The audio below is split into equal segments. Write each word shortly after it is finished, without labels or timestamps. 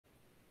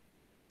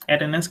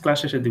Attendance class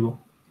শেষে দিব।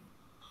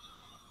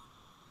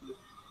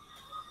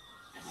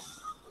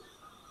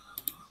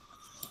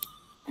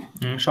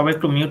 সবাই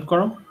একটু মিউট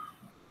করো।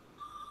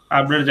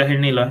 আবরার, জাহির,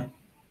 নিলয়।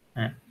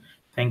 হ্যাঁ,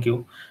 থ্যাংক ইউ।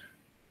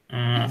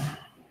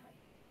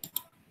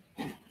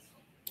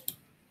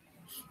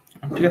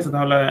 ঠিক আছে,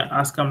 তাহলে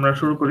আজকে আমরা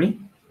শুরু করি।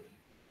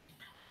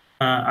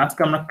 আজকে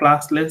আমরা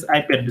ক্লাসলেস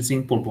আইপি অ্যাড্রেসিং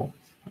পড়বো।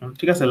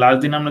 ঠিক আছে, লাস্ট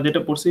দিন আমরা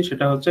যেটা পড়ছি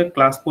সেটা হচ্ছে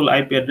ক্লাসফুল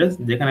আইপি অ্যাড্রেস,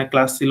 যেখানে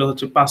ক্লাস ছিল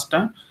হচ্ছে 5টা,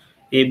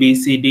 A B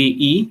C D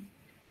E.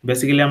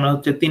 Basically আমরা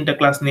হচ্ছে 3টা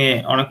ক্লাস নিয়ে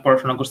অনেক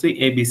পড়াশোনা করছি,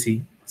 এ বি সি।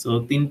 সো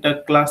 3টা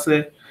ক্লাসে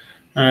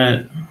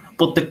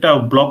প্রত্যেকটা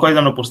ব্লক ওয়াইজ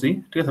আমরা পড়ছি।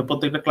 ঠিক আছে,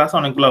 প্রত্যেকটা ক্লাসে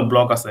অনেকগুলো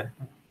ব্লক আছে।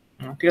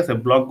 ঠিক আছে,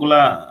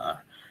 ব্লকগুলা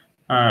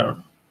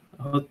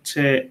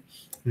হচ্ছে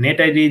নেট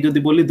আইডি যদি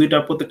বলি,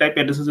 প্রত্যেকটা আইপি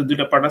অ্যাড্রেস হচ্ছে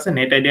 2টা পার্ট আছে,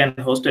 net ID and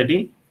host ID.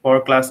 For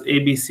class A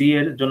B C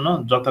এর জন্য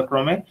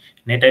যথাক্রমে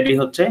নেট আইডি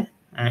হচ্ছে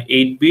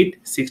 8 বিট,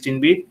 16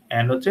 বিট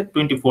এন্ড হচ্ছে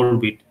 24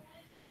 বিট।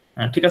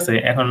 ঠিক আছে,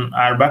 এখন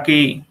আর বাকি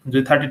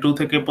যদি 32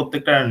 থেকে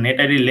প্রত্যেকটা নেট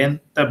আইডি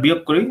লেন্থটা বিয়োগ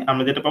করি,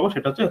 আমরা যেটা পাবো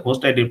সেটা হচ্ছে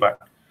হোস্ট আইডির পার্ট।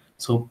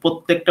 সো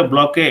প্রত্যেকটা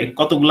ব্লকে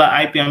কতগুলা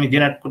আইপি আমি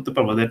জেনারেট করতে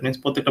পারবো, দ্যাট মিন্স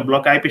প্রত্যেকটা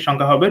ব্লকে আইপি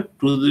সংখ্যা হবে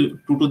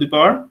 2 টু দি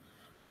পাওয়ার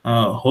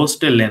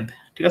হোস্টের লেন্থ।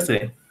 ঠিক আছে,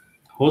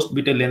 হোস্ট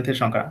বিটের লেন্থের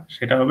সংখ্যা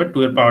সেটা হবে 2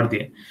 এর পাওয়ার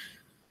দিয়ে।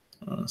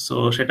 সো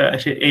সেটা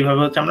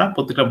এইভাবে হচ্ছে আমরা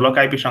প্রত্যেকটা ব্লক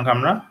আইপি সংখ্যা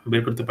আমরা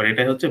বের করতে পারি।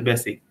 এটাই হচ্ছে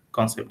বেসিক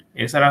কনসেপ্ট।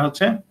 এছাড়া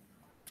হচ্ছে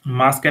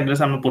মাস্ক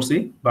অ্যাড্রেস আমরা পড়ছি,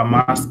 বা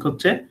মাস্ক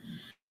হচ্ছে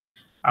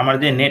আমার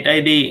যে নেট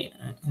আইডি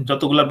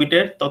যতগুলা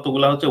বিটের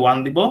ততগুলা হচ্ছে 1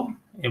 দিব,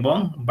 এবং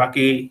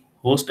বাকি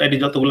হোস্ট আইডি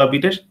যতগুলা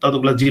বিটের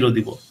ততগুলা 0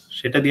 দিব।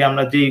 সেটা দিয়ে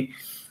আমরা যে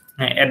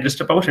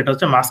অ্যাড্রেসটা পাবো সেটা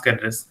হচ্ছে মাস্ক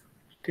অ্যাড্রেস।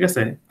 ঠিক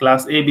আছে,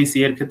 ক্লাস এ বি সি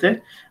এর ক্ষেত্রে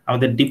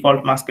আমাদের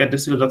ডিফল্ট মাস্ক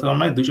অ্যাড্রেস ছিল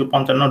যথাক্রমে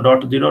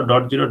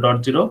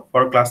 255.0.0.0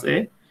 for class A,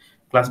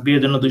 class B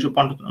এর জন্য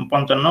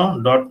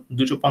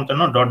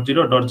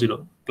 255.255.0.0.0,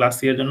 ক্লাস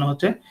সি এর জন্য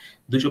হচ্ছে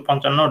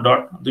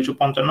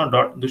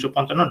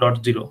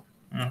 255.255.255.0।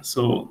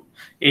 সো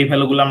এই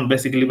ভ্যালুগুলো আমরা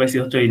বেসিক্যালি পাইছি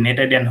হচ্ছে এই net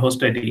ID and host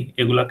ID,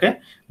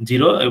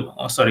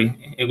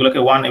 এগুলাকে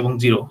 1 এবং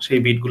 0 সেই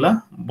বিটগুলা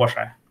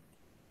বসায়।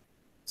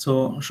 সো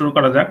শুরু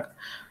করা যাক।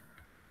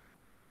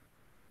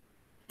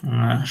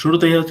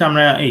 শুরুতেই হচ্ছে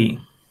আমরা এই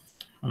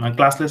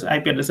ক্লাসলেস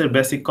আইপি অ্যাড্রেসের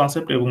বেসিক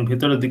কনসেপ্ট এবং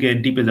ভিতরের দিকে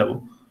ডিপে যাব।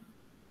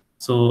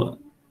 সো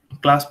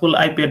ক্লাসফুল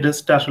আইপি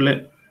অ্যাড্রেসটা আসলে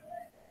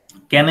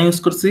কেন ইউজ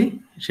করছি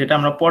সেটা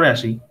আমরা পরে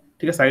আসি।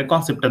 ঠিক আছে, আগে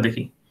কনসেপ্টটা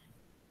দেখি।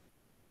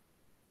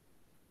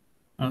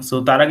 সো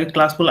তার আগে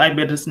ক্লাসফুল আইপি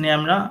অ্যাড্রেস নিয়ে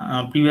আমরা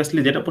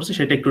প্রিভিয়াসলি যেটা পড়ছি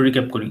সেটা একটু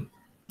রিক্যাপ করি।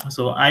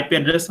 So IP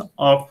address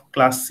of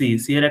class C,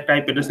 C এর একটা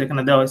আইপি অ্যাড্রেস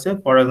এখানে দেওয়া হয়েছে।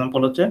 ফর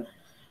এক্সাম্পল হচ্ছে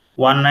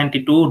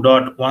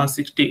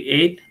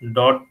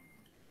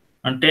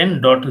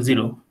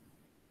 192.168.10.0।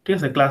 ঠিক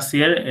আছে, ক্লাস সি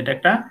এর এটা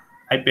একটা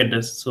আইপি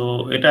অ্যাড্রেস। সো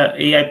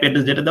এই আইপি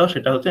অ্যাড্রেস যেটা দেওয়া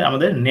সেটা হচ্ছে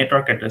আমাদের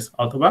নেটওয়ার্ক অ্যাড্রেস,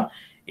 অথবা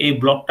এই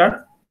ব্লকটার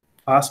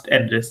ফার্স্ট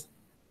অ্যাড্রেস।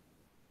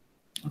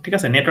 ঠিক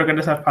আছে, নেটওয়ার্ক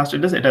অ্যাড্রেস আর ফার্স্ট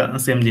অ্যাড্রেস এটা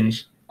সেম জিনিস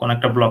কোন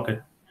একটা ব্লকে।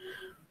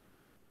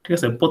 ঠিক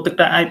আছে,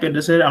 প্রত্যেকটা আইপি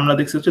অ্যাড্রেসের আমরা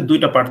দেখছি হচ্ছে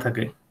 2টা পার্ট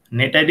থাকে,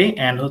 নেট আইডি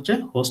এন্ড হচ্ছে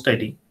host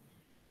ID.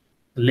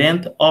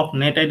 Length of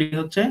net ID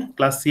হচ্ছে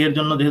ক্লাস সি এর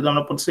জন্য যেহেতু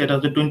আমরা পড়ছি এটা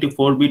হচ্ছে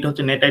 24 বিট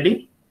হচ্ছে নেট আইডি,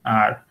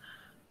 আর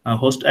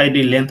হোস্ট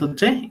আইডি লেন্থ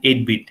হচ্ছে 8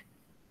 বিট।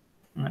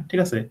 ঠিক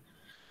আছে,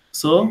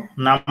 so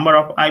number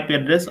of IP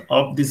address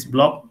of this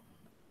block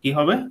কি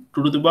হবে 2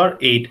 টু দি পাওয়ার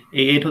 8।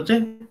 এই 8 হচ্ছে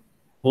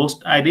হোস্ট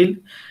আইডির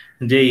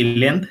যে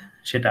লেন্থ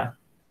সেটা।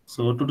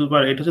 সো 2 টু দি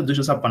পাওয়ার 8 হচ্ছে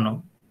 256।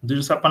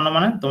 256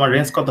 মানে তোমার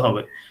রেঞ্জ কত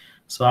হবে?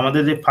 সো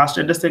আমাদের যে ফার্স্ট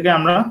অ্যাড্রেস থেকে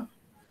আমরা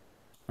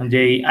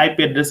যে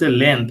আইপি অ্যাড্রেসের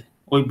লেন্থ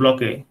ওই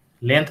ব্লকে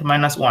লেন্থ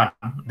 -1,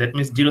 দ্যাট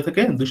মিন্স 0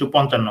 থেকে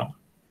 255,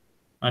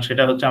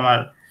 সেটা হচ্ছে আমার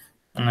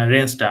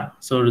রেঞ্জটা।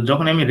 সো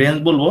যখন আমি রেঞ্জ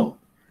বলবো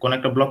কোন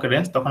একটা ব্লকের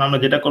রেঞ্জ, তখন আমরা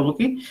যেটা করব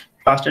কি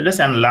first address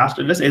and last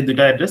address এই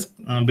 2টা অ্যাড্রেস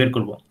বের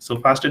করব। সো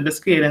ফার্স্ট অ্যাড্রেস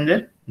কি এই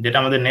রেঞ্জের, যেটা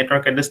আমাদের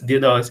নেটওয়ার্ক অ্যাড্রেস দিয়ে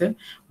দেওয়া হয়েছে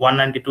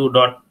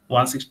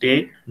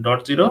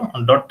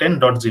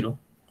 192.168.10.0,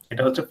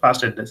 এটা হচ্ছে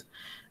first address.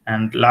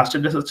 And last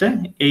address হচ্ছে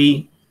এই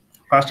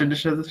ফার্স্ট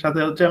অ্যাড্রেসের সাথে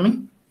হচ্ছে আমি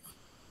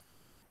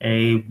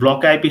এই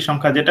ব্লকে আইপি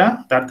সংখ্যা যেটা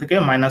তার থেকে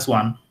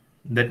 -1,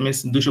 দ্যাট মিন্স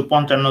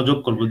 255 যোগ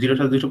করবো। 0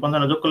 সাথে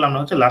 255 যোগ করলে আমরা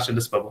হচ্ছে লাস্ট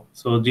অ্যাড্রেস পাবো।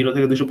 সো 0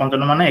 থেকে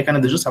 255 মানে এখানে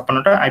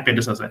 256টা আইপি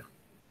অ্যাড্রেস আছে।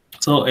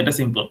 সো এটা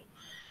সিম্পল।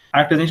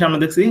 আরেকটা জিনিস আমরা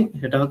দেখছি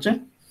সেটা হচ্ছে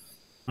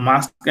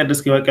মাস্ক অ্যাড্রেস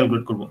কিভাবে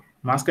ক্যালকুলেট করব।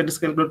 মাস্ক অ্যাড্রেস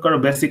ক্যালকুলেট করার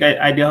বেসিক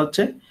আইডিয়া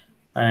হচ্ছে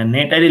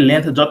নেট আইডি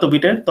লেন্থ যত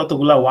বিটের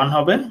ততগুলা 1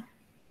 হবে,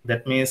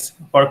 that means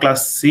for class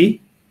C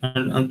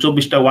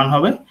 24টা 1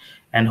 হবে,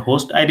 এন্ড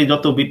হোস্ট আইডি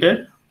যত বিটের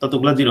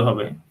ততগুলা 0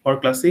 হবে। ফর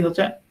ক্লাস সি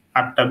হচ্ছে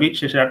 8টা বিট,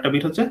 শেষের 8টা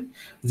বিট হচ্ছে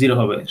 0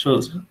 হবে। সো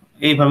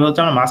এইভাবে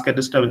হচ্ছে আমরা মাস্ক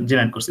অ্যাড্রেসটা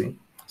জেনারেট করছি।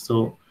 সো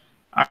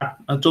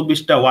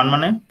 24টা 1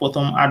 মানে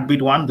প্রথম 8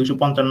 বিট 1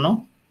 255,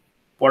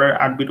 পরের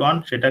 8 বিট 1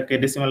 সেটাকে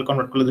ডেসিমাল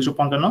কনভার্ট করলে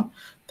 255,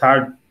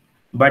 থার্ড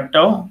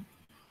বাইটটাও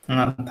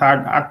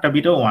থার্ড 8টা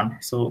বিটও 1,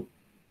 সো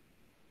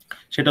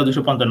সেটা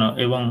 255,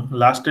 এবং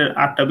লাস্টের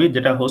 8টা বিট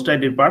যেটা হোস্ট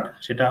আইডির পার্ট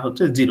সেটা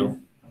হচ্ছে 0।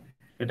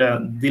 এটা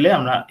দিলে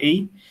আমরা এই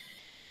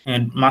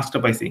মাস্কটা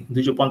পাইছি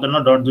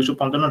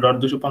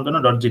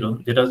 255.255.255.0,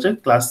 যেটা হচ্ছে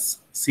ক্লাস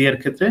সি এর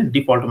ক্ষেত্রে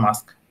ডিফল্ট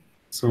মাস্ক।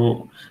 সো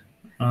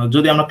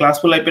যদি আমরা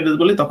ক্লাসফুল আইপি অ্যাড্রেস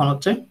বলি তখন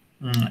হচ্ছে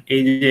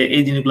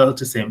এই জিনিসগুলো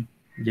হচ্ছে সেম,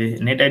 যে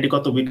নেট আইডি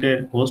কত বিটের,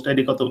 হোস্ট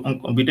আইডি কত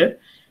বিটের,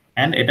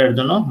 এন্ড এটার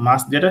জন্য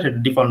মাস্ক যেটা সেটা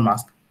ডিফল্ট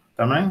মাস্ক।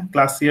 তার মানে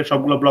ক্লাস সি এর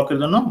সবগুলো ব্লকের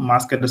জন্য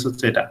মাস্ক অ্যাড্রেস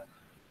হচ্ছে এটা।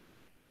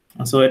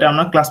 সো এটা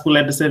আমরা ক্লাসফুল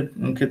অ্যাড্রেসের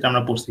ক্ষেত্রে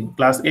আমরা পড়ছি।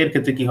 ক্লাস এর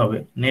ক্ষেত্রে কি হবে,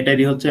 নেট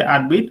আইডি হচ্ছে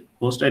 8 bit,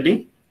 host ID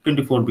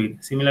 24 bit.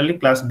 Similarly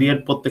class B এর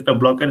প্রত্যেকটা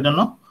ব্লকের জন্য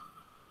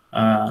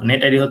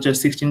নেট আইডি হচ্ছে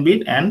 16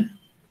 বিট এন্ড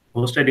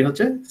হোস্ট আইডি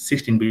হচ্ছে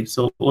 16 বিট।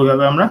 সো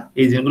ওইভাবে আমরা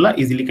এই জিনিসগুলো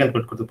ইজিলি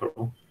ক্যালকুলেট করতে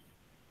পারবো।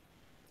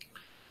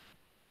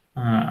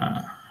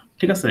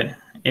 ঠিক আছে,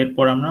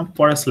 এরপর আমরা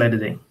পরের স্লাইডে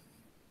যাই।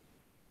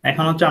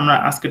 এখন হচ্ছে আমরা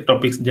আজকের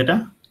টপিক যেটা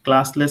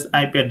ক্লাসলেস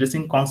আইপি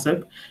অ্যাড্রেসিং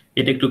কনসেপ্ট,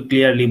 এটা একটু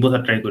ক্লিয়ারলি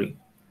বোঝার ট্রাই করি।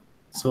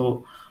 সো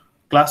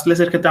ক্লাসলেস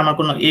এর ক্ষেত্রে আমার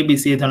কোনো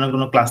এবিসি এই ধরনের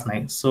কোনো ক্লাস নাই।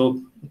 সো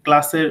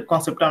ক্লাসের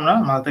কনসেপ্টটা আমরা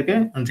মাথা থেকে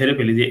ঝেড়ে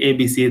ফেলি যে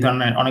এবিসি এই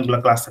ধরনের অনেকগুলো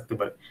ক্লাস থাকতে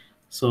পারে।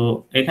 সো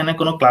এখানে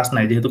কোনো ক্লাস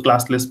নাই যেহেতু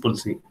ক্লাসলেস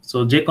বলছি। সো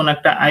যে কোনো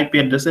একটা আইপি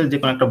অ্যাড্রেসের যে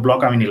কোনো একটা ব্লক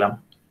আমি নিলাম,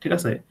 ঠিক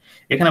আছে।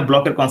 এখানে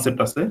ব্লকের কনসেপ্ট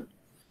আছে,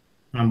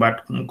 বাট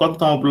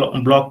কততম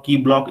ব্লক কি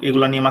ব্লক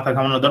এগুলো নিয়ে মাথা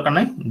ঘামানোর দরকার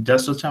নাই।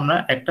 জাস্ট হচ্ছে আমরা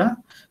একটা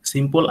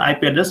সিম্পল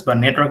আইপি অ্যাড্রেস বা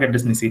নেটওয়ার্ক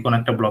অ্যাড্রেস নিছি কোন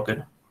একটা ব্লকের,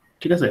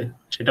 ঠিক আছে।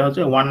 সেটা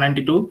হচ্ছে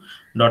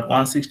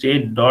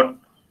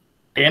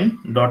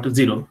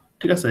 192.168.10.0,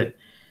 ঠিক আছে।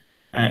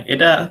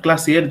 এটা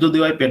ক্লাস এর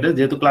যদিও আইপি অ্যাড্রেস,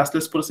 যেহেতু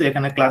ক্লাসলেস পড়ছে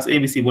এখানে ক্লাস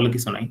এবিসি বলে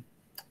কিছু নাই।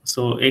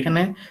 সো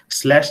এখানে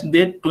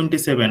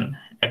 /27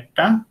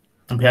 একটা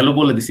ভ্যালু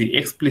বলে দিছি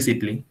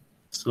এক্সপ্লিসিটলি।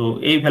 সো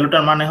এই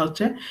ভ্যালুটার মানে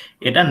হচ্ছে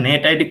এটা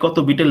নেট আইডি কত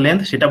বিটের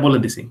লেন্থ সেটা বলে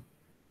দিছি,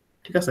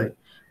 ঠিক আছে।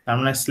 তার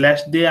মানে স্ল্যাশ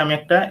দিয়ে আমি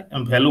একটা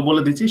ভ্যালু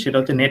বলে দিচ্ছি, সেটা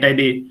হচ্ছে নেট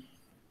আইডি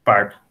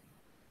পার্ট।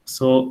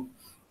 সো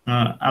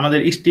আমাদের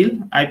স্টিল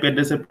আইপি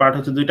অ্যাড্রেসের পার্ট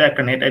হচ্ছে দুইটা,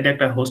 একটা নেট আইডি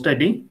একটা host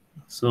ID.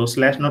 So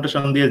slash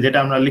notation দিয়ে যেটা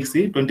আমরা লিখছি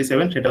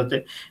 27, সেটা হচ্ছে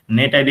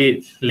net ID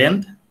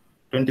length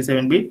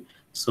 27 bit.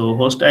 So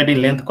host ID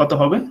length কত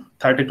হবে,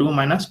 32 -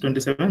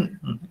 27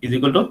 ইজ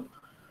ইকুয়াল টু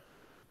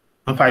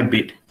 5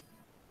 বিট,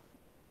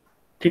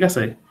 ঠিক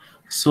আছে।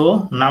 So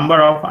number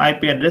of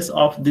IP address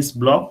of this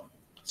block,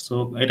 so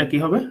এটা কি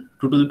হবে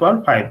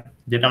 2^5,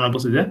 যেটা আমরা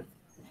বলছি যে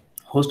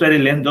হোস্ট আইডি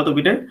লেন্থ যত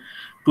বিটের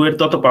 2 এর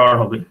তত পাওয়ার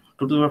হবে,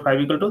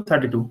 2^5 =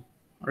 32,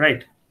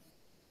 রাইট।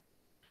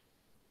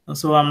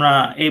 সো আমরা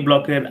এই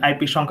ব্লকের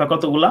আইপি সংখ্যা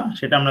কতগুলা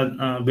সেটা আমরা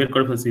বের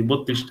করে ফেলছি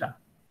 32টা।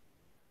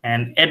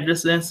 এন্ড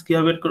অ্যাড্রেস রেঞ্জ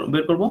কিভাবে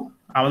বের করব,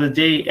 আমাদের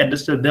যেই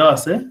অ্যাড্রেসটা দেওয়া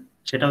আছে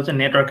সেটা হচ্ছে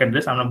নেটওয়ার্ক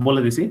অ্যাড্রেস, আমরা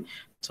বলে দিছি।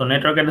 সো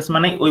নেটওয়ার্ক অ্যাড্রেস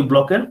মানে ওই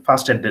ব্লকের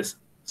first address.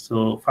 So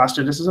first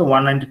address হচ্ছে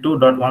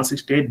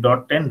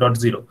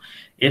 192.168.10.0,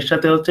 এর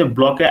সাথে হচ্ছে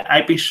ব্লকে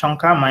আইপি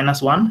সংখ্যা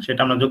 -1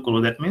 সেটা আমরা যোগ করবো।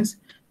 দ্যাট মিনস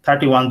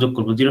 31 যোগ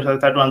করবো, 0 সাথে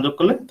 31 যোগ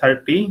করলে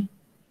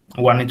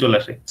 31 চলে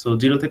আসে। সো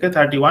 0 থেকে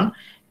 31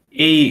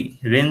 এই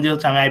রেঞ্জে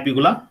হচ্ছে আমি আইপি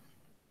গুলা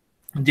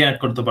জেনারেট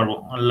করতে পারবো,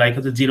 লাইক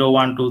হচ্ছে 0,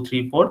 1, 2,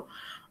 3, 4 ...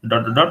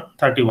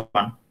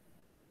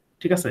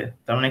 ঠিক আছে।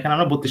 তার মানে এখানে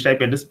আমরা 32টা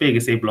আইপি অ্যাড্রেস পেয়ে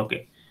গেছি এই ব্লকে।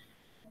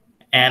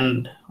 এন্ড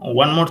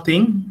ওয়ান মোর থিং,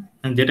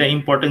 যেটা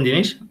ইম্পর্টেন্ট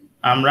জিনিস,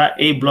 আমরা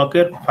এই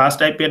ব্লকের first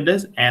IP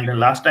address and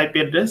last IP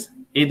address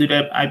এই দুইটা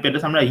আইপি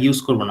অ্যাড্রেস আমরা ইউজ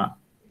করব না।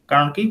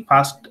 কারণ কি,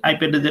 ফার্স্ট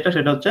আইপি অ্যাড্রেস যেটা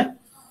সেটা হচ্ছে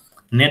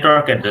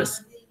নেটওয়ার্ক অ্যাড্রেস,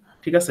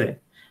 ঠিক আছে।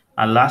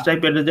 আর লাস্ট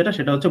আইপি অ্যাড্রেস যেটা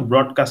সেটা হচ্ছে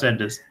ব্রডকাস্ট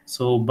অ্যাড্রেস।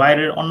 সো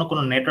বাইরের অন্য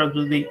কোনো নেটওয়ার্ক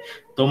যদি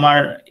তোমার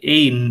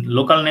এই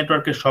লোকাল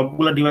নেটওয়ার্কের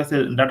সবগুলো ডিভাইসে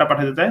ডাটা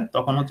পাঠাতে চায়,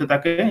 তখন হচ্ছে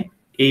তাকে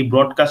এই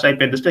ব্রডকাস্ট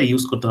আইপি অ্যাড্রেসটা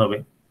ইউজ করতে হবে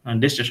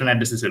ডেস্টিনেশন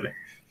অ্যাড্রেস হিসেবে,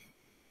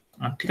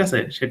 ঠিক আছে।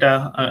 সেটা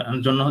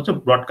জন্য হচ্ছে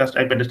ব্রডকাস্ট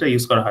আইপি অ্যাড্রেসটা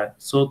ইউজ করা হয়।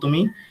 সো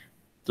তুমি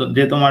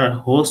যে তোমার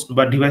হোস্ট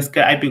বা ডিভাইসকে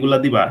আইপি গুলা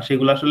দিবা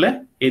সেগুলো আসলে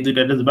এই দুইটা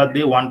অ্যাড্রেস বাদ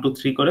দিয়ে 1, 2,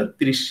 3 করে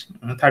 30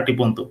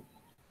 পর্যন্ত,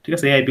 ঠিক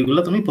আছে। এই আইপি গুলো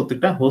তুমি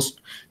প্রত্যেকটা হোস্ট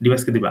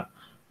ডিভাইসকে দিবা।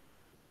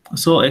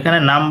 সো এখানে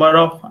নাম্বার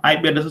অফ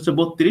আইপি অ্যাড্রেস হচ্ছে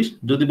 32,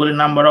 যদি বলি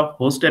নাম্বার অফ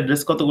হোস্ট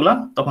অ্যাড্রেস কতগুলা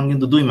তখন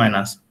কিন্তু 2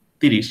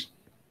 - 30,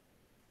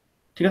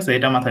 ঠিক আছে।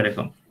 এটা মাথায়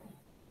রেখো।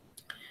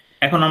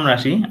 এখন আমরা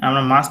আসি,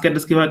 আমরা মাস্ক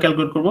অ্যাড্রেস কিভাবে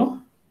ক্যালকুলেট করব।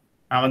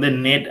 আমাদের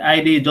নেট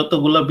আইডি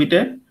যতগুলো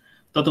বিটের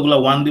ততগুলো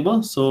 1 দিব।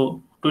 সো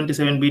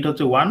 27 বিট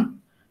হচ্ছে 1,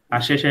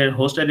 আর শেষের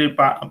হোস্ট আইডির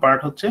পার্ট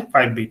হচ্ছে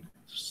 5 বিট।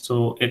 সো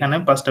এখানে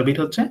 5টা বিট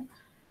হচ্ছে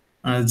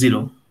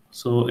 0।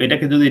 সো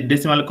এটাকে যদি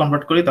ডেসিমালে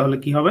কনভার্ট করি তাহলে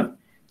কি হবে,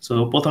 সো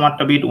প্রথম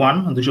 8টা বিট 1,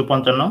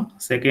 255,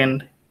 সেকেন্ড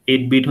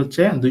 8 বিট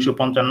হচ্ছে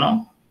 255,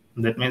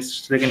 দ্যাট মিন্স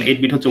সেকেন্ড 8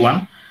 বিট হচ্ছে 1,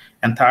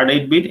 এন্ড থার্ড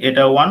 8 বিট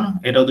এটা 1,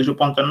 এটাও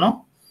 255,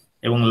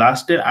 এবং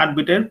লাস্টের 8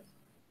 বিটের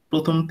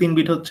প্রথম 3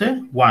 বিট হচ্ছে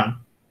 1,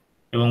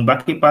 এবং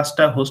বাকি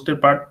 5টা হোস্টের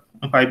পার্ট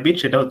 5 বিট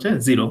সেটা হচ্ছে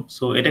 0।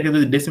 সো এটাকে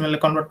যদি ডেসিমালে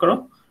কনভার্ট করো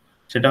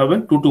সেটা হবে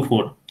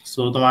 224।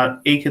 সো তোমার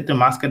এই ক্ষেত্রে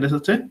মাস্ক অ্যাড্রেস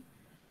হচ্ছে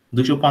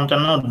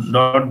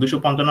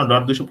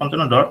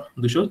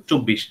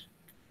 255.255.255.224,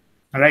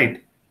 রাইট।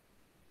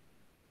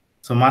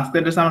 সো মাস্ক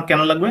অ্যাড্রেস আমার কেন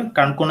লাগবে,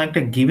 কারণ কোন একটা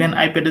গিভেন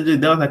আইপি অ্যাড্রেস যদি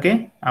দেওয়া থাকে,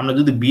 আমরা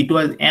যদি বিট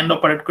ওয়াইজ এন্ড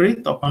অপারেট করি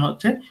তখন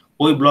হচ্ছে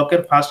ওই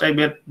ব্লকের ফার্স্ট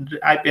আইপি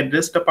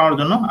অ্যাড্রেসটা পাওয়ার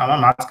জন্য আমার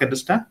মাস্ক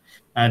অ্যাড্রেসটা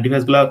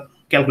ডিভাইসগুলো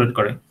ক্যালকুলেট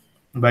করে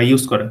বা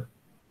ইউজ করে,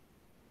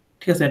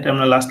 ঠিক আছে। এটা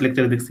আমরা লাস্ট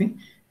লেকচারে দেখছি।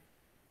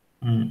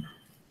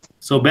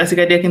 সো বেসিক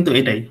আইডিয়া কিন্তু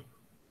এটাই,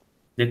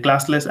 যে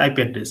ক্লাসলেস আইপি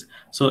অ্যাড্রেস।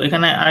 সো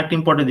এখানে আরেকটা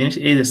ইম্পর্টেন্ট জিনিস,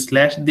 এই যে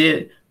স্ল্যাশ দিয়ে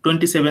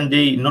 27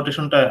 যেই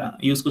নোটেশনটা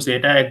ইউজ করছি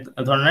এটা এক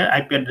ধরনের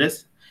আইপি অ্যাড্রেস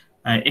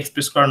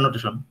এক্সপ্রেস করার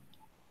নোটেশন।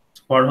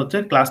 পর হচ্ছে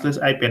classless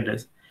IP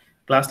address.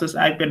 Classless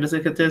IP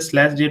অ্যাড্রেসের ক্ষেত্রে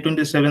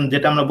 /J27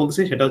 যেটা আমরা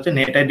বলতেছি সেটা হচ্ছে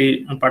নেট আইডি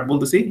পার্ট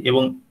বলতেছি,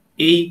 এবং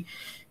এই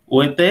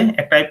ওয়েতে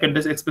একটা আইপি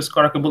অ্যাড্রেস এক্সপ্রেস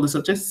করাকে বলতেছে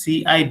হচ্ছে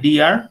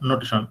সিআইডিআর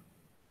নোটেশন।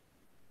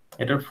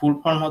 এটার ফুল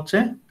ফর্ম হচ্ছে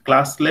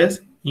classless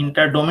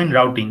ইন্টারডোমেইন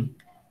routing,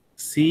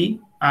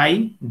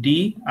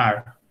 CIDR,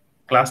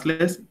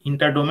 classless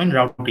ইন্টারডোমেইন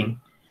routing,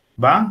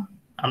 বা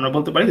আমরা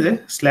বলতে পারি যে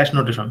slash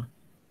notation.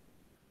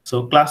 So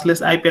classless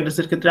IP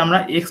অ্যাড্রেসের ক্ষেত্রে আমরা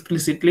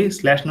এক্সপ্লিসিটলি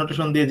স্ল্যাশ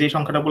নোটেশন দিয়ে যে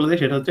সংখ্যাটা বলে দিই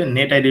সেটা হচ্ছে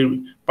নেট আইডির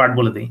পার্ট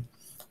বলে দিই।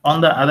 অন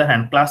দ্য আদার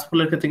হ্যান্ড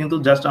ক্লাসফুলের ক্ষেত্রে কিন্তু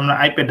জাস্ট আমরা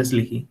আইপি অ্যাড্রেস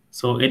লিখি।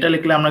 সো এটা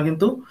লিখলে আমরা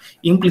কিন্তু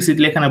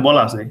ইমপ্লিসিটলি এখানে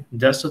বলা আছে,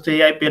 জাস্ট হচ্ছে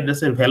এই আইপি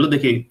অ্যাড্রেসের ভ্যালু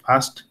দেখে,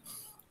 ফার্স্ট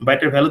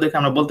বাইটের ভ্যালু দেখে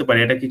আমরা বলতে পারি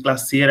এটা কি ক্লাস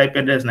সি এর আইপি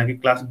অ্যাড্রেস নাকি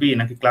ক্লাস বি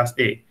নাকি ক্লাস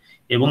এ,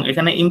 এবং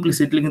এখানে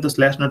ইমপ্লিসিটলি কিন্তু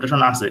স্ল্যাশ নোটেশন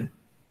আছে।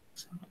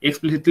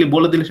 এক্সপ্লিসিটলি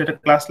বলে দিলে সেটা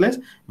ক্লাসলেস,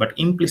 বাট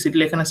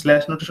ইমপ্লিসিটলি এখানে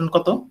স্ল্যাশ নোটেশন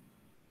কত,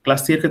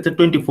 ক্লাস সি এর ক্ষেত্রে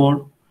 24,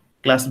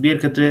 ক্লাস বি এর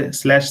ক্ষেত্রে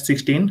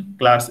 /16,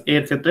 ক্লাস এ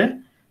এর ক্ষেত্রে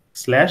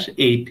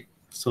 /8।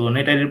 সো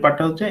নেট আইডির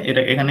পার্টটা হচ্ছে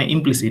এটা এখানে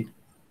ইমপ্লিসিট,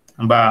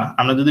 বা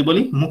আমরা যদি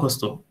বলি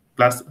মুখস্থ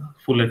ক্লাস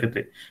ফুলের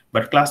ক্ষেত্রে,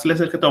 বাট ক্লাসলেস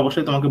এর ক্ষেত্রে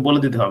অবশ্যই তোমাকে বলে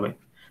দিতে হবে।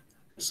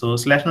 সো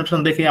স্ল্যাশ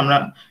নোটেশন দেখে আমরা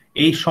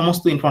এই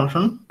সমস্ত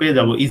ইনফরমেশন পেয়ে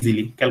যাব,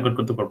 ইজিলি ক্যালকুলেট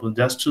করতে পারবো।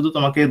 জাস্ট শুধু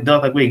তোমাকে দেওয়া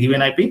থাকবে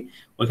গিভেন আইপি,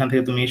 ওইখান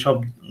থেকে তুমি সব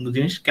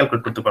জিনিস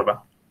ক্যালকুলেট করতে পারবা।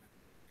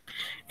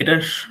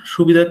 এটার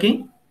সুবিধা কি,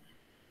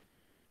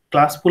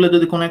 ক্লাস ফুলে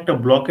যদি কোনো একটা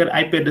ব্লকের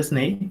আইপি অ্যাড্রেস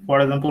নেই, ফর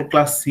এক্সাম্পল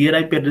ক্লাস সি এর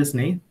আইপি অ্যাড্রেস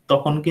নেই,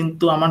 তখন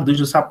কিন্তু আমার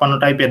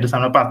 256টা আইপি অ্যাড্রেস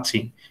আমরা পাচ্ছি।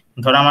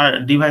 ধর আমার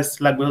ডিভাইস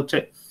লাগবে হচ্ছে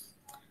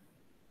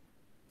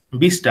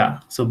 20টা,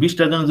 সো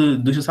 20টার জন্য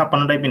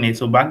 256টা আইপি নেই,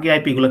 সো বাকি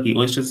আইপি গুলো কি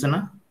ওয়েস্ট হচ্ছে না,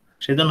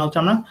 সেজন্য হচ্ছে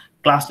আমরা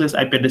ক্লাসলেস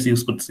আইপি অ্যাড্রেস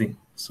ইউজ করতেছি।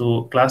 সো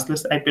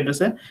ক্লাসলেস আইপি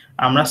অ্যাড্রেসে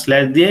আমরা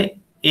স্ল্যাশ দিয়ে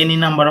এনি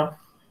নাম্বার অফ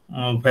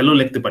ভ্যালু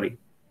লিখতে পারি।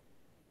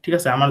 ঠিক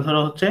আছে, আমার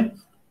ধরো হচ্ছে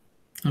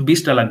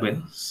 20টা লাগবে,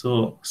 সো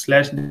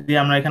স্ল্যাশ দিয়ে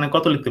আমরা এখানে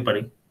কত লিখতে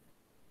পারি,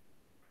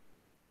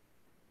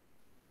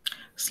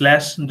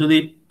 স্ল্যাশ যদি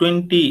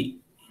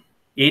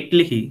 28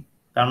 লিখি,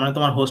 তার মানে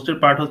তোমার হোস্টের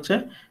পার্ট হচ্ছে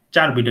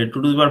 4 বিটের,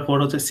 2^4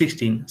 হচ্ছে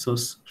 16, সো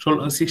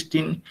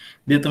 16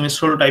 দিয়ে তুমি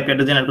 16টা আইপি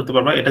অ্যাড্রেস জেনারেট করতে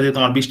পারবা। এটা দিয়ে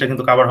তোমার 20টা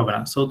কিন্তু কভার হবে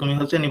না, সো তুমি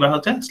হচ্ছে নিবা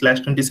হচ্ছে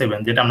 /27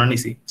 যেটা আমরা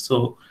নিছি। সো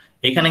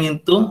এখানে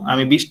কিন্তু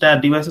আমি 20টা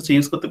ডিভাইস হচ্ছে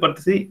ইউজ করতে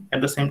পারতেছি, এট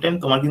দ্য সেম টাইম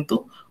তোমার কিন্তু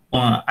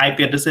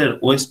আইপি অ্যাড্রেসের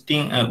ওয়েস্ট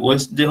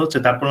যে হচ্ছে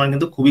তার পরিমাণ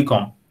কিন্তু খুবই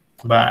কম,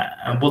 বা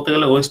বলতে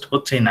গেলে ওয়েস্ট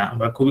হচ্ছেই না,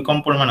 বা খুবই কম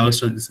পরিমাণে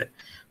ওয়েস্ট হচ্ছে।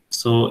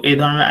 সো এই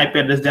ধরনের আইপি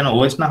অ্যাড্রেস যেন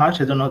ওয়েস্ট না হয়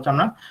সেজন্য হচ্ছে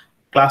আমরা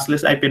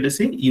ক্লাসলেস আইপি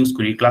অ্যাড্রেসই ইউজ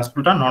করি,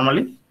 ক্লাসফুলটা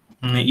নর্মালি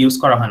ইউজ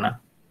করা হয় না।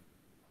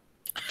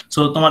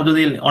 সো তোমার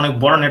যদি অনেক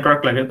বড়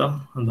নেটওয়ার্ক লাগে, তো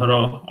ধরো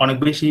অনেক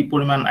বেশি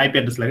পরিমাণ আইপি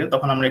অ্যাড্রেস লাগে,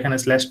 তখন আমরা এখানে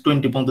 /20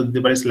 পর্যন্ত দিতে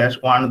পারি,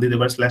 /1 দিতে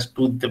পারি,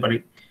 /2 দিতে পারি।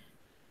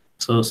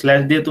 সো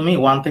স্ল্যাশ দিয়ে তুমি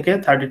 1 থেকে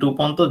 32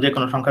 পর্যন্ত যে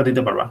কোনো সংখ্যা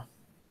দিতে পারবা।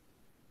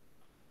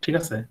 ঠিক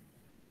আছে,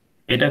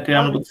 এটাকে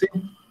আমরা বলছি।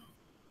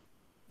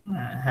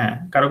 হ্যাঁ,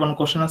 কারো কোনো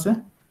কোশ্চেন আছে?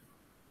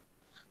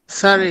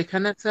 স্যার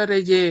এখানে স্যার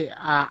এই যে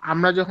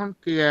আমরা যখন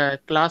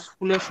ক্লাস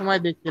ফুলের সময়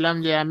দেখছিলাম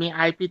যে আমি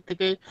আইপি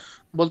থেকে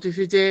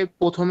বলতেছি যে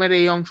প্রথমের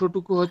এই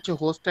অংশটুকু হচ্ছে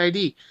হোস্ট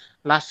আইডি,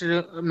 লাস্টের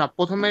না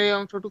প্রথমের এই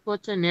অংশটুকু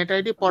হচ্ছে নেট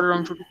আইডি, পরের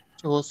অংশটুকু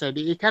হচ্ছে হোস্ট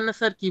আইডি। এখানে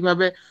স্যার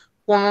কিভাবে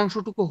কোন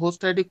অংশটুকু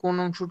হোস্ট আইডি কোন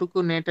অংশটুকু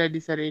নেট আইডি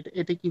স্যার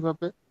এটা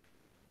কিভাবে?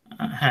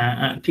 হ্যাঁ,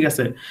 ঠিক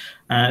আছে,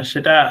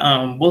 সেটা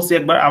বলছি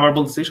একবার, আবার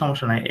বলছি,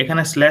 সমস্যা নাই।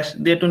 এখানে স্ল্যাশ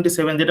দিয়ে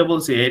 27 যেটা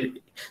বলছি,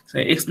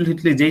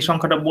 এক্সপ্লিসিটলি যেই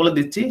সংখ্যাটা বলে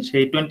দিচ্ছি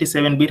সেই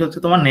 27 বিট হচ্ছে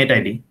তোমার নেট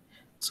আইডি।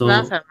 সো না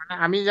স্যার, মানে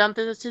আমি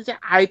জানতে চাচ্ছি যে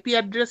আইপি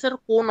অ্যাড্রেসের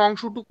কোন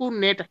অংশটুকু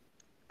নেট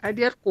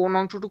আইডি আর কোন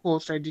অংশটুকু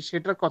হোস্ট আইডি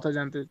সেটার কথা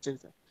জানতে চাচ্ছি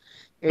স্যার।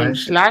 এই মানে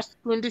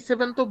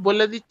 /27 তো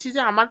বলে দিচ্ছি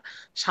যে আমার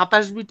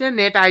 27 বিটের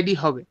নেট আইডি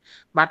হবে,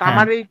 বাট হ্যাঁ,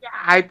 আমার এই যে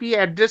আইপি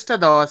অ্যাড্রেসটা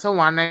দেওয়া আছে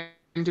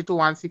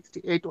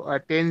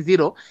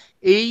 192.168.10,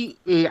 এই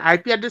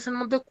আইপি অ্যাড্রেসের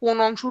মধ্যে কোন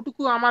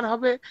অংশটুকু আমার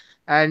হবে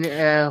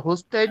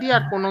হোস্ট আইডি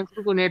আর কোন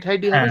অংশটুকু নেট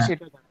আইডি হবে হ্যাঁ,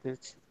 সেটা জানতে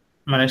চাচ্ছি।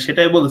 মানে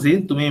সেটাই বলছি,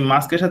 তুমি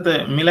মাস্কের সাথে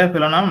মিলাই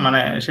ফেলো না, মানে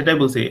সেটাই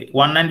বলছি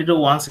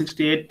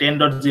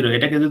 192.168.10.0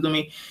 এটাকে যদি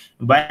তুমি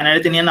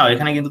বাইনারিতে নিয়ে নাও,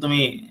 এখানে কিন্তু তুমি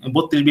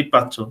 32 বিট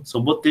পাচ্ছ। সো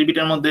 32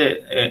 বিটের মধ্যে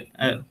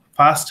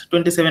ফার্স্ট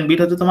 27 বিট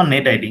হচ্ছে তোমার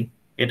নেট আইডি।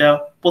 এটা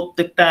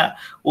প্রত্যেকটা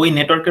ওই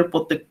নেটওয়ার্কের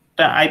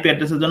প্রত্যেকটা আইপি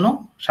অ্যাড্রেসের জন্য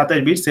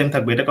 27 বিট সেম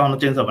থাকবে, এটা কখনো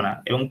চেঞ্জ হবে না,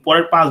 এবং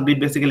পরের 5 বিট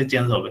বেসিক্যালি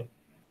চেঞ্জ হবে।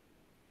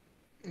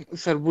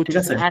 স্যার ঠিক বুঝছি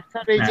আছে, স্যার। আর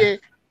স্যার এই হ্যাঁ, যে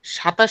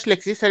 27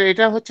 লেখছি স্যার,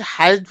 এটা হচ্ছে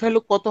হাইয়েস্ট ভ্যালু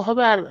কত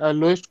হবে আর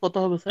লোয়েস্ট কত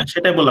হবে স্যার?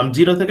 সেটাই বললাম,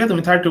 0 থেকে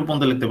তুমি 32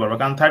 পর্যন্ত লিখতে পারবা,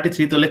 কারণ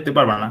 33 তো লিখতে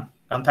পারবা না,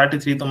 কারণ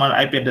 33 তোমার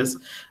আইপি অ্যাড্রেস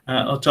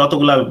হচ্ছে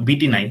অতগুলা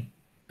বিটি নাই,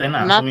 তাই না?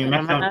 না তুমি স্যার,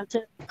 ম্যাক্সিমাম মানে হচ্ছে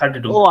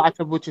 32। ও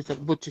আচ্ছা বুঝছি স্যার,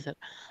 বুঝছি স্যার।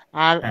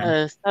 আর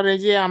হ্যাঁ, স্যার এই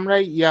যে আমরা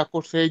ইয়া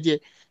করছে এই যে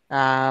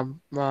আহ,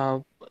 আহ,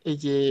 এই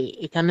যে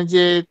এখানে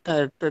যে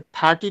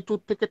 32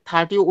 থেকে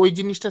 30 ওই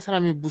জিনিসটা স্যার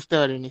আমি বুঝতে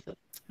পারিনি স্যার।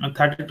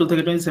 32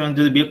 থেকে 27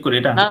 যদি বিয়োগ করি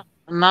এটা, না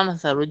না না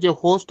স্যার, ওই যে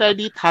হোস্ট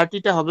আইডি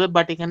 30টা হবে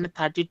বাট এখানে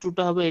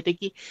 32টা হবে, এটা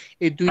কি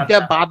এই দুইটা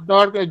আচ্ছা বাদ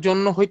দেওয়ার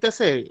জন্য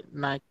হইতেছে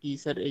নাকি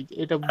স্যার?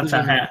 এটা আচ্ছা,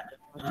 বুঝিনি। হ্যাঁ,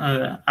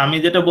 আমি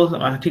যেটা বলছি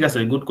ঠিক আছে,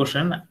 গুড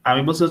কোশ্চেন।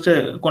 আমি বলছি হচ্ছে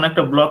কোন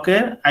একটা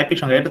ব্লকের আইপি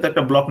সংখ্যা, এটা তো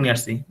একটা ব্লক নিয়ে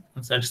আসছি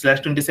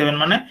 /27,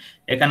 মানে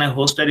এখানে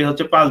হোস্ট আইডি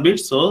হচ্ছে 5 বিট,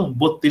 সো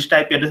 32টা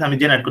আইপি অ্যাড্রেস আমি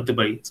জেনারেট করতে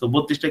পারি। সো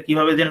 32টা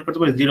কিভাবে জেনারেট করতে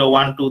পারি, 0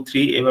 1 2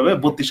 3 এভাবে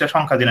 32টা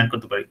সংখ্যা জেনারেট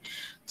করতে পারি।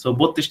 সো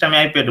 32টা আমি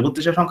আইপি অ্যাড্রেস,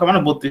 32টা সংখ্যা মানে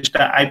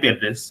 32টা আইপি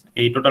অ্যাড্রেস,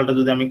 এই টোটালটা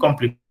যদি আমি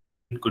কমপ্লিট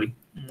করি,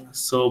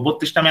 সো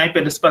 32টা আমি আইপি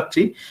অ্যাড্রেস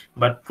পাচ্ছি।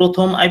 বাট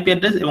প্রথম আইপি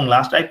অ্যাড্রেস এবং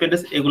লাস্ট আইপি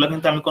অ্যাড্রেস এগুলো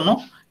কিন্তু আমি কোনো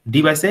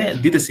ডিভাইসে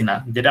দিতেছি না,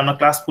 যেটা আমরা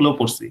ক্লাস ফুলেও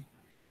পড়ছি।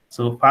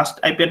 So first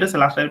IP address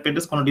last IP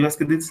address কোনো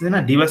ডিভাইসকে দিতেছি না,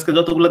 ডিভাইসকে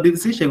যতগুলো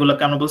দিতেছি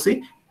সেগুলোকে আমরা বলছি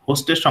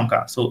হোস্টের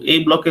সংখ্যা। সো এই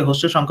ব্লকে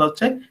হোস্টের সংখ্যা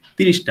হচ্ছে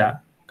 30টা,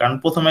 কারণ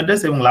প্রথম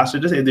অ্যাড্রেস এবং লাস্ট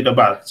অ্যাড্রেস এই দুইটা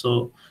বাদ। সো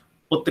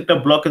প্রত্যেকটা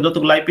ব্লকে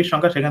যতগুলো আইপির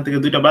সংখ্যা সেখান থেকে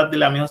দুইটা বাদ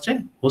দিলে আমি হচ্ছে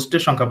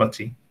হোস্টের সংখ্যা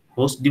পাচ্ছি,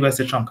 হোস্ট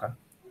ডিভাইসের সংখ্যা।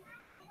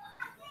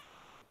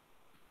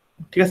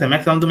 ঠিক আছে,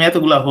 ম্যাক্সিমাম তুমি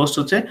এতগুলা হোস্ট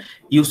হচ্ছে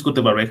ইউজ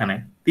করতে পারবে এখানে।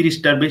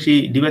 30টার বেশি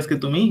ডিভাইসকে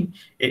তুমি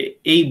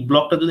এই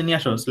ব্লকটা যদি নিয়ে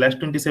আসো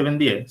 /27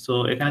 দিয়ে, সো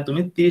এখানে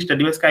তুমি 30টা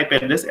ডিভাইসকে আইপি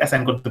অ্যাড্রেস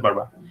অ্যাসাইন করতে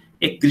পারবা।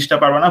 31টা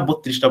পারবা না,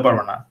 32টা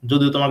পারবা না,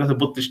 যদিও তোমার কাছে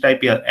 32টা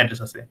আইপি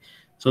অ্যাড্রেস আছে।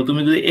 সো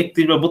তুমি যদি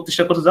 31 বা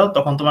 32টা করতে যাও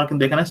তখন তোমার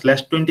কিন্তু এখানে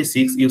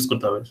 /26 ইউজ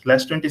করতে হবে।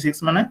 /26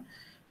 মানে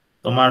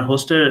তোমার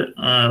হোস্টের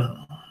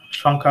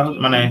সংখ্যা,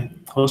 মানে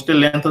হোস্টের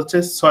লেন্থ হচ্ছে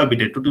 6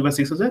 বিটের, 2 ×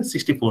 6 হচ্ছে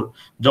 64।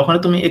 যখন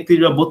তুমি 31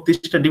 বা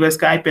 32টা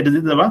ডিভাইসকে আইপ্যাডে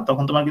দিতে যাবা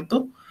তখন তোমার কিন্তু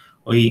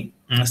ওই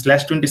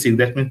 /26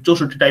 দ্যাট মিন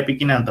 64টা আইপি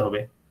কিনে আনতে হবে,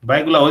 বা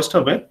এগুলো ওয়েস্ট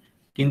হবে।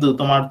 কিন্তু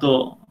তোমার তো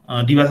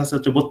ডিভাইস আছে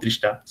হচ্ছে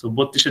 32টা, সো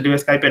 32টা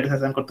ডিভাইসকে আইপ্যাডে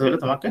অ্যাসাইন করতে হলে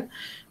তোমাকে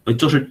ওই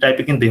 64টা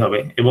আইপি কিনতেই হবে।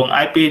 এবং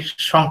আইপি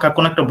সংখ্যা,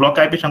 কোন একটা ব্লক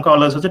আইপি সংখ্যা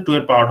অলওয়েজ হচ্ছে 2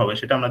 এর পাওয়ার হবে,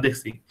 সেটা আমরা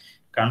দেখছি,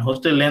 কারণ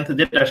হোস্টের লেন্থ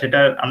যেটা সেটা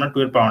আমরা 2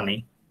 এর পাওয়ার নেই।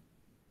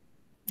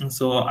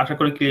 সো আশা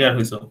করি ক্লিয়ার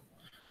হয়েছে।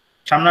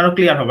 সামনে আরো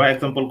ক্লিয়ার হবে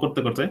এক্সাম্পল করতে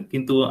করতে,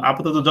 কিন্তু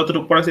আপাতত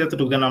যতটুকু পড়াচ্ছি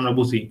ততটুকু যেন আমরা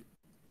বুঝি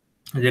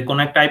যে কোন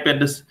একটা আইপি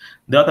অ্যাড্রেস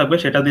দেওয়া থাকবে,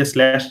 সেটা দিয়ে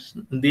স্ল্যাশ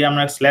দিয়ে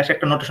আমরা স্ল্যাশ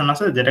একটা নোটেশন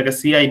আছে যেটাকে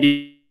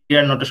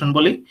সিআইডিআর নোটেশন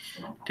বলি।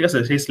 ঠিক আছে,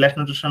 সেই স্ল্যাশ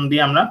নোটেশন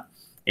দিয়ে আমরা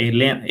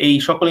এই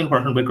সকল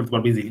ইনফরমেশন বের করতে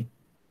পারবো ইজিলি।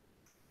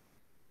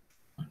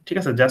 ঠিক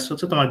আছে, জাস্ট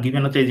হচ্ছে তোমার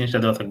গিভেন হচ্ছে এই জিনিসটা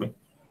দেওয়া থাকবে।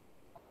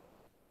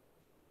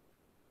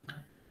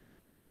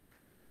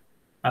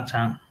 আচ্ছা,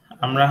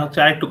 আমরা হচ্ছে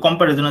আরেকটু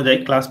কম্পারিজনে যাই,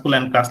 ক্লাসফুল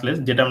এন্ড ক্লাসলেস,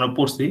 যেটা আমরা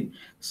পড়ছি।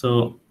 সো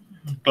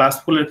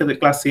ক্লাসফুলের ক্ষেত্রে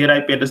ক্লাস সি এর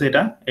আইপি অ্যাড্রেস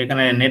এটা,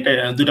 এখানে নেটে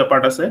দুইটা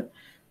পার্ট আছে।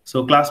 সো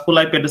ক্লাসফুল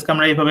আইপি অ্যাড্রেসকে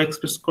আমরা এইভাবে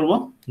এক্সপ্রেস করব,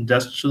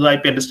 জাস্ট শুধু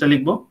আইপি অ্যাড্রেসটা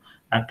লিখবো।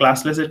 আর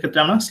ক্লাসলেস এর ক্ষেত্রে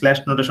আমরা স্ল্যাশ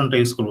নোটেশনটা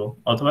ইউজ করব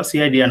অথবা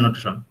সিআইডিআর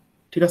নোটেশন।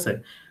 ঠিক আছে,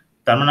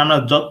 তার মানে আমরা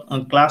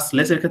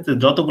ক্লাসলেস এর ক্ষেত্রে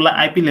যতগুলা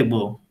আইপি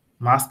লিখবো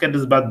মাস্ক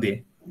অ্যাড্রেস বাদ দিয়ে,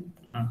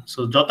 সো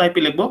যত আইপি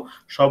লিখবো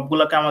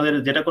সবগুলাকে আমাদের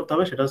যেটা করতে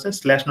হবে সেটা হচ্ছে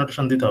স্ল্যাশ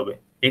নোটেশন দিতে হবে।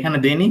 এখানে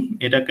দেইনি,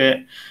 এটাকে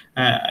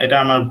এটা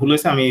আমার ভুল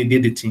হয়েছে, আমি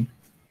দিয়ে দিচ্ছি।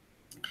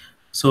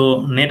 সো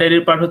নেট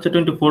আইডির পার্ট হচ্ছে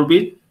 24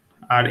 bit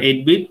R 8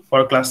 bit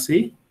for class C.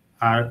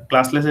 R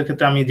classless এর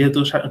ক্ষেত্রে আমি যেহেতু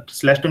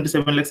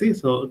 /27 লিখছি,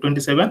 সো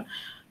 27।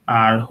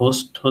 আর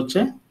হোস্ট হচ্ছে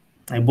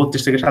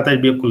 32 থেকে 27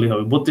 বিয়োগ করলেই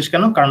হবে। 32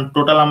 কেন, কারণ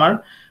টোটাল আমার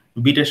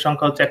বিটের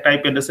সংখ্যা হচ্ছে একটা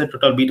আইপি অ্যাড্রেসের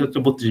টোটাল বিট হচ্ছে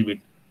 32 বিট।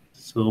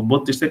 সো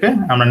 32 থেকে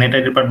আমরা নেট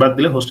আইডির পার্ট বাদ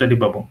দিলে হোস্ট আইডি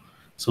পাবো।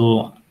 সো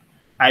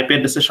আইপি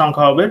অ্যাড্রেসের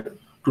সংখ্যা হবে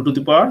 2 টু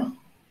দি পাওয়ার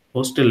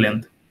হোস্টের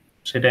লেন্থ,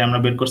 সেটাই আমরা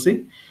বের করছি।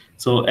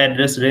 সো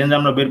অ্যাড্রেস রেঞ্জ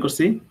আমরা বের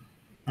করছি,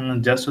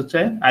 জাস্ট হচ্ছে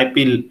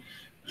আইপি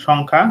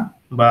সংখ্যা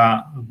বা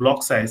ব্লক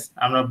সাইজ,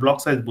 আমরা ব্লক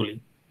সাইজ বলি।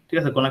 ঠিক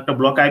আছে, কোন একটা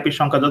ব্লক আইপির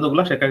সংখ্যা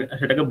যতগুলো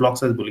সেটাকে ব্লক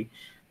সাইজ বলি।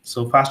 সো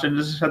ফার্স্ট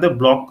অ্যাড্রেসের সাথে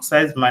ব্লক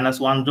সাইজ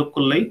 -1 যোগ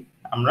করলেই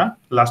আমরা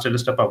লাস্ট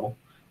অ্যাড্রেসটা পাবো।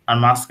 আর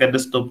মাস্ক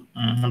অ্যাড্রেস তো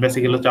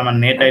বেসিক্যালি হচ্ছে আমার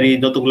নেট আইডি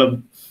যতগুলো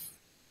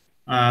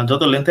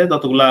যত লেন্থে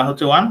ততগুলা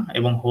হচ্ছে 1,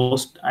 এবং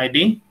হোস্ট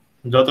আইডি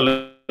যত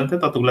লেন্থে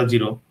ততগুলা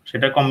 0,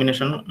 সেটা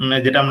কম্বিনেশন,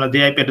 যেটা আমরা যে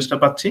আইপি অ্যাড্রেসটা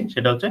পাচ্ছি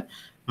সেটা হচ্ছে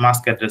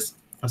মাস্ক অ্যাড্রেস।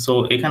 সো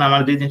এখানে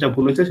আমার যে জিনিসটা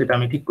ভুল হয়েছে সেটা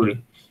আমি ঠিক করি।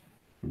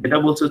 এটা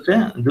বলছে হচ্ছে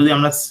যদি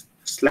আমরা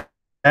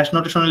স্ল্যাশ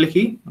নোটেশনে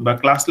লিখি বা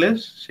ক্লাসলেস,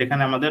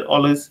 সেখানে আমাদের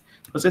অলওয়েজ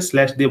হচ্ছে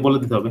স্ল্যাশ দিয়ে বলে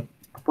দিতে হবে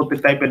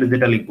প্রত্যেকটা আইপি অ্যাড্রেস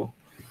যেটা লিখবো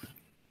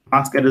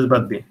মাস্ক অ্যাড্রেস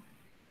বাদ দিয়ে।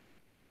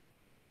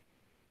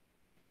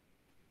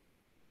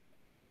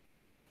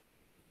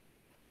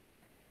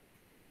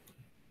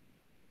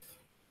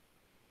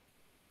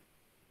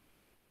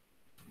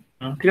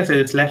 ঠিক আছে,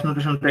 স্ল্যাশ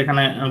নোটেশনটা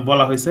এখানে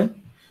বলা হয়েছে,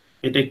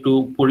 এটা একটু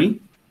পড়ি।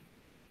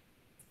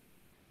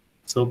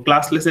 সো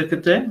ক্লাসলেস এর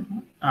ক্ষেত্রে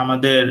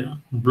আমাদের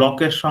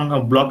ব্লকের সংখ্যা,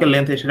 ব্লকের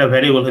লেন্থ সেটা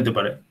ভ্যারিয়েবল হতে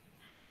পারে।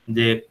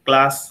 যে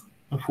ক্লাস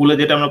ফুলে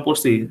যেটা আমরা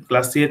পড়ছি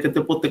ক্লাস সি এর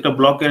ক্ষেত্রে প্রত্যেকটা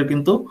ব্লকের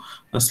কিন্তু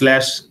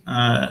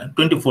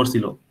 /24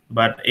 ছিল,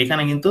 বাট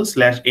এখানে কিন্তু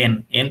 /n,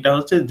 এনটা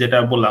হচ্ছে যেটা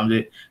বললাম যে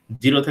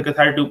 0 থেকে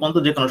 32 পর্যন্ত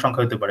যে কোনো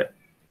সংখ্যা হতে পারে।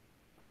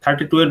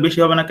 32 এর বেশি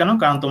হবে না কেন,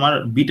 কারণ তোমার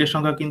বিটের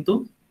সংখ্যা কিন্তু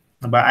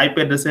বা আইপি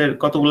অ্যাড্রেসের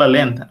কতগুলা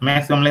লেন্থ,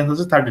 ম্যাক্সিমাম লেন্থ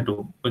হচ্ছে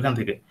 32, ওইখান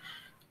থেকে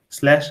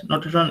slash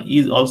notation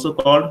is also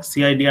called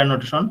CIDR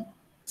notation.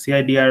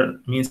 CIDR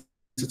means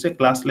হচ্ছে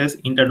ক্লাসলেস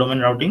ইন্টার ডোমেন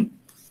রাউটিং।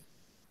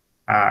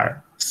 আর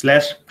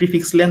স্ল্যাশ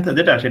প্রিফিক্স লেন্থ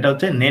যেটা, সেটা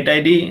হচ্ছে নেট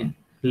আইডি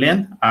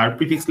লেন্থ, আর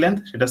প্রিফিক্স লেন্থ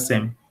সেটা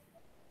সেম।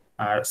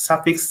 আর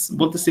সাফিক্স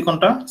বলতেছি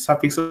কোনটা,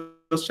 সাফিক্স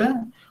হচ্ছে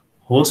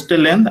হোস্টের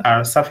লেন্থ, আর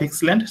সাফিক্স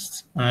লেন্থ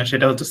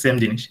সেটা হচ্ছে সেম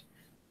জিনিস।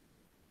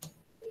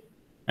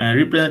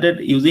 represented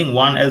using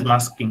 1 as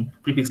masking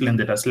prefix length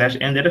যেটা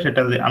 /n যেটা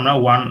সেটা আমরা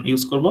 1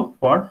 ইউজ করব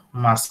ফর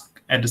মাস্ক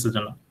অ্যাড্রেসের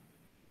জন্য।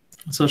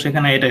 সো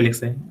সেখানে এটাই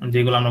লিখছে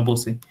যেগুলো আমরা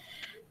বলছি।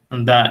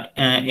 The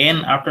n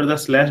after the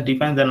slash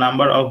defines the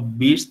number of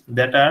bits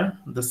that are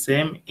the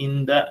same in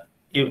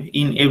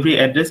every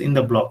address in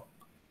the block.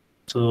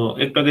 So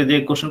একটু আগে যে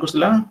কোশ্চেন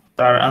করছিলাম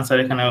তার আনসার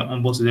এখানে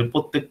বলছে যে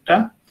প্রত্যেকটা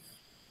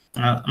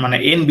মানে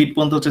n বিট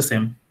পর্যন্ত হচ্ছে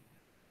সেম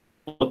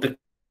প্রত্যেক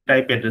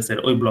টাইপ অ্যাড্রেসের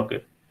ওই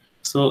ব্লকের।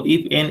 So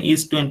if n is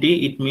 20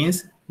 it means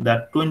that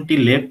 20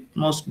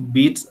 leftmost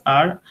bits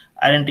are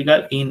identical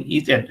in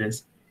each address.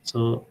 So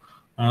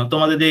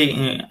তোমাদের যে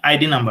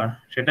আইডি নাম্বার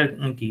সেটা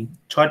কি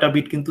 6টা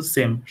বিট কিন্তু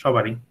সেম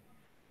সবারই,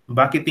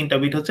 বাকি 3টা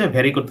বিট হচ্ছে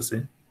ভ্যারি করতেছে।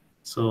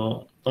 সো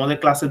তোমাদের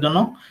ক্লাসের জন্য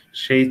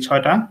সেই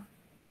 6টা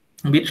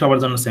বিট সবার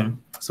জন্য সেম।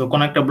 সো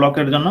কোন একটা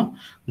ব্লকের জন্য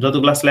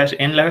যতগুলা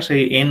 /n লেখা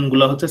সেই n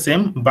গুলো হচ্ছে সেম,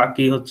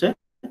 বাকি হচ্ছে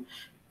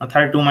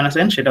 32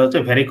 - n সেটা হচ্ছে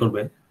ভ্যারি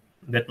করবে।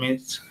 দ্যাট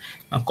মিনস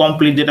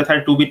কমপ্লিট যেটা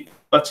 32 বিট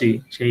পাচ্ছি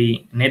সেই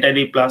নেট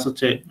আইডি প্লাস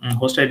হচ্ছে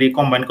হোস্ট আইডি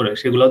কম্বাইন করে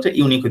সেগুলো হচ্ছে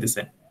ইউনিক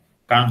হইতেছে,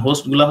 কারণ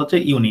হোস্ট গুলা হচ্ছে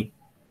ইউনিক।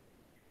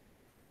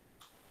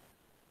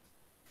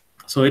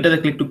 সো এটা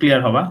দেখলে একটু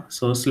ক্লিয়ার হবা।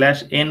 সো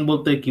 /n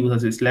বলতে কি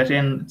বোঝাচ্ছি,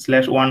 /n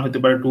 /1 হতে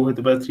পারে, 2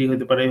 হতে পারে, 3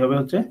 হতে পারে, এইভাবে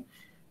হচ্ছে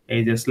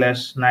এই যে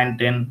 /9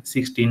 10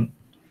 16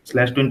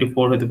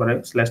 /24 হতে পারে,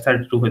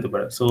 /32 হতে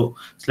পারে। সো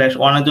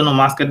 /1 এর জন্য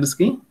মাস্ক অ্যাড্রেস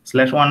কি,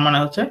 /1 মানে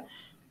হচ্ছে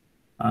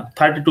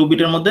 32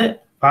 বিটের মধ্যে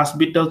ফার্স্ট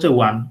বিটটা হচ্ছে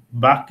 1,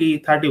 বাকি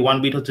 31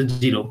 বিট হচ্ছে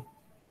 0।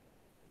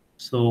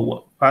 সো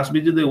ফার্স্ট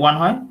বিট যদি 1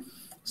 হয়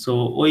সো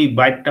ওই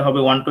বাইটটা হবে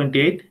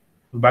 128,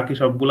 বাকি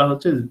সবগুলা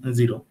হচ্ছে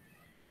 0।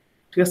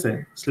 ঠিক আছে,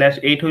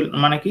 /8 হইল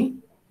মানে কি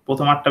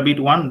প্রথম 8টা বিট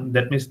 1,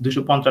 দ্যাট মিনস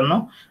 255,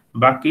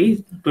 বাকি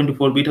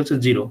 24 বিট হচ্ছে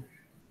 0,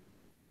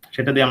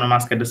 সেটা দিয়ে আমরা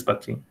মাস্ক অ্যাড্রেস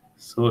পাচ্ছি।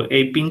 সো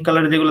এই পিঙ্ক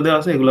কালারে যেগুলো দেওয়া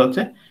আছে এগুলো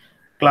হচ্ছে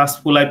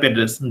ক্লাসফুল আইপি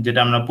অ্যাড্রেস যেটা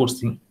আমরা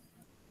পড়ছি।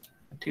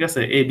 ঠিক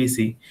আছে, ABC।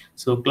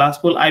 So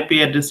classful IP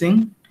addressing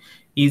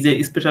is a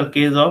special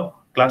case of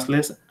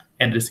classless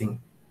addressing.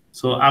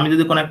 So আমি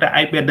যদি কোনো একটা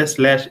আইপি অ্যাড্রেস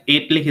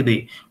 /8 লিখে দিই,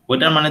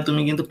 ওইটার মানে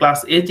তুমি কিন্তু ক্লাস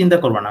এ চিন্তা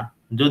করবে না,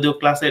 যদিও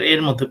ক্লাসের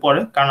এর মধ্যে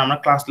পড়ে, কারণ আমরা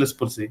ক্লাসলেস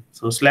পড়ছি।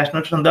 সো স্ল্যাশ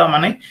নোটেশন দেওয়া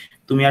মানে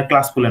তুমি আর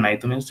ক্লাসফুলে নাই,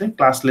 তুমি হচ্ছে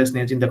ক্লাসলেস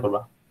নিয়ে চিন্তা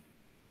করবা।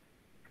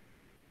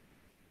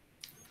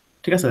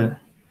 ঠিক আছে,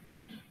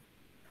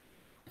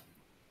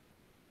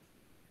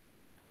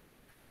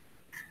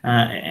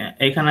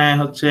 এখানে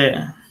হচ্ছে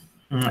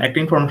একটা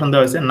ইনফরমেশন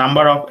দেওয়া হয়েছে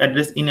number of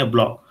address in a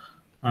block,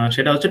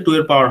 সেটা হচ্ছে 2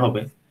 এর পাওয়ার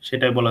হবে,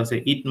 সেটাই বলা হয়েছে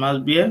it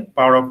must B A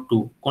power of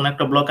 2। কোন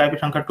একটা ব্লক আইপি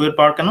সংখ্যা 2 এর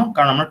পাওয়ার কেন,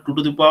 কারণ আমরা 2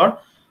 টু দি পাওয়ার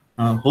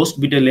হোস্ট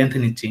বিটের লেন্থ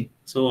নিচ্ছি।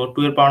 সো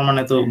 2 এর পাওয়ার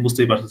মানে তো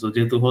বুঝতেই পারছো,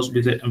 যেহেতু হোস্ট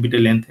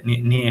বিটের লেন্থ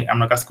নিয়ে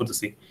আমরা কাজ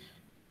করতেছি।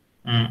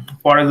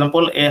 For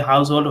example a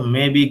house hold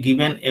may be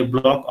given a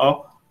block of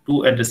 2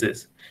 addresses.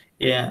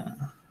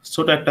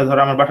 ছোট একটা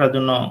ধরো আমার বাসার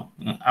জন্য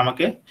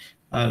আমাকে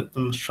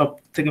সব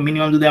থেকে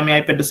মিনিমাম যদি আমি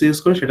আইপি অ্যাড্রেস ইউজ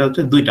করি সেটা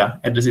হচ্ছে 2টা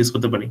অ্যাড্রেস ইউজ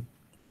করতে পারি।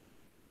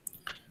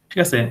 ঠিক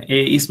আছে,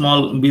 এই স্মল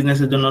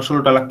বিজনেসের জন্য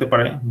 16টা লাগতে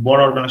পারে, বড়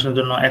অর্গানাইজেশনের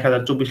জন্য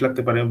 1024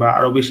 লাগতে পারে বা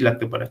আরো বেশি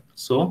লাগতে পারে।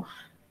 সো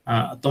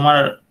তোমার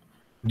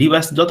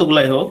ডিভাইস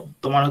যতগুলাই হোক,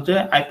 তোমার হচ্ছে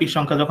আইপি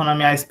সংখ্যা যখন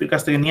আমি আইএসপির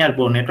কাছ থেকে নিয়ে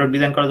আসবো নেটওয়ার্ক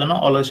ডিজাইন করার জন্য,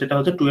 অলওয়েজ সেটা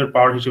হচ্ছে 2 এর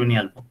পাওয়ার হিসেবে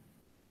নিয়ে আসবো।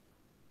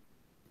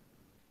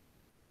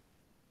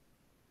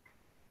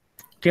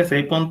 ঠিক আছে,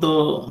 এই পর্যন্ত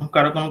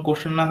কারো কোনো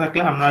কোশ্চেন না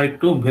থাকলে আমরা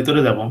একটু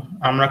ভেতরে যাব।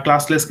 আমরা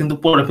ক্লাসলেস কিন্তু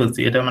পড়ে ফেলছি,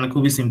 এটা মানে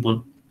খুবই সিম্পল,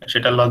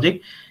 সেটা লজিক।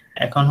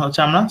 এখন হচ্ছে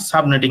আমরা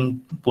সাবনেটিং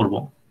পড়বো।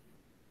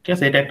 ঠিক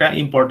আছে, এটা একটা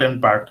ইম্পর্টেন্ট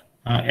পার্ট।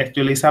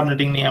 অ্যাকচুয়ালি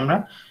সাবনেটিং নিয়ে আমরা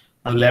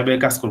ল্যাবে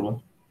কাজ করব।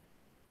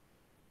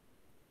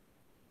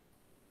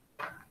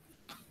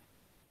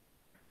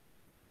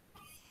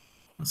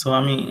 সো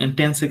আমি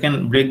 10 সেকেন্ড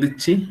ব্রেক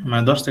দিচ্ছি,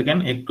 মানে 10 সেকেন্ড,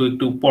 একটু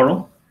একটু পড়ো।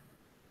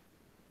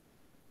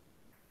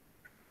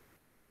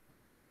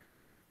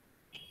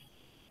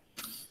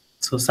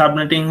 সো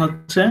সাবনেটিং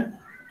হচ্ছে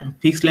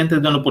ফিক্সড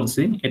লেন্থের জন্য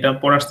পড়ছি, এটা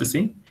পড়াচ্ছি।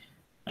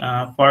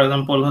 ফর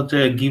এক্সাম্পল হচ্ছে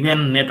গিভেন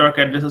নেটওয়ার্ক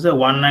অ্যাড্রেস হচ্ছে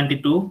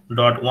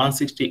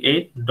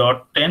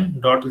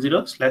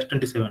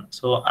 192.168.10.0/27।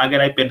 সো আগের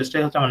আইপি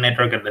অ্যাড্রেসটাই হচ্ছে আমার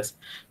নেটওয়ার্ক অ্যাড্রেস।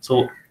 সো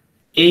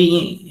এই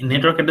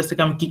নেটওয়ার্ক অ্যাড্রেস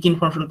থেকে আমি কি কি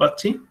ইনফরমেশন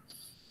পাচ্ছি,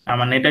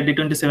 আমার net ID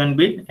 27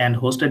 bit and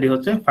host ID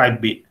হচ্ছে 5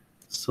 বিট।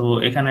 সো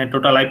এখানে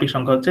টোটাল আইপি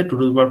সংখ্যা হচ্ছে 2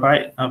 to the power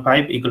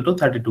 5 equal to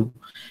 32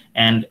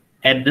 and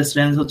address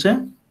range হচ্ছে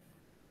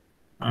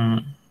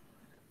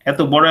এত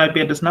বড় আইপি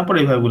অ্যাড্রেস না পড়ে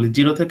এইভাবে বলি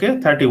 0 থেকে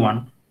 31।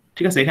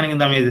 ঠিক আছে, এখানে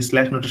কিন্তু আমি এই যে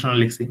স্ল্যাশ নোটেশনে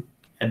লিখছি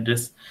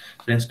অ্যাড্রেস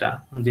রেঞ্জটা,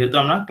 যেহেতু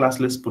আমরা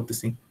ক্লাসলেস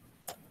পড়তেছি।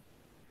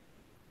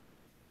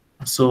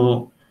 সো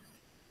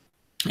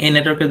এই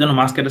নেটওয়ার্কের জন্য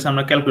মাস্ক অ্যাড্রেস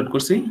আমরা ক্যালকুলেট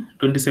করছি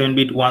 27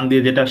 বিট 1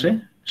 দিয়ে যেটা আসে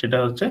সেটা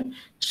হচ্ছে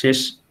শেষ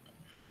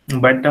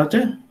বাইটটা হচ্ছে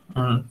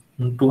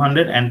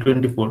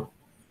 224।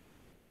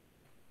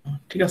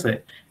 ঠিক আছে,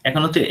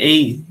 এখন হচ্ছে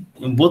এই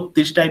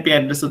 32টা আইপি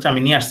অ্যাড্রেস হচ্ছে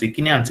আমি নিয়ে আসছি,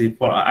 কিনে আনছি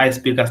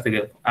আইএসপির কাছ থেকে।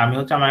 আমি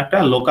হচ্ছে আমার একটা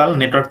লোকাল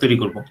নেটওয়ার্ক তৈরি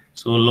করব।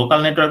 সো লোকাল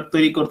নেটওয়ার্ক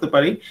তৈরি করতে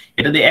পারি,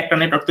 এটা দিয়ে একটা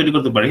নেটওয়ার্ক তৈরি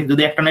করতে পারি।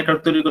 যদি একটা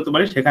নেটওয়ার্ক তৈরি করতে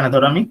পারি সেখানে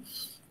ধরো আমি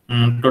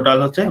টোটাল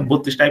হচ্ছে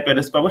 32টা আইপি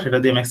অ্যাড্রেস পাবো, সেটা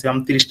দিয়ে ম্যাক্সিমাম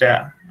 30টা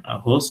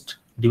হোস্ট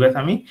ডিভাইস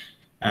আমি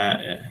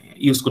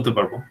ইউজ করতে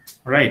পারবো।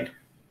 রাইট,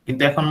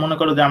 কিন্তু এখন মনে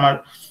করো যে আমার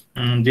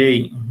যে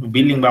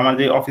বিল্ডিং বা আমার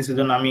যে অফিসের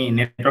জন্য আমি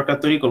নেটওয়ার্কটা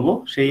তৈরি করব,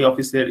 সেই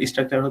অফিসের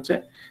স্ট্রাকচার হচ্ছে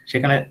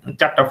সেখানে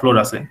 4টা ফ্লোর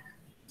আছে।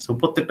 সো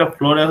প্রত্যেকটা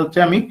ফ্লোরে হচ্ছে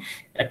আমি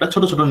একটা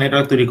ছোট ছোট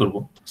নেটওয়ার্ক তৈরি করব।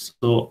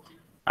 সো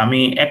আমি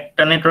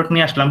একটা নেটওয়ার্ক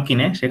নিয়ে আসলাম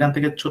কিনে, সেখান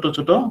থেকে ছোট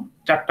ছোট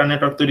 4টা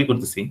নেটওয়ার্ক তৈরি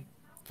করতেছি।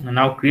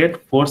 Now create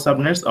 4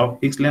 সাবনেটস of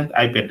fixed length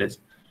IP address.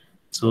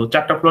 So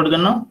 4টা ফ্লোরের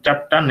জন্য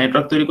 4টা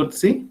নেটওয়ার্ক তৈরি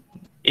করতেছি।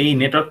 এই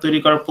নেটওয়ার্ক তৈরি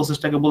করার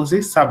প্রসেসটাকে বলছি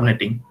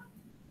সাবনেটিং।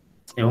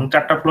 এবং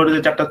 4টা ফ্লোরে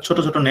যে 4টা ছোট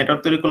ছোট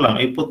নেটওয়ার্ক তৈরি করলাম,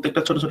 এই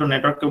প্রত্যেকটা ছোট ছোট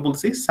নেটওয়ার্ককে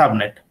বলছি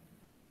সাবনেট।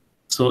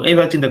 সো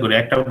এইভাবে চিন্তা করি,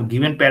 একটা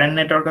গিভেন প্যারেন্ট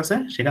নেটওয়ার্ক আছে,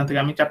 সেখান থেকে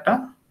আমি 4টা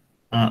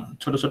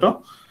ছোট ছোট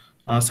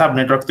সাব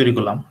নেটওয়ার্ক তৈরি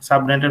করলাম।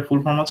 সাবনেটের ফুল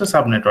ফর্ম হচ্ছে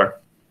সাব নেটওয়ার্ক।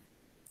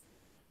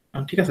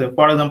 ঠিক আছে,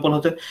 ফর এক্সাম্পল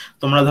হচ্ছে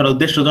তোমরা ধরো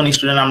 150 জন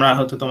স্টুডেন্ট আমরা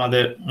হচ্ছে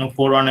তোমাদের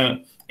 4-1-এ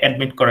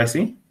অ্যাডমিট করাইছি।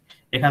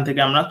 এখান থেকে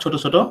আমরা ছোট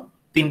ছোট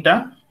 3টা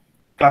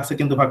ক্লাসে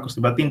কিন্তু ভাগ করছি,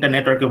 বা 3টা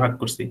নেটওয়ার্কে ভাগ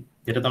করছি,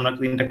 যেটা তোমরা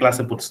 3টা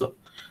ক্লাসে পড়ছো।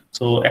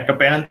 সো একটা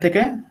প্যারেন্ট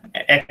থেকে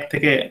 1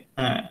 থেকে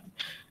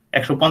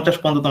 150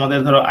 পর্যন্ত তোমাদের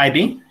ধরো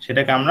আইডি,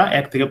 সেটাকে আমরা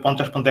 1 থেকে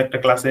 50 পর্যন্ত একটা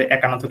ক্লাসে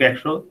 51 থেকে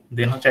 100,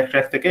 দেন হচ্ছে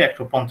 101 থেকে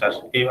 150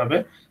 এইভাবে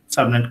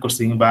সাবনেট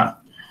করছি বা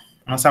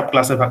সাব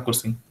ক্লাসে ভাগ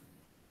করছি।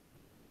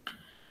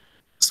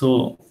 সো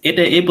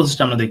এটা এই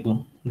প্রসেসটা আমরা দেখবো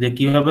যে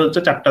কিভাবে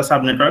হচ্ছে 4টা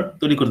সাব নেটওয়ার্ক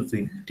তৈরি করতেছি।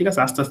 ঠিক আছে,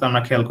 আস্তে আস্তে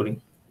আমরা খেয়াল করি।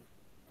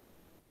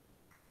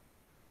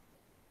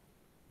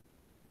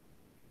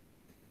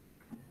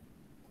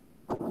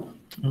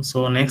 সো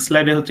নেক্সট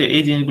স্লাইডে হচ্ছে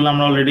এই জিনিসগুলো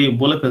আমরা অলরেডি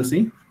বলে ফেলছি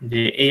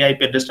যে এই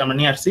আইপি অ্যাড্রেসটা আমরা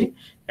নিয়ে আসছি।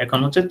 এখন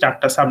হচ্ছে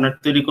 4টা সাবনেট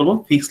তৈরি করব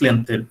ফিক্স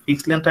লেন্থের।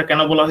 ফিক্স লেন্থটা কেন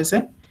বলা হয়েছে?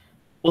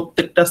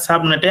 প্রত্যেকটা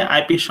সাবনেটে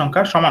আইপির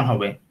সংখ্যা সমান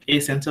হবে, এই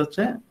সেন্সে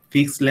হচ্ছে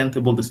ফিক্স লেন্থ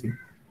বলতেছি।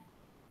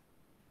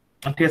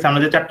 ঠিক আছে,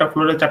 আমরা যে 4টা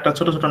ফ্লোরে 4টা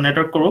ছোট ছোট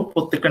নেটওয়ার্ক করব,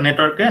 প্রত্যেকটা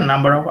নেটওয়ার্কে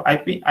নাম্বার অফ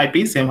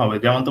আইপি সেম হবে।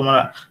 যেমন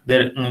তোমাদের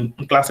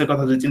ক্লাসের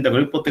কথা যদি চিন্তা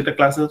করি, প্রত্যেকটা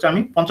ক্লাসে হচ্ছে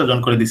আমি 50 জন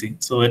করে দিছি।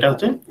 সো এটা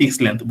হচ্ছে ফিক্স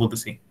লেন্থ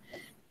বলতেছি।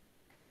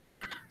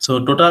 সো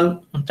টোটাল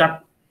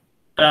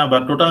 4টা বা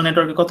টোটাল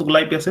নেটওয়ার্কে কতগুলো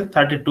আইপি আছে?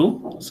 32।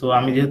 সো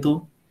আমি যেহেতু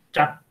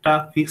 4টা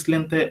ফিক্স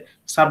লেন্থে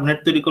সাবনেট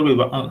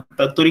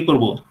তৈরি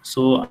করব,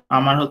 সো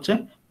আমার হচ্ছে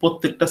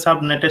প্রত্যেকটা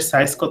সাবনেটের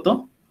সাইজ কত?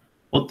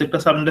 প্রত্যেকটা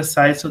সাবনেটের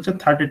সাইজ হচ্ছে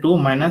 32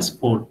 মাইনাস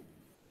 4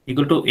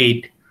 ইকুয়াল টু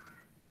 8।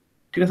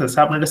 ঠিক আছে,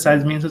 সাবনেটের সাইজ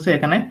মিনস হচ্ছে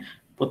এখানে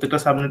প্রত্যেকটা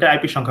সাবনেটে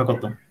আইপি সংখ্যা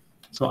কত।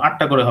 সো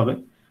 8টা করে হবে।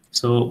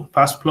 সো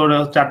ফার্স্ট ফ্লোরে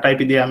 4টা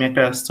আইপি দিয়ে আমি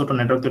একটা ছোট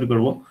নেটওয়ার্ক তৈরি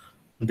করব।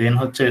 দেন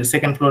হচ্ছে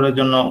সেকেন্ড ফ্লোরের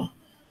জন্য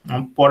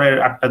পরের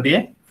 8টা দিয়ে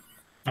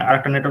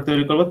আরেকটা নেটওয়ার্ক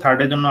তৈরি করব।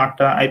 থার্ডের জন্য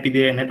 8টা আইপি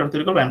দিয়ে নেটওয়ার্ক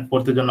তৈরি করবো, এন্ড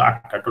ফোর্থের জন্য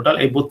 8টা। টোটাল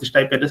এই 32টা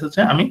আইপি অ্যাড্রেস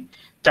হচ্ছে আমি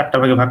 4টা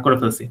ভাগে ভাগ করে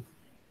ফেলছি।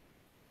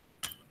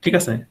 ঠিক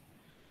আছে,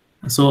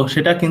 সো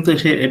সেটা কিন্তু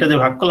এটা যে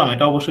ভাগ করলাম,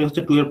 এটা অবশ্যই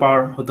হচ্ছে 2 এর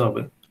পাওয়ার হতে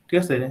হবে। ঠিক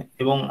আছে,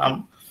 এবং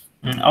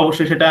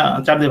অবশ্যই সেটা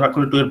 4 দিয়ে ভাগ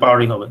করলে 2 এর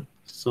পাওয়ারই হবে।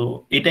 সো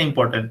এটা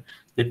ইম্পর্টেন্ট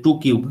যে 2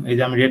 কিউব, এই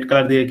যে আমি রেড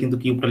কালার দিয়ে কিন্তু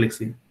কিউবটা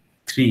লিখছি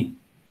 3।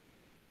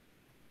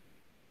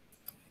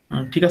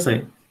 ঠিক আছে,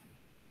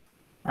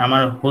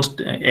 আমার হোস্ট,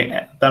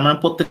 তার মানে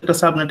প্রত্যেকটা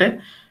সাবনেটে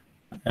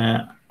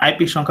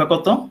আইপি সংখ্যা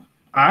কত?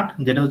 8,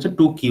 যেটা হচ্ছে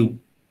 2 কিউব।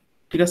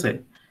 ঠিক আছে,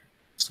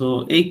 সো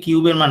এই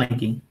কিউবের মানে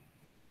কি?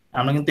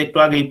 আমরা কিন্তু একটু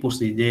আগেই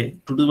পড়ছি যে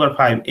 2 টু দি পাওয়ার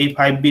 5, এই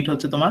 5 বিট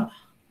হচ্ছে তোমার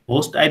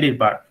হোস্ট আইডির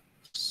পার্ট।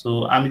 সো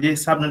আমি যে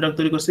সাব নেটওয়ার্ক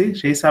তৈরি করছি,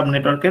 সেই সাব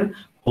নেটওয়ার্কের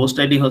হোস্ট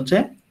আইডি হচ্ছে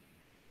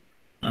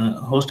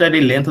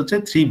লেন্থ হচ্ছে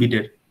 3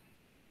 বিটের।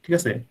 ঠিক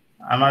আছে,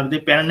 আমার যে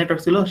প্যারেন্ট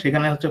নেটওয়ার্ক ছিল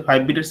সেখানে হচ্ছে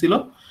 5 বিটের ছিল,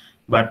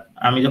 বাট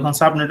আমি যখন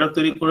সাব নেটওয়ার্ক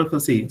তৈরি করে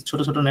ফেলছি ছোট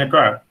ছোট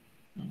নেটওয়ার্ক,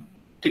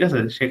 ঠিক আছে,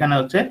 সেখানে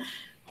হচ্ছে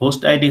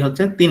হোস্ট আইডি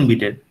হচ্ছে 3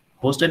 বিটের।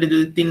 হোস্ট আইডি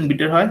যদি 3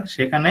 বিটের হয়,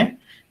 সেখানে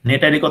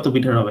নেট আইডি কত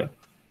বিটের হবে?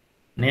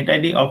 Net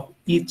ID of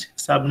each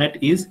subnet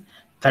is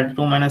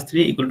 32 minus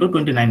 3 equal to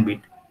 29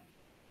 bit.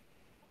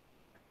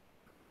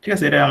 ঠিক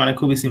আছে, এটা মানে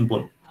খুবই সিম্পল।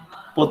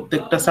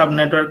 প্রত্যেকটা সাব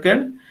নেটওয়ার্কের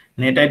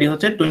নেট আইডি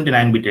হচ্ছে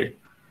 29 বিটের।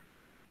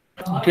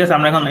 ঠিক আছে,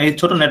 আমরা এখন এই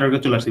ছোট নেটওয়ার্কে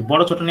চলে আসছি।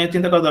 বড় ছোট নিয়ে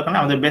চিন্তা করার দরকার নেই,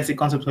 আমাদের বেসিক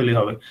কনসেপ্ট হলেই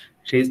হবে।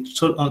 সেই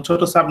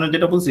ছোট সাবনেট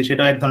যেটা বলছি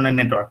সেটা এক ধরনের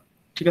নেটওয়ার্ক।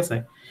 ঠিক আছে,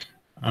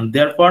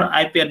 therefore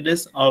IP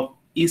address of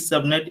each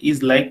subnet is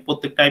like,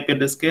 প্রত্যেকটা IP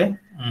address কে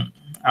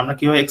আমরা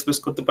কিভাবে এক্সপ্রেস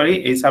করতে পারি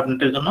এই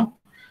সাবনেটের জন্য?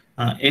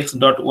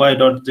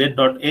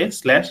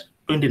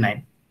 x.y.z.a/29।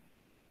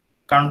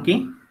 কারণ কি?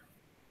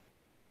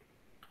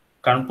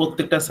 কারণ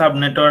প্রত্যেকটা সাব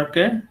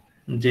নেটওয়ার্কে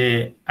যে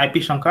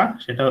আইপি সংখ্যা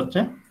সেটা হচ্ছে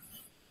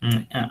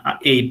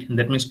 8,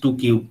 দ্যাট মিনস 2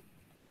 কিউব।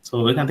 সো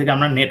এখান থেকে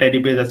আমরা নেট আইডি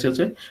পেয়ে যাচ্ছি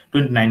হচ্ছে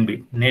 29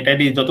 বিট। নেট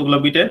আইডি যতগুলো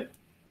বিটের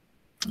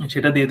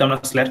সেটা দিয়ে তো আমরা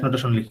স্ল্যাশ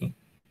নোটেশন লিখি।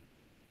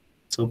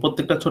 সো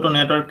প্রত্যেকটা ছোট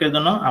নেটওয়ার্কের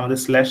জন্য আমাদের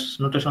স্ল্যাশ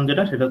নোটেশন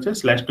যেটা, সেটা হচ্ছে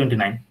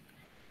 /29।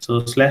 সো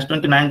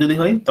 /29 যদি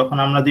হয়, তখন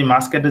আমরা যে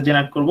মাস্ক অ্যাড্রেস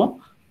জেনারেট করবো,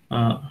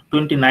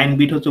 29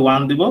 বিট হচ্ছে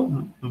 1 দিব,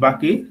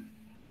 বাকি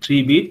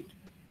 3 বিট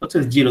হচ্ছে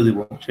 0 দিব।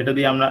 সেটা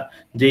দিয়ে আমরা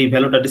যেই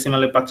ভ্যালুটা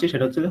ডেসিমালে পাচ্ছি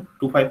সেটা হচ্ছে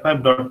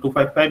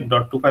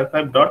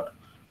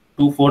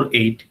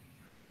 255.255.255.248।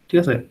 ঠিক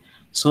আছে,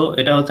 সো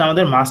এটা হচ্ছে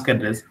আমাদের মাস্ক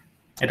অ্যাড্রেস।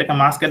 এটাকে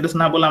মাস্ক অ্যাড্রেস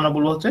না বলে আমরা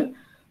বলবো হচ্ছে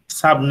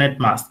সাবনেট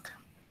মাস্ক।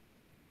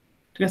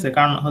 ঠিক আছে,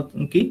 কারণ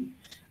কি,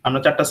 আমরা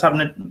 4টা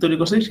সাবনেট তৈরি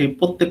করছি, সেই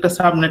প্রত্যেকটা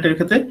সাবনেটের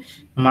ক্ষেত্রে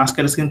মাস্ক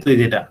অ্যাড্রেস কিন্তু এই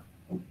যেটা।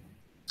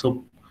 সো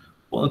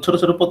ছোট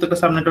ছোট প্রত্যেকটা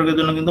সাব নেটওয়ার্কের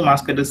জন্য কিন্তু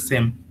mask address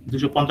same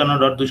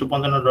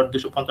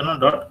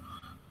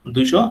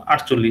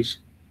 255.255.255.248।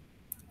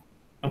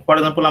 For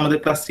example আমাদের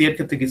ক্লাস সি এর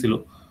ক্ষেত্রে কি ছিল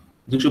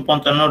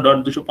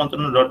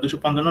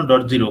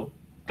 255.255.255.0।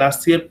 ক্লাস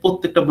সি এর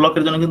প্রত্যেকটা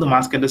ব্লকের জন্য কিন্তু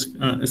মাস্ক অ্যাড্রেস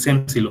সেম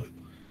ছিল।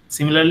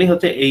 সিমিলারলি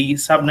হচ্ছে এই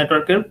সাব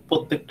নেটওয়ার্কের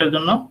প্রত্যেকটা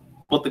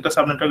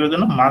সাব নেটওয়ার্কের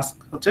জন্য মাস্ক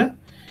হচ্ছে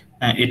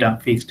এটা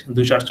ফিক্সড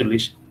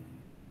 248।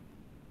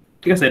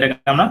 ঠিক আছে, এটাকে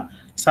আমরা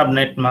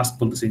সাবনেট মাস্ক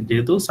বলতেছি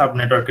যেহেতু সাব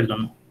নেটওয়ার্কের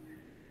জন্য।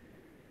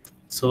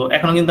 সো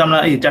এখনো কিন্তু আমরা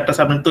এই 4টা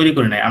সাবনেট তৈরি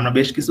করি নাই, আমরা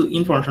বেশ কিছু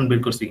ইনফরমেশন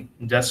বের করছি।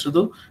 জাস্ট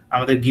শুধু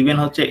আমাদের গিভেন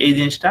হচ্ছে এই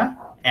জিনিসটা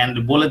এন্ড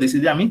বলে দিছি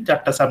যে আমি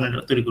 4টা সাবনেট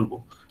তৈরি করব।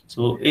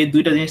 সো এই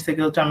দুইটা জিনিস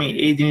থেকে হচ্ছে আমি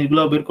এই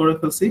জিনিসগুলো বের করে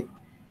ফেলছি।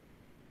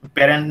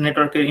 প্যারেন্ট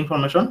নেটওয়ার্কের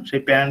ইনফরমেশন,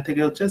 সেই প্যারেন্ট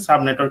থেকে হচ্ছে সাব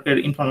নেটওয়ার্কের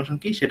ইনফরমেশন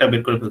কি সেটা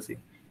বের করে ফেলছি।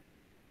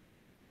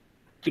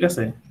 ঠিক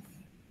আছে,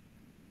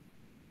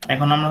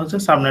 এখন আমরা হচ্ছে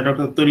সাব নেটওয়ার্ক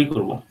তৈরি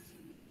করব।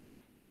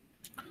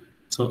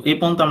 সো এই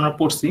পর্যন্ত আমরা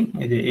পড়ছি,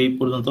 এই যে এই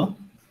পর্যন্ত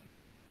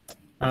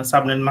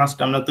সাবনেট মাস্ক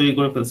আমরা তৈরি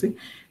করে ফেলছি।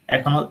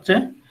 এখন হচ্ছে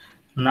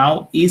now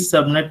is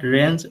subnet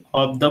range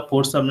of the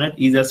 4 subnet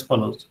is as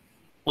follows.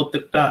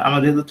 প্রত্যেকটা আমরা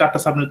যেহেতু 4টা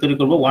সাবনেট তৈরি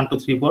করব 1 2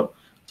 3 4,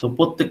 সো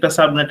প্রত্যেকটা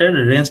সাবনেটের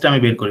রেঞ্জটা আমি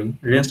বের করি।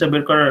 রেঞ্জটা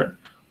বের করার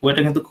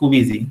ওয়েটা কিন্তু খুব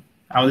ইজি।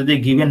 আমাদের যে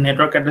গিভেন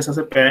নেটওয়ার্ক অ্যাড্রেস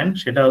আছে প্যারেন্ট,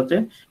 সেটা হচ্ছে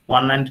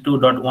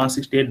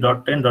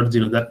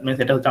 192.168.10.0। দ্যাট মিন্স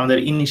এটা হচ্ছে আমাদের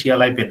initial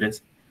IP address.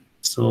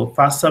 So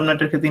first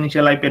সাবনেটের ক্ষেত্রে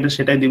ইনিশিয়াল আইপি অ্যাড্রেস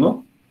সেটাই দিব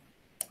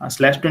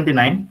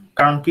 /29।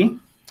 কারণ কি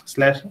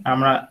স্ল্যাশ,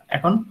 আমরা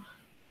এখন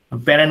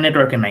প্যারেন্ট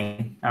নেটওয়ার্কে নাই,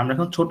 আমরা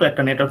এখন ছোট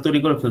একটা নেটওয়ার্ক তৈরি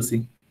করে ফেলছি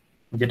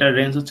যেটা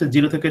রেঞ্জ হচ্ছে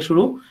 0 থেকে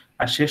শুরু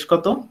আর শেষ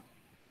কত।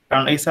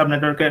 কারণ এই সাব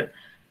নেটওয়ার্কের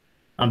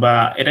বা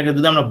এটাকে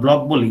যদি আমরা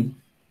ব্লক বলি,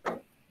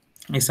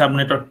 এই সাব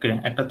নেটওয়ার্ককে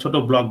একটা ছোট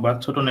ব্লক বা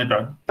ছোট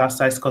নেটওয়ার্ক, তার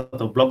সাইজ কত,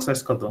 ব্লক সাইজ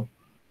কত,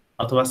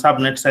 অথবা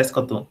সাবনেট সাইজ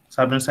কত।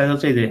 সাবনেট সাইজ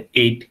হচ্ছে এই যে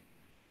 8।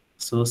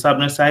 সো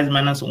সাবনেট সাইজ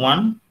 -1,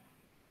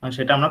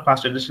 সেটা আমরা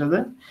ফার্স্ট অ্যাড্রেসের সাথে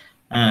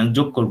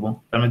যোগ করব।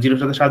 তার মানে 0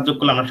 সাথে 7 যোগ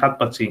করলে আমরা 7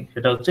 পাচ্ছি,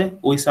 সেটা হচ্ছে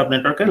ওই সাব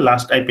নেটওয়ার্কের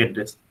লাস্ট আইপি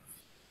অ্যাড্রেস।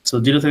 সো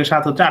 0 থেকে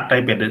 7 হচ্ছে 8টা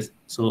আইপি অ্যাড্রেস।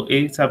 সো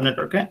এই সাব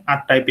নেটওয়ার্কে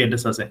 8টা আইপি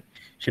অ্যাড্রেস আছে,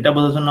 সেটা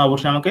বোঝার জন্য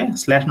অবশ্যই আমাকে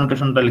স্ল্যাশ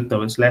নোটেশনটা লিখতে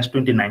হবে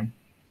 /29।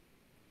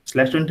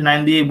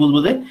 /29 দিয়ে বুঝবো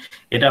যে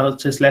এটা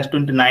হচ্ছে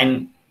 /29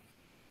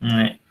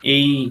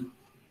 এই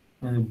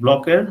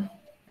ব্লকের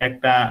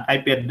একটা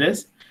আইপি অ্যাড্রেস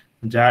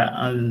যা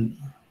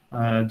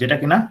যেটা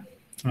কিনা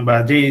বা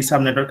যে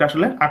সাব নেটওয়ার্কে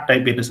আসলে 8টা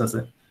আইপি অ্যাড্রেস আছে।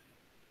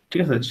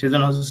 ঠিক আছে,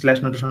 সেজন্য হচ্ছে স্ল্যাশ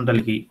নোটেশনটা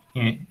লিখি।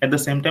 এট দ্য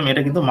সেম টাইম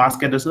এটা কিন্তু মাস্ক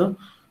অ্যাড্রেসও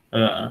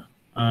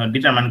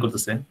ডিটারমাইন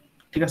করতেছে।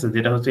 ঠিক আছে,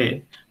 যেটা হচ্ছে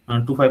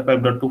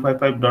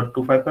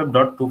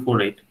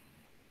 255.255.255.248,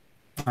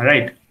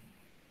 রাইট।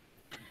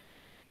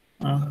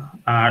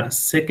 আর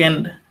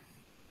সেকেন্ড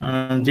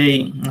যেই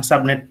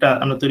সাবনেটটা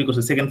আমরা তৈরি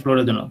করছি সেকেন্ড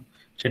ফ্লোরের জন্য,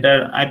 সেটার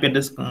আইপি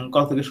অ্যাড্রেস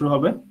কত থেকে শুরু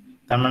হবে।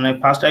 তার মানে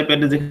ফার্স্ট আইপি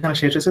অ্যাড্রেস যেখানে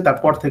শেষ হয়েছে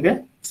তারপর থেকে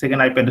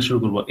সেকেন্ড আইপি অ্যাড্রেস শুরু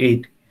করবো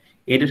 8।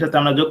 8 এর সাথে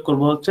আমরা যোগ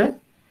করব হচ্ছে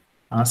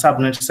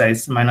সাবনেট সাইজ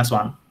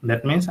 -1।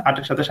 দ্যাট মিনস 8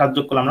 এর সাথে 7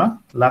 যোগ করলে আমরা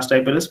লাস্ট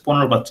আইপি অ্যাড্রেস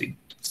 15 পাচ্ছি।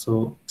 সো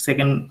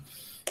সেকেন্ড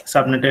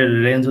সাবনেটের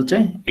রেঞ্জ হচ্ছে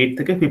 8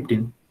 থেকে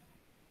 15।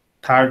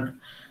 থার্ড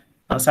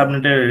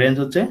সাবনেটের রেঞ্জ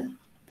হচ্ছে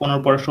 15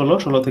 পরে 16,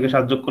 16 থেকে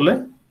 7 যোগ করলে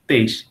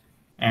 23।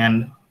 অ্যান্ড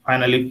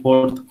ফাইনালি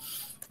ফোর্থ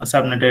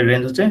সাবনেটের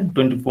রেঞ্জ হচ্ছে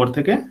 24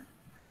 থেকে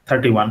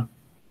 31।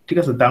 ঠিক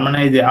আছে, তার মানে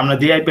এই যে আমরা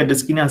যে আইপি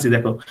অ্যাড্রেস কিনে আনছি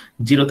দেখো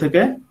 0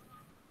 থেকে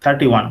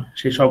 31,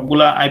 সেই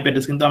সবগুলা আইপি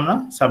অ্যাড্রেস কিন্তু আমরা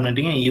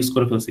সাবনেটিং এ ইউজ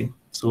করে ফেলছি।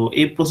 সো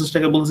এই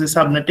প্রসেসটাকে বলছি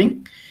সাবনেটিং,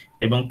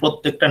 এবং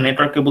প্রত্যেকটা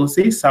নেটওয়ার্ককে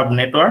বলছি সাব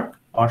নেটওয়ার্ক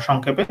আর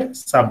সংক্ষেপে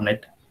সাবনেট।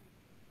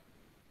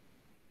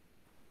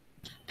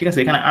 ঠিক আছে,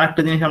 এখানে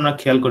আরেকটা জিনিস আমরা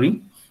খেয়াল করি,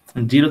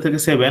 0 থেকে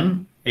 7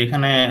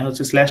 এখানে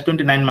হচ্ছে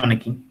 /29 মানে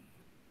কি,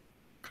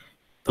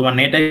 তোমার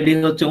নেট আইডি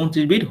হচ্ছে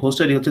 29 বিট, হোস্ট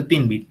আইডি হচ্ছে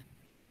 3 বিট।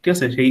 ঠিক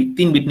আছে, সেই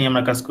 3 বিট নিয়ে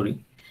আমরা কাজ করি।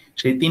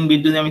 সেই 3 বিট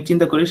যদি আমি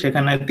চিন্তা করি,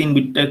 সেখানে 3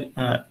 বিটটা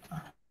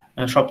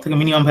সব থেকে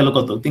মিনিমাম ভ্যালু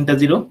কত, 3টা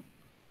 0,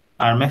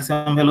 আর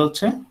ম্যাক্সিমাম ভ্যালু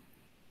হচ্ছে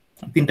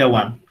 3টা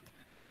 1।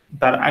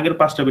 তার আগের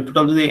 5টা বিট,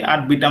 টোটাল যদি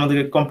 8 বিট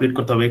আমাদেরকে কমপ্লিট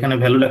করতে হবে এখানে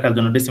ভ্যালু লেখার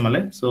জন্য ডেসিমালে।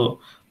 সো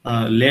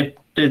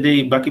লেফটে যেই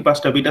বাকি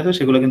 5টা বিট আছে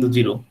সেগুলো কিন্তু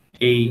 0,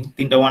 এই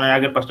 3টা 1 এর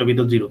আগের 5টা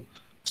বিটও 0।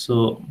 সো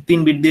 3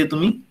 বিট দিয়ে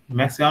তুমি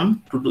ম্যাক্সিমাম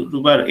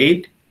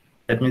 2/8,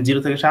 দ্যাট মিন্স 0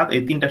 থেকে 7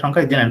 এই 3টা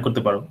সংখ্যা জেনারেট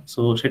করতে পারো।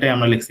 সো সেটাই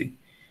আমরা লিখছি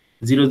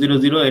 0 0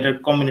 0। এটার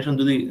কম্বিনেশন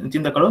যদি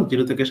চিন্তা করো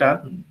 0 থেকে 7,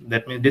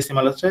 দ্যাট মিন্স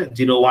ডেসিমাল হচ্ছে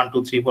 0 1 2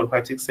 3 4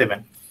 5 6 7,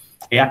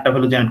 এই 8টা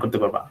ভ্যালু জেনারেট করতে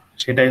পারবা।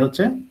 সেটাই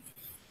হচ্ছে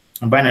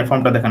বাইনারি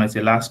ফর্মটা দেখানো হয়েছে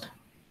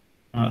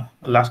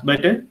লাস্ট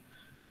বাইটের।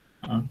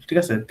 ঠিক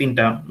আছে,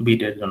 3টা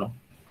বিটের জন্য।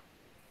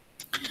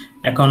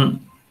 এখন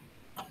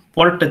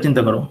পরেরটা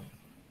চিন্তা করো।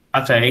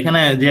 আচ্ছা,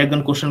 এখানে যে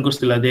একজন কোশ্চেন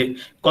করছিল যে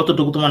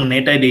কতটুকু তোমার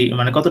নেট আইডি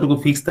মানে কতটুকু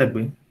ফিক্স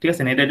থাকবে। ঠিক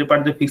আছে, নেট আইডি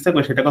পার্ট যে ফিক্স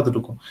থাকবে সেটা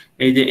কতটুকু,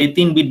 এই যে এই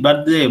 3 বিট বাদ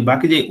দিয়ে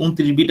বাকি যে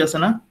 29 বিট আছে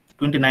না,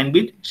 29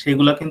 বিট,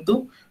 সেগুলা কিন্তু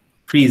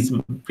ফ্রিজ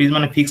ফ্রিজ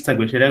মানে ফিক্স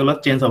থাকবে, সেটাগুলো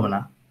চেঞ্জ হবে না।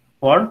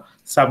 ফর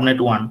সাবনেট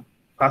 1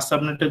 ফার্স্ট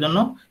সাবনেটের জন্য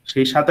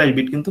সেই 27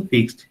 বিট কিন্তু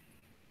ফিক্সড।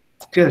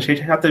 ঠিক আছে, সেই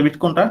 27 বিট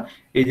কোনটা,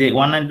 এই যে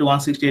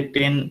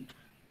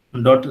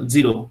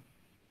 192.168.10.0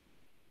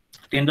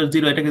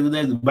 10.0, এটাকে যদি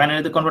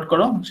বাইনারিতে কনভার্ট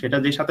করো সেটা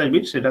যে 27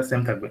 বিট সেটা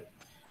সেম থাকবে।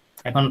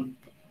 এখন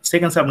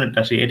সেকেন্ড সাবনেট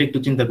আসি, এটা একটু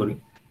চিন্তা করি।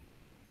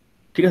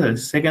 ঠিক আছে,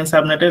 সেকেন্ড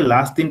সাবনেটের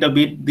লাস্ট 3টা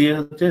বিট দিয়ে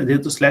হচ্ছে,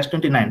 যেহেতু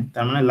 /29,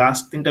 তার মানে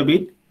লাস্ট 3টা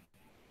বিট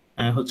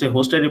হচ্ছে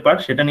হোস্টের পার্ট,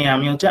 সেটা নিয়ে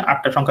আমি হচ্ছে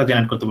 8টা সংখ্যা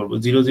জেনারেট করতে পারবো,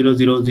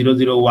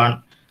 0000001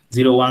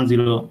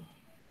 010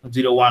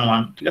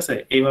 011, ঠিক আছে।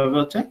 এইভাবে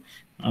হচ্ছে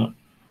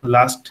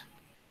লাস্ট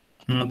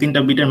 3টা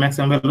বিটের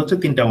ম্যাক্সিমাম ভ্যালু হচ্ছে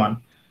 3টা 1।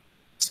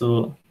 সো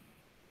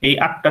এই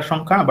 8টা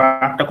সংখ্যা বা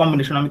 8টা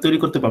কম্বিনেশন আমি তৈরি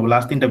করতে পারবো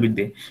লাস্ট 3টা বিট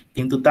দিয়ে।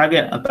 কিন্তু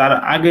তার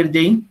আগের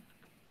যেই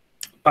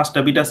 5টা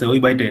বিট আছে ওই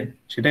বাইটে,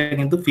 সেটা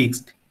কিন্তু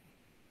ফিক্সড।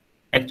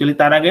 অ্যাকচুয়ালি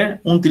তার আগে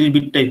 29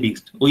 বিটটাই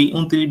ফিক্সড। ওই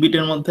 29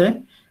 বিটের মধ্যে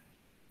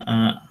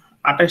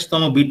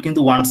 28তম বিট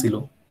কিন্তু 1 ছিল।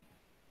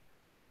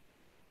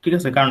 ঠিক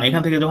আছে, কারণ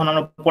এখান থেকে যখন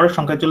আমরা পরের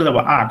সংখ্যায় চলে যাবো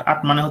 8, 8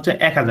 মানে হচ্ছে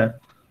 1000।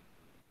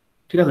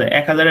 ঠিক আছে,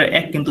 1000-এর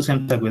 1 কিন্তু সেম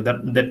থাকবে,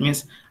 দ্যাট মিনস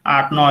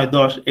 8, 9,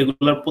 10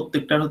 এগুলোর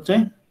প্রত্যেকটার হচ্ছে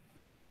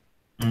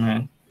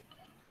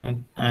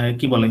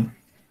কি বলে,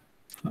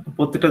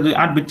 প্রত্যেকটা যদি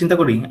 8 বিট চিন্তা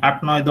করি, 8,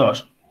 9, 10,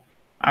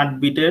 8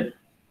 বিটের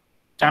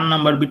 4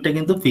 নাম্বার বিটটা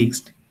কিন্তু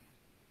ফিক্সড।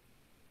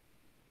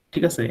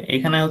 ঠিক আছে,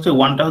 এখানে হচ্ছে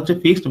 1টা হচ্ছে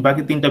ফিক্সড,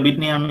 বাকি 3টা বিট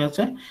নিয়ে আমি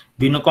হচ্ছে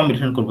ভিন্ন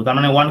কম্বিনেশন করবো। তার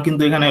মানে 1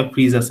 কিন্তু এখানে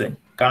ফ্রিজ আছে,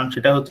 কারণ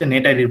সেটা হচ্ছে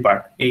নেট আইডির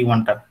পার্ট। এই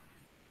 1টা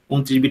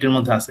 29 বিটের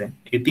মধ্যে আছে,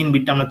 এই 3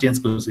 বিটটা আমরা চেঞ্জ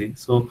করছি।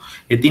 সো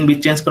এই 3 বিট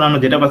চেঞ্জ করে আমরা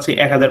যেটা পাচ্ছি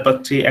 1000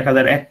 পাচ্ছি,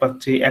 1001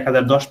 পাচ্ছি,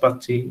 1010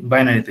 পাচ্ছি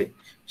বাইনারিতে।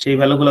 সেই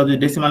ভ্যালুগুলো যদি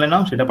ডেসিমালে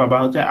নাও, সেটা পাবা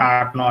হচ্ছে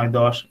 8, 9,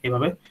 10,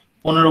 এভাবে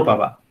 15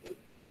 পাবা।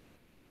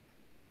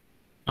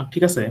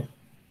 ঠিক আছে,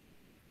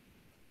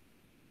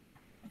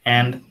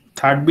 এন্ড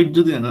থার্ড বিট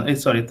যদি,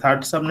 সরি, থার্ড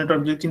সাব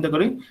নেটওয়ার্ক যদি চিন্তা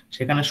করি,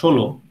 সেখানে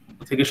 16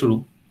 থেকে শুরু।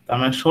 তার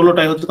মানে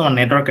 16টাই হচ্ছে তোমার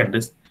নেটওয়ার্ক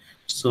অ্যাড্রেস।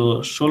 সো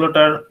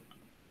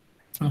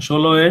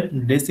 16 এর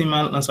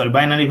ডেসিমাল, সরি,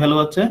 বাইনারি ভ্যালু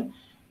হচ্ছে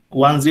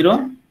 10,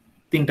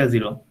 3টা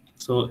 0।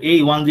 সো এই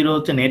 10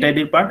 হচ্ছে নেট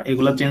আইডির পার্ট,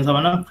 এগুলো চেঞ্জ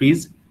হবে না, ফ্রিজ।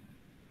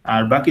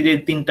 আর বাকি যে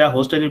 3টা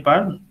হোস্ট আইডির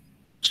পার্ট,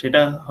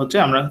 সেটা হচ্ছে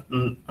আমরা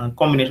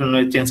কম্বিনেশন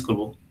চেঞ্জ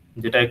করব,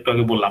 যেটা একটু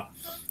আগে বললাম।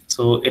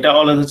 সো এটা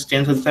অলওয়েজ হচ্ছে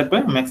চেঞ্জ হতে থাকবে।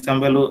 ম্যাক্সিমাম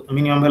ভ্যালু,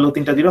 মিনিমাম ভ্যালু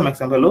 3টা 0,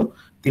 ম্যাক্সিমাম ভ্যালু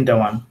 3টা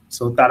 1।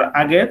 সো তার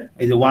আগের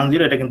এই যে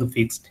 10, এটা কিন্তু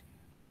ফিক্সড।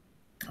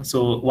 সো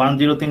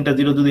 10, 3টা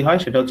 0 যদি হয়,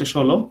 সেটা হচ্ছে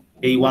 16।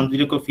 এই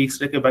 10 কে ফিক্সড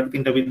রেখে বাকি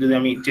 3টা বিট যদি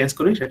আমি চেঞ্জ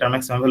করি, সেটার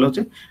ম্যাক্সিমাম ভ্যালু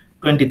হচ্ছে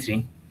 23।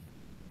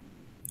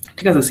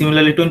 ঠিক আছে,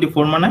 সিমিলারলি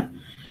 24 মানে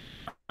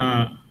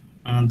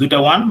 2টা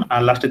 1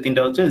 আর লাস্টের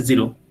 3টা হচ্ছে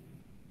 0।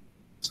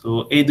 সো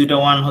এই 2টা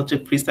 1 হচ্ছে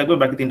ফ্রিজ থাকবে,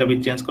 বাকি 3টা বিট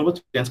চেঞ্জ করব।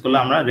 চেঞ্জ করলে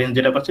আমরা রেঞ্জ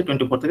যেটা পাচ্ছি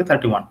 24 থেকে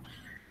 31।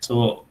 সো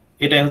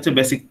এটাই হচ্ছে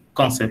বেসিক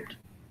কনসেপ্ট।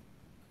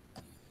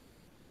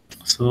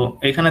 সো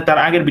এখানে তার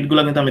আগের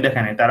বিটগুলো কিন্তু আমি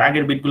দেখাই নাই। তার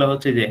আগের বিটগুলো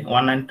হচ্ছে যে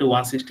 192,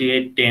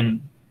 168, 10,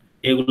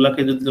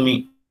 এগুলাকে যদি তুমি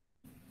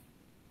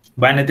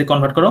বাইনারিতে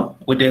কনভার্ট করো,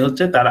 ওইটাই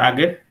হচ্ছে তার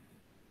আগের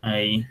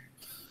এই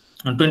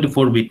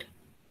 24 বিট।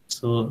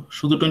 সো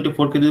শুধু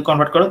 24 কে যদি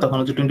কনভার্ট করো, তখন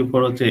হচ্ছে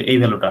 24 হচ্ছে এই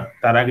ভ্যালুটা।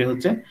 তার আগে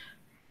হচ্ছে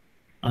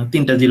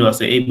 3টা 0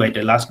 আছে এই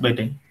বাইটে, লাস্ট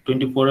বাইটে।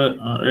 24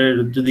 এর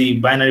যদি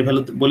বাইনারি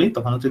ভ্যালু বলি,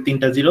 তখন হচ্ছে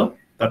 3টা 0,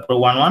 তারপর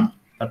 11,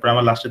 তারপর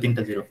আবার লাস্টে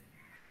 3টা 0।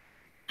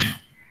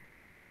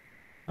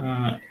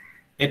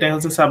 এটাই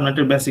হচ্ছে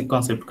সাবনেটের বেসিক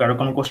কনসেপ্ট। কারো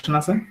কোনো কোশ্চেন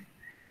আছে?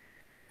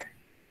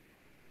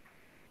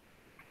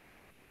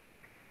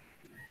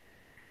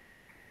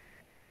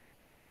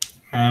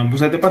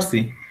 বুঝাইতে পারছি?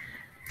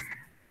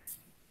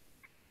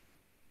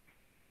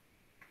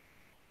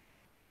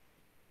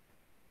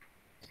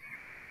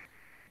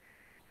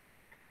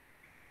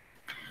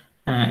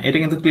 এটা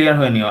কিন্তু ক্লিয়ার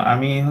হয়নিও।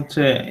 আমি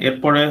হচ্ছে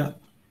এরপরে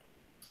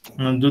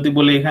যদি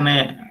বলি, এখানে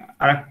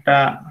আরেকটা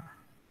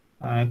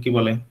কি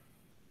বলে,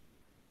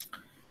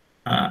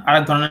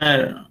 আরেক ধরনের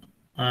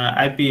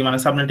আইপি মানে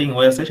সাবনেটিং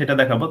ওয়ে আছে, সেটা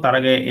দেখাবো। তার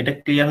আগে এটা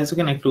ক্লিয়ার হয়েছে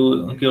কিনা একটু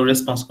কেউ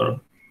রেসপন্স করো।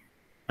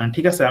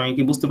 ঠিক আছে, আমি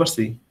কি বুঝতে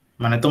পারছি?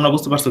 মানে তোমরা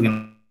বুঝতে পারছো কিনা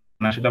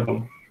না সেটা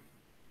বলো।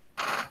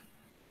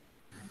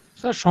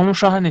 স্যার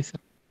সমস্যা হয়নি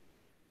স্যার।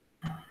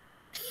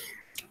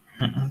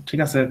 ঠিক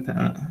আছে,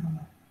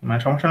 মানে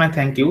সমস্যা নাই,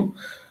 থ্যাংক ইউ।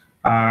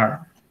 আর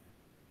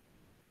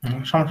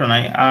সমস্যা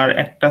নাই। আর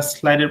একটা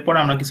স্লাইডের পর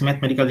আমরা কিছু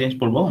ম্যাথমেটিক্যাল জিনিস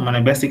পড়বো, মানে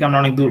বেসিক আমরা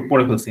অনেক দূর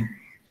পড়ে ফেলছি।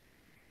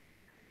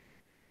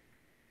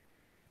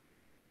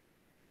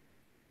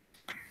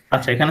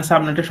 আচ্ছা, এখানে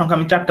সাবনেটের সংখ্যা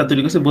আমি 4টা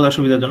তৈরি করছি বোঝার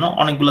সুবিধার জন্য।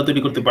 অনেকগুলো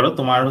তৈরি করতে পারো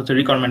তোমার হচ্ছে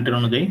রিকোয়ারমেন্টের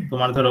অনুযায়ী।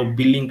 তোমার ধরো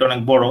বিল্ডিংটা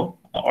অনেক বড়,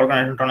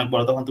 অর্গানাইজেশনটা অনেক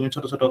বড়, তখন তুমি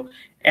ছোট ছোট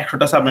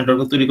 100টা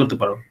সাবনেটওয়ার্ক তৈরি করতে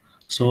পারো।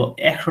 সো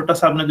 100টা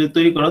সাবনেট যদি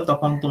তৈরি করো,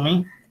 তখন তুমি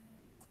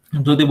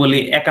যদি বলি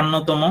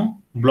 51তম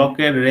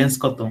ব্লকের রেঞ্জ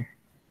কত,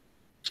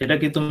 সেটা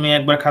কি তুমি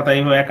একবার খাতায়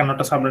এইভাবে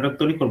 51টা সাবনেটওয়ার্ক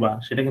তৈরি করবা?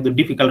 সেটা কিন্তু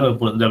ডিফিকাল্ট হয়ে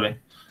পড়ে যাবে।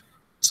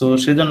 সো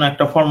সেজন্য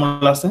একটা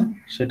ফর্মুলা আছে,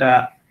 সেটা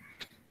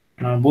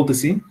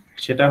বলতেছি।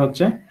 সেটা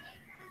হচ্ছে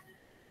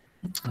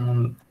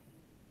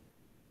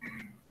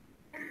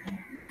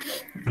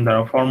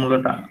দাঁড়াও,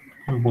 ফর্মুলাটা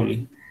বলি।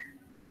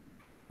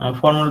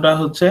 ফর্মুলাটা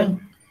হচ্ছে,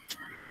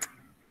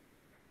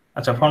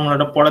 আচ্ছা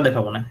ফর্মুলাটা পরে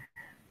দেখাবো না,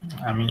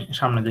 আমি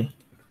সামনে যাই।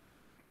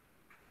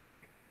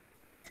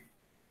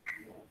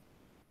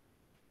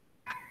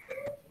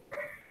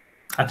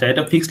 আচ্ছা,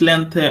 এটা ফিক্সড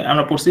লেন্থ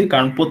আমরা পড়ছি,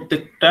 কারণ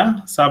প্রত্যেকটা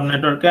সাব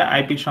নেটওয়ার্কে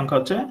আইপি সংখ্যা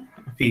হচ্ছে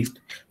ফিক্সড।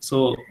 সো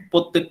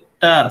প্রত্যেক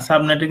 8টা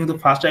সাবনেটে কিন্তু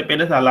ফার্স্ট আইপি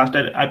অ্যাড্রেস আর লাস্ট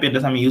আইপি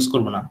অ্যাড্রেস আমি ইউজ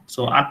করব না।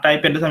 সো 8টা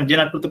আইপি অ্যাড্রেস আমি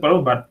জেনারেট করতে পারবো,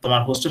 বাট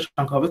তোমার হোস্টের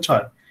সংখ্যা হবে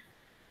 6।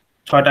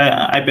 6টা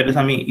আইপি অ্যাড্রেস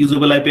আমি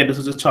ইউজেবল আইপি অ্যাড্রেস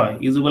হচ্ছে 6।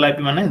 ইউজেবল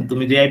আইপি মানে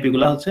তুমি যে আইপি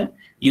গুলো হচ্ছে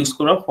ইউজ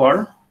করো ফর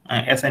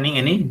অ্যাসাইনিং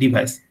এনি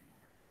ডিভাইস।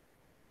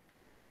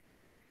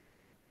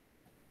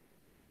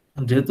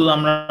 যেহেতু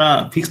আমরা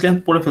ফিক্সড লেন্থ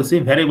পড়ে ফেলছি,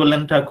 ভ্যারিয়েবল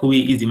লেন্থটা খুবই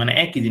ইজি, মানে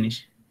একই জিনিস।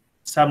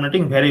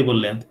 Subnetting variable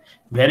length.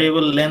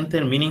 Variable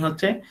লেন্থের meaning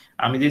হচ্ছে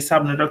আমি যে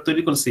সাব নেটওয়ার্ক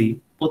তৈরি করছি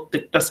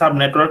প্রত্যেকটা সাব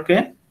নেটওয়ার্কে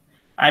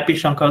আইপির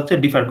সংখ্যা হচ্ছে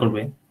ডিফার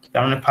করবে।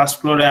 তার মানে ফার্স্ট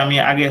ফ্লোরে আমি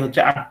আগে হচ্ছে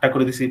 8টা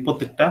করে দিছি,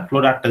 প্রত্যেকটা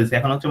ফ্লোরে 8টা দিছি।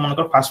 এখন হচ্ছে মনে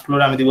করো ফার্স্ট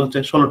ফ্লোরে আমি দিব হচ্ছে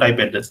 16টা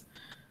আইপি অ্যাড্রেস।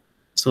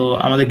 সো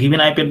আমাদের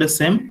গিভেন আইপি অ্যাড্রেস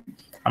সেম,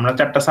 আমরা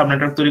 4টা সাব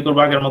নেটওয়ার্ক তৈরি করবো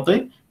আগের মতোই,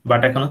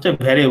 বাট এখন হচ্ছে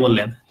ভ্যারিয়েবল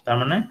লেন্থ। তার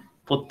মানে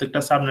প্রত্যেকটা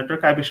সাব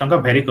নেটওয়ার্ক আইপির সংখ্যা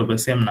ভ্যারি করবে,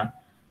 সেম না।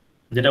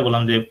 যেটা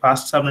বললাম যে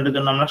ফার্স্ট সাবনেটের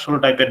জন্য আমরা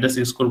 16টা আইপি অ্যাড্রেস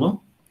ইউজ করব,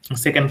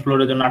 সেকেন্ড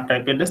ফ্লোরের জন্য 8টা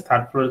আইপি অ্যাড্রেস,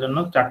 থার্ড ফ্লোরের জন্য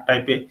 4টা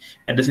আইপি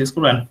অ্যাড্রেস ইউজ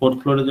করব, এন্ড ফোর্থ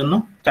ফ্লোরের জন্য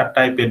 4টা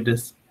আইপি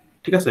অ্যাড্রেস,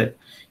 ঠিক আছে,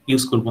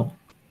 ইউজ করব।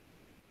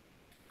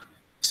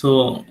 সো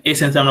এই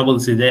সেন্সে আমরা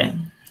বলছি যে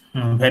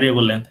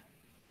ভ্যারিয়েবল লেন্থ।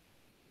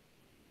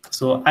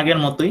 সো আগের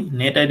মতোই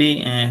net ID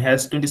has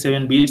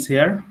 27 bits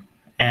here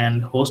and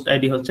host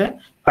ID হচ্ছে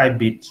 5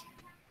 bits.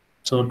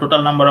 So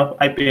total number of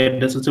IP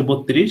address হচ্ছে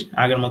 32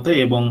 আগের মতোই,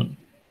 এবং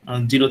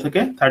 0 থেকে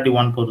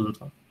 31 পর্যন্ত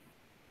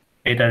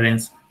এটা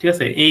রেঞ্জ, ঠিক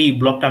আছে। এই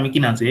ব্লকটা আমি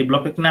কিনে আনছি, এই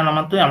ব্লকটা কিনে আনার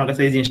মাত্রই আমার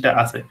কাছে এই জিনিসটা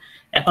আছে।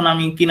 এখন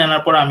আমি কিনে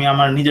আনার পর আমি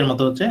আমার নিজের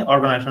মতো হচ্ছে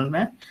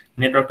অর্গানাইজেশনে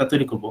নেটওয়ার্কটা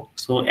তৈরি করব।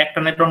 সো একটা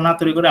নেটওয়ার্ক না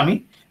তৈরি করে আমি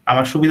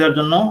আমার সুবিধার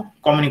জন্য,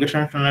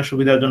 কমিউনিকেশনের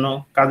সুবিধার জন্য,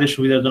 কাজের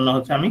সুবিধার জন্য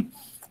হচ্ছে আমি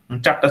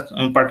 4টা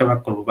পার্টে ভাগ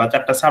করব বা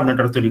 4টা সাব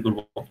নেটওয়ার্ক তৈরি করব,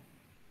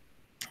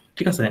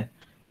 ঠিক আছে।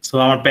 সো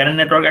আমার প্যারেন্ট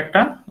নেটওয়ার্ক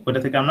একটা, ওইটা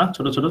থেকে আমরা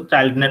ছোট ছোট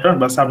চাইল্ড নেটওয়ার্ক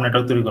বা সাব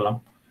নেটওয়ার্ক তৈরি করলাম।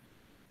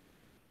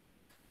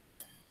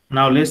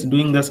 Now let's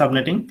doing the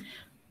subnetting.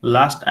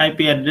 Last IP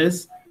address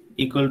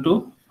equal to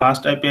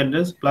first IP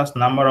address plus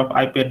number of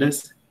IP address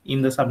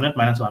in the subnet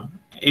minus 1.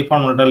 এই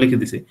ফর্মুলাটা লিখে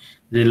দিছি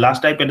যে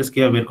লাস্ট আইপি অ্যাড্রেস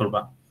কিভাবে বের করবা,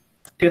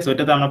 ঠিক আছে।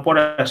 ওইটাতে আমরা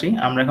পরে আসি।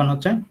 আমরা এখন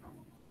হচ্ছে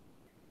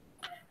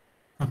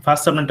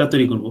ফার্স্ট সাবনেটটা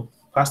তৈরি করব।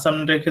 ফার্স্ট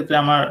সাবনেটের ক্ষেত্রে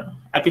আমার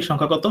আইপি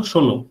সংখ্যা কত?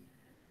 16,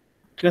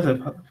 ঠিক আছে।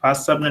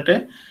 ফার্স্ট সাবনেটে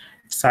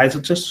সাইজ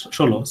হচ্ছে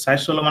 16, সাইজ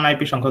 16 মানে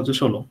আইপি সংখ্যা হচ্ছে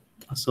 16।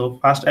 সো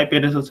ফার্স্ট আইপি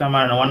অ্যাড্রেস হচ্ছে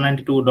আমার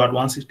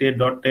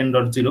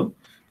 192.168.10.0,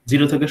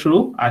 0 থেকে শুরু,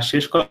 আর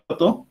শেষ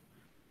কত?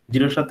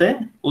 0-র সাথে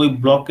ওই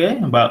ব্লকে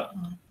বা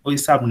ওই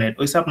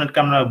সাবনেটকে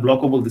আমরা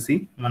ব্লকও বলতেছি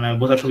মানে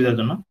বোঝার সুবিধার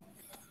জন্য।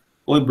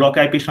 ওই ব্লকে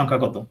আইপি সংখ্যা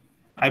কত?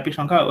 আইপি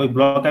সংখ্যা, ওই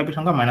ব্লক আইপি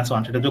সংখ্যা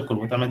 -1, সেটা যোগ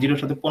করবো। তার মানে 0-র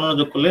সাথে 15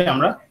 যোগ করলে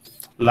আমরা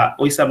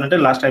ওই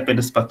সাবনেটের লাস্ট আইপি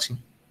অ্যাড্রেস পাচ্ছি,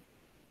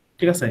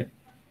 ঠিক আছে।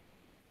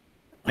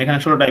 এখানে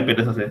 16টা আইপি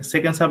অ্যাড্রেস আছে।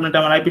 সেকেন্ড সাবনেটে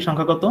আমার আইপি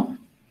সংখ্যা কত?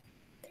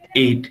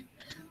 8।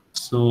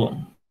 সো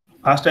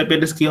ফার্স্ট আইপি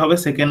অ্যাড্রেস কি হবে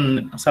সেকেন্ড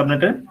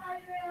সাবনেটের?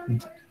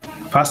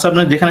 ফার্স্ট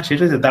সাবনেট যেখানে শেষ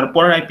হয়েছে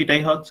তারপরের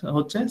আইপিটাই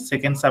হচ্ছে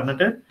সেকেন্ড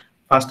সাবনেটের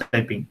ফার্স্ট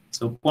আইপি।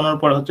 সো 15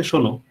 পরে হচ্ছে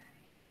 16,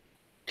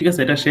 ঠিক আছে।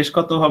 এটা শেষ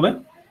কত হবে?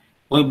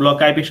 ওই ব্লক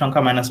আইপি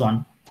সংখ্যা -1।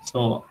 সো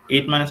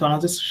 8 - 1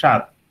 হচ্ছে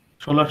 7,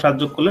 16 7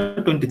 যোগ করলে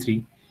 23।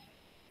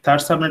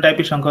 থার্ড সাবনেট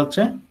আইপি সংখ্যা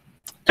হচ্ছে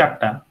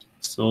 4টা।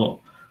 সো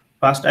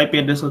ফার্স্ট আইপি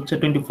অ্যাড্রেস হচ্ছে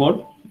 24,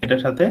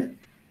 এটার সাথে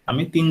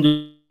আমি 3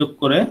 যোগ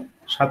করে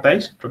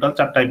 27, টোটাল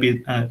 4টা আইপি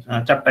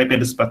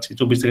অ্যাড্রেস পাচ্ছি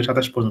 24 থেকে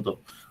 27 পর্যন্ত,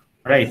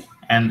 রাইট।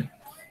 এন্ড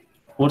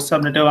ফোর্থ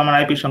সাবনেটেও আমার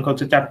আইপি সংখ্যা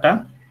হচ্ছে 4টা,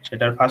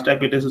 সেটার ফার্স্ট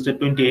আইপি অ্যাড্রেস হচ্ছে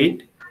 28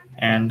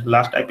 এন্ড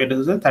লাস্ট আইপি অ্যাড্রেস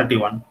হচ্ছে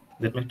 31।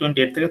 দ্যাট মিন্স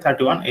 28 থেকে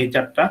 31, এই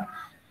 4টা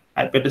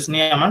আইপি অ্যাড্রেস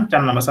নিয়ে আমার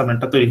 4 নম্বর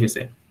সাবনেটটা তৈরি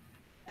হয়েছে,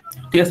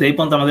 ঠিক আছে। এই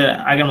পর্যন্ত আমাদের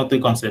আগের মতোই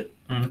কনসেপ্ট,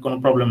 কোনো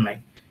প্রবলেম নাই।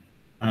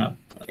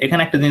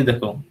 এখানে একটা জিনিস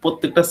দেখো,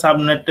 প্রত্যেকটা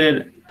সাবনেটের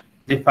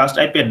যে ফার্স্ট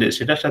আইপি অ্যাড্রেস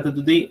সেটার সাথে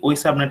যদি ওই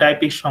সাবনেট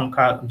আইপি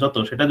সংখ্যা যত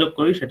সেটা যোগ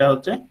করি, সেটা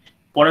হচ্ছে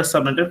পরের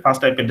সাবনেটের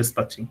ফার্স্ট আইপি অ্যাড্রেস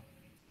পাচ্ছি।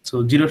 সো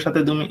 0-র সাথে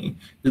তুমি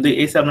যদি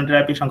এই সাবনেটের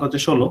আইপি সংখ্যা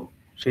হচ্ছে 16,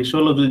 সেই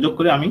 16 যদি যোগ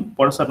করি আমি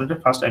পরের সাবনেটের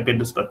ফার্স্ট আইপি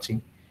অ্যাড্রেস পাচ্ছি।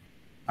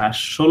 আর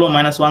 16 -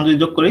 1 যদি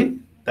যোগ করি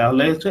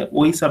তাহলে হচ্ছে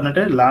ওই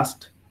সাবনেটের লাস্ট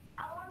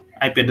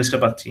আইপি অ্যাড্রেসটা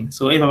পাচ্ছি।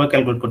 সো এইভাবে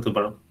ক্যালকুলেট করতে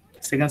পারো।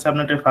 সেকেন্ড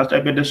সাবনেটের ফার্স্ট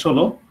আইপি অ্যাড্রেস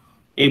 16,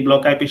 এই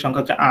ব্লক আইপি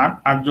সংখ্যা হচ্ছে 8,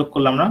 8 যোগ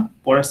করলে আমরা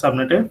পরের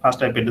সাবনেটের ফার্স্ট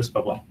আইপি অ্যাড্রেস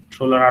পাবো।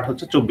 16 আর 8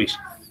 হচ্ছে 24।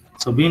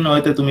 সো ভিন্ন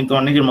হইতে তুমি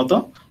তোমার নিজের মতো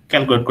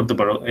ক্যালকুলেট করতে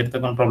পারো, এটাতে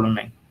কোনো প্রবলেম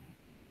নাই।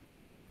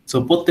 সো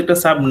প্রত্যেকটা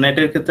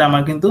সাবনেটের ক্ষেত্রে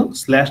আমার কিন্তু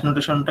স্ল্যাশ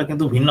নোটেশনটা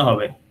কিন্তু ভিন্ন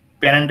হবে,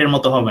 প্যারেন্টের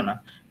মতো হবে না।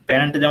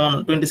 প্যারেন্টে যেমন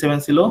 27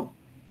 ছিল,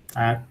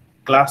 আর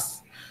ক্লাস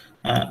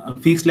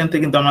ফিক্সড লেন্থে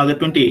কিন্তু আমাদের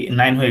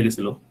 29 হয়ে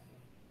গেছিল।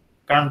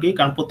 কারণ কি?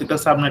 কারণ প্রত্যেকটা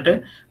সাবনেটে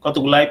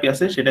কতগুলো আইপি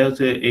আছে সেটা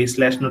হচ্ছে এই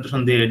স্ল্যাশ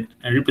নোটেশন দিয়ে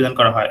রিপ্রেজেন্ট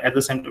করা হয়। এট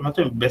দ্য সেম টাইম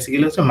হচ্ছে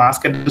বেসিক্যালি হচ্ছে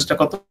মাস্ক অ্যাড্রেসটা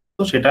কত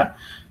সেটা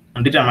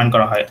ডিটারমাইন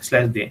করা হয়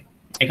স্ল্যাশ দিয়ে।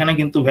 এখানে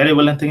কিন্তু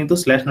ভ্যারিয়েবল লেন্থে কিন্তু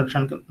স্ল্যাশ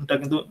নোটেশনটা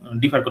কিন্তু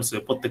ডিফার করছে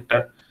প্রত্যেকটা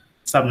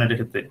সাবনেটের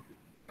ক্ষেত্রে,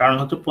 কারণ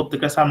হচ্ছে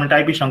প্রত্যেকটা সাবনেট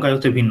আইপি সংখ্যা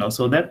হচ্ছে ভিন্ন।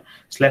 সো দ্যাট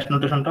স্ল্যাশ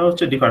নোটেশনটা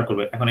হচ্ছে ডিফার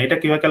করবে। এখন এটা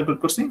কিভাবে ক্যালকুলেট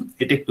করছি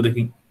এটা একটু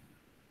দেখি।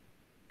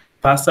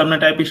 ফার্স্ট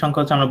সাবনেট আইপি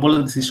সংখ্যা হচ্ছে আমরা বলে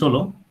দিচ্ছি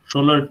 16,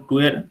 16 এর 2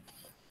 এর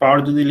পাওয়ার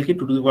যদি লিখি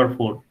 2 টু দি পাওয়ার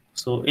 4।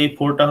 সো এই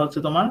 4টা হচ্ছে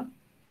তোমার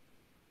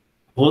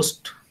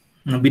হোস্ট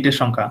বিটের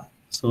সংখ্যা।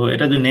 সো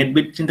এটা যদি নেট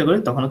বিট চিন্তা করি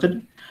তখন হচ্ছে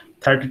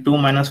 32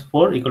 -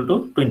 4 =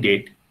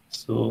 28।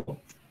 সো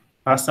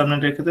ফার্স্ট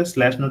সাবনেটের ক্ষেত্রে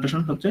স্ল্যাশ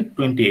নোটেশন হচ্ছে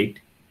 28।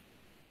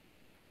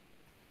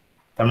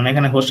 তার মানে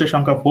এখানে হোস্টের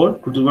সংখ্যা 4,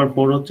 2 to the power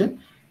 4 হচ্ছে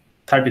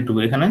 32,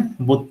 এখানে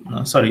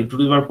সরি 2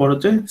 to the power 4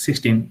 হচ্ছে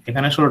 16,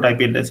 এখানে 16টা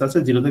আইপি অ্যাড্রেস আছে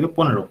 0 থেকে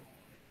 15।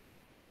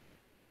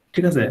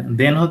 ঠিক আছে,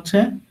 দেন হচ্ছে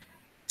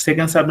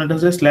সেকেন্ড সাবনেট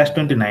হচ্ছে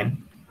 /29,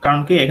 কারণ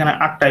কি এখানে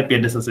 8টা আইপি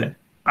অ্যাড্রেস আছে,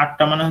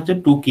 8টা মানে হচ্ছে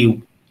 2 কিউব।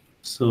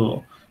 সো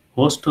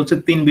হোস্ট হচ্ছে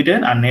 3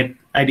 বিটের আর নেট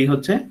আইডি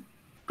হচ্ছে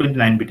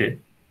 29 বিটের।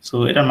 সো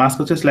এটার মাস্ক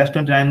হচ্ছে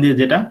 /29 দিয়ে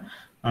যেটা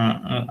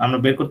আমরা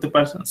বের করতে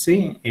পারছি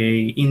এই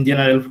ইন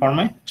জেনারেল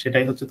ফর্মে,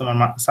 সেটাই হচ্ছে তোমার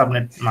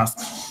সাবনেট মাস্ক।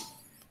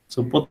 সো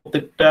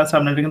প্রত্যেকটা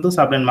সাবনেটে কিন্তু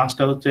সাবনেট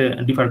মাস্কটা হচ্ছে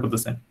ডিফার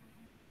করতেছে।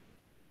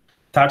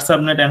 Third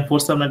subnet and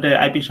fourth সাবনেটে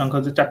IP সংখ্যা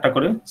হচ্ছে 4টা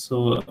করে। সো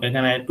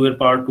এখানে 2 এর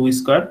পাওয়ার 2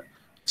 স্কয়ার।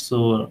 সো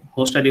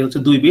হোস্ট আইডি হচ্ছে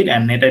 2 বিট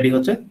এন্ড নেট আইডি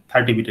হচ্ছে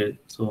 30 বিটের।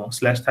 সো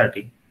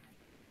 /30।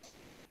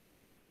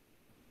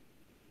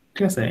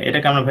 ঠিক আছে,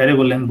 এটাকে আমরা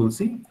ভ্যারিয়েবল লেন্থ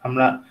বলছি।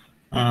 আমরা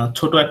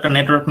ছোট একটা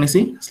নেটওয়ার্ক নিছি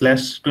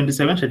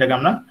 /27, সেটাকে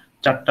আমরা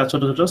 4টা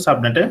ছোট ছোট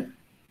সাবনেটে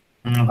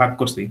ভাগ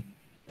করছি।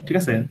 ঠিক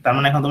আছে, তার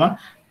মানে এখন তোমার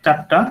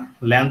 4টা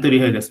ল্যান তৈরি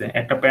হয়ে গেছে,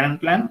 একটা প্যারেন্ট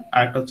ল্যান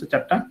আর একটা হচ্ছে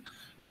 4টা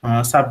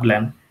সাব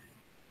ল্যান।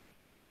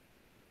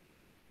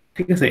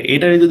 ঠিক আছে,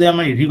 এটারে যদি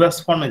আমরা রিভার্স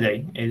ফর্মে যাই,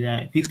 এই যে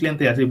ফিক্সড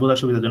লেন্থে আছে বোঝার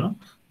সুবিধার জন্য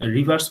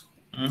রিভার্স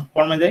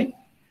ফর্মে যাই,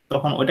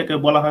 তখন ওইটাকে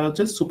বলা হয়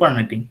হচ্ছে সুপার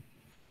নেটিং।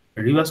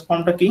 রিভার্স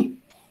ফর্মটা কি?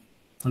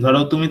 ধরো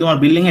তুমি তোমার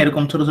বিল্ডিং এ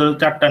এরকম ছোট ছোট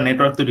 4টা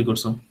নেটওয়ার্ক তৈরি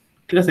করছো।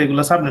 ঠিক আছে,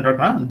 এগুলো সাব নেটওয়ার্ক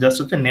না, জাস্ট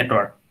হচ্ছে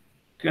নেটওয়ার্ক।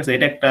 ঠিক আছে,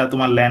 এটা একটা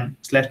তোমার ল্যান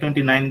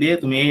 /29 দিয়ে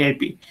তুমি এই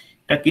আইপি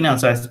টা কিনে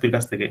আনছো আইএসপির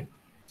কাছ থেকে।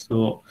 সো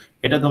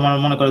এটা তোমার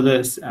মনে করো যে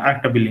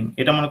আরেকটা বিল্ডিং,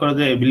 এটা মনে করো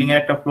যে বিল্ডিং এর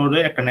একটা ফ্লোরে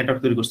একটা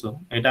নেটওয়ার্ক তৈরি করছো,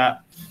 এটা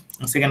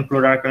সেকেন্ড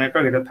ফ্লোর আর একটা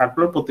নেটওয়ার্ক, এটা থার্ড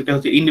ফ্লোর, প্রত্যেকটা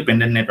হচ্ছে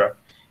ইন্ডিপেন্ডেন্ট নেটওয়ার্ক।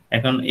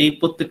 এখন এই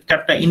প্রত্যেক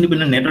 4টা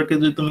ইন্ডিপেন্ডেন্ট নেটওয়ার্ককে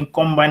যদি তুমি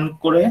কম্বাইন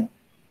করে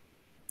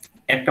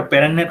একটা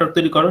প্যারেন্ট নেটওয়ার্ক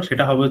তৈরি করো,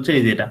 সেটা হবে হচ্ছে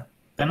এই যেটা,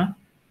 তাই না?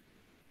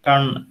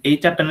 কারণ এই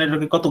 4টা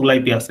নেটওয়ার্কে কতগুলো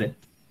আইপি আছে?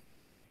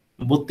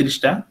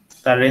 32টা।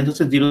 তার রেঞ্জ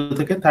হচ্ছে 0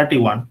 থেকে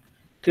 31।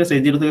 ঠিক আছে,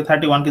 এই 0 থেকে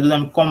 31 কে যদি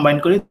আমি কম্বাইন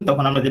করি,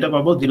 তখন আমরা যেটা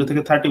পাবো 0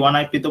 থেকে 31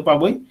 আইপি তো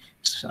পাবোই,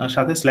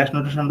 সাথে স্ল্যাশ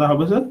নোটেশনটা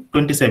হবে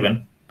 27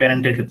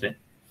 প্যারেন্টের ক্ষেত্রে।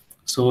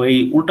 সো এই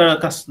উল্টা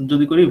কাজ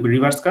যদি করি,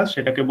 রিভার্স কাজ,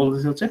 সেটাকে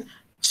বলতেছি হচ্ছে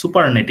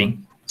সুপার নেটিং।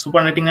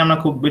 সুপার নেটিং এ আমরা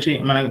খুব বেশি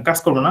মানে কাজ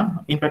করবো না,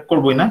 ইনফ্যাক্ট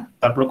করবোই না,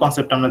 তারপরে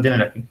কনসেপ্ট আমরা জেনে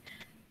রাখি।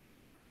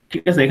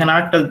 ঠিক আছে, এখানে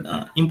আরেকটা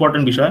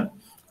ইম্পর্টেন্ট বিষয়,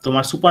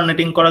 তোমার সুপার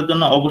নেটিং করার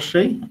জন্য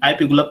অবশ্যই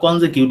আইপি গুলা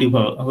কনজিকিউটিভ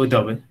হইতে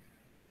হবে।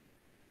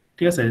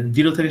 ঠিক আছে,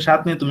 0 থেকে 7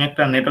 নিয়ে তুমি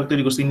একটা নেটওয়ার্ক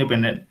তৈরি করছো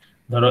ইন্ডিপেন্ডেন্ট,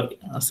 ধরো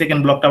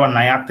সেকেন্ড ব্লকটা আবার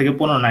নাই, 8 থেকে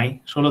 15 নাই,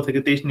 16 থেকে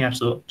 23 নিয়ে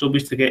আসছো,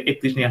 24 থেকে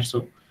 31 নিয়ে আসছো,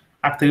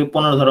 8 থেকে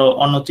 15 ধরো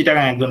অন্য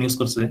চিটাগাং একজন ইউজ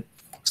করছে।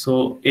 সো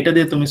এটা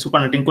দিয়ে তুমি সুপার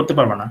নেটিং করতে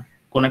পারবা না,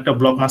 কোন একটা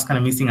ব্লক মাঝখানে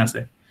মিসিং আছে।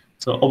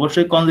 সো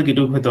অবশ্যই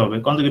কনজিকিউটিভ হতে হবে,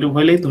 কনজিকিউটিভ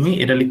হলেই তুমি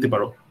এটা লিখতে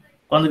পারো।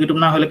 কনজিকিউটিভ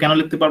না হলে কেন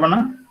লিখতে পারবা না?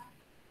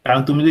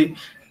 কারণ তুমি যদি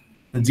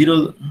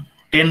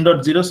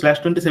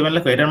 10.0/27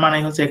 লেখো, এটার মানে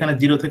হচ্ছে এখানে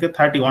 0 থেকে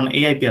 31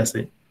 এই আইপি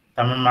আছে।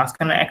 তার মানে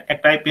মাঝখানে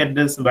একটা আইপি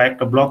অ্যাড্রেস বা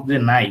একটা ব্লক যে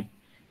নাই,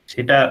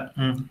 সেটা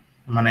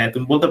মানে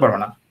তুমি বলতে পারো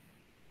না।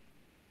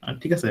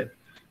 ঠিক আছে,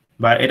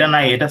 বা এটা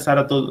নাই, এটা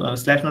ছাড়া তো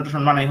স্ল্যাশ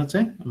নোটেশন মানে হচ্ছে,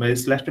 বা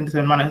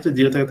 /27 মানে হচ্ছে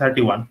 0 থেকে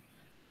 31।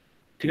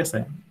 ঠিক আছে,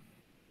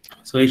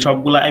 সো এই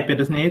সবগুলো আইপি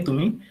অ্যাড্রেস নিয়ে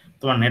তুমি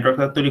তোমার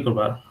নেটওয়ার্কটা তৈরি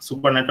করবা,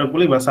 সুপার নেটওয়ার্ক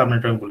বলি বা সাব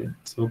নেটওয়ার্ক বলি।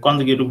 সো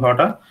কনজিকিউটিভ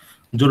হওয়াটা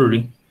জরুরি।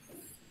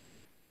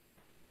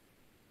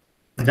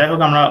 যাই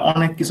হোক, আমরা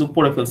অনেক কিছু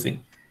পড়ে ফেলছি।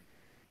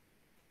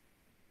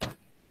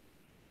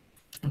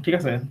 ঠিক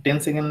আছে, 10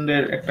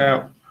 সেকেন্ডের একটা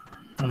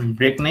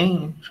ব্রেক নেই,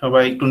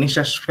 সবাই একটু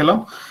নিঃশ্বাস ফেলো।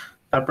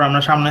 তারপর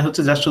আমরা সামনে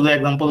হচ্ছে জাস্ট শুধু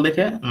এক্সাম্পল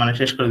দেখে মানে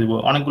শেষ করে দিব,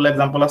 অনেকগুলো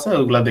এক্সাম্পল আছে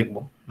ওইগুলা দেখবো,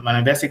 মানে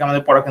বেসিক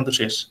আমাদের পড়া কিন্তু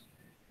শেষ।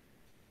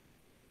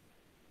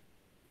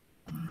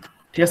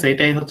 ঠিক আছে,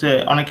 এটাই হচ্ছে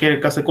অনেকের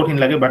কাছে কঠিন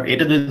লাগে, বাট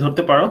এটা যদি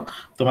ধরতে পারো,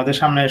 তোমাদের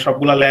সামনে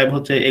সবগুলা ল্যাব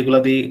হচ্ছে এগুলা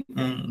দিয়ে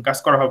কাজ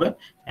করা হবে।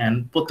 এন্ড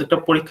প্রত্যেকটা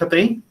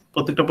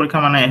পরীক্ষা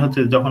মানে হচ্ছে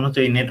যখন হচ্ছে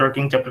এই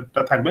নেটওয়ার্কিং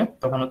চ্যাপ্টারটা থাকবে,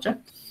 তখন হচ্ছে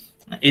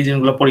এই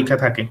জিনিসগুলো পরীক্ষা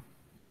থাকে।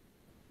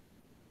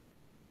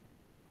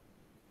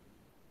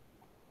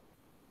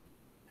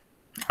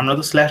 আমরা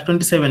তো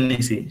 /27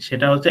 নিয়েছি,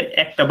 সেটা হচ্ছে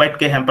একটা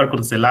বাইটকে হ্যাম্পার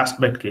করতেছে, লাস্ট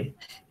বাইটকে।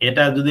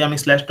 এটা যদি আমি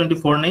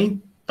 /24 নেই,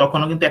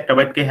 তখনও কিন্তু একটা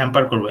বাইটকে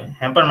হ্যাম্পার করবে।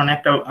 হ্যাম্পার মানে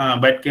একটা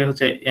বাইটকে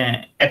হচ্ছে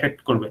এফেক্ট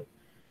করবে।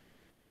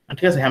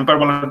 ঠিক আছে, হ্যাম্পার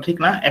বলা ঠিক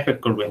না,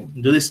 এফেক্ট করবে।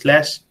 যদি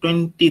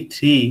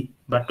 /23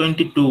 বা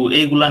 22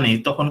 এইগুলা নেই,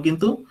 তখন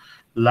কিন্তু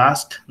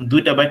লাস্ট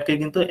 2টা বাইটকে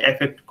কিন্তু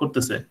এফেক্ট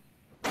করতেছে।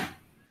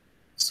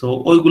 সো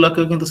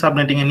ওইগুলাকেও কিন্তু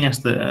সাবনেটিং এ নিয়ে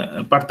আসতে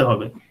পারতে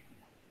হবে।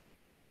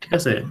 ঠিক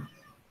আছে,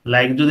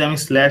 লাইক যদি আমি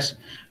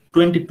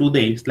 /22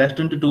 দেই,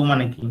 /22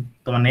 মানে কি,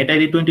 তোমার নেট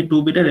আইডি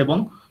 22 বিটের এবং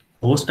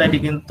হোস্ট আইডি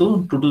কিন্তু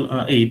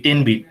 10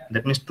 bit,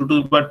 that means 2 to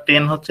the power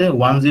 10 হচ্ছে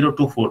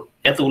 1024,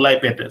 এতগুলো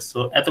আইপি অ্যাড্রেস। সো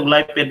এতগুলো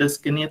আইপি অ্যাড্রেস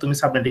কে নিয়ে তুমি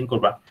সাবনেটিং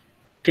করবা।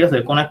 ঠিক আছে,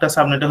 কোন একটা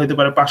সাবনেটে হইতে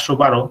পারে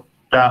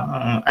 512টা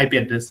আইপি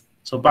অ্যাড্রেস।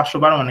 সো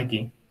 512 মানে কি,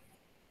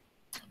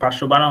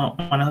 512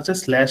 মানে হচ্ছে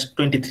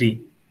 /23।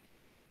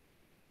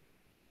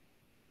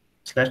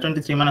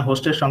 /23 মানে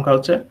হোস্টের সংখ্যা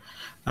হচ্ছে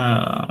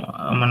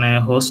মানে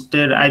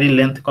হোস্টের আইডি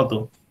লেন্থ কত,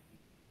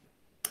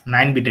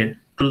 9 বিটের,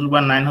 2 to the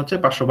power 9 হচ্ছে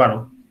 512।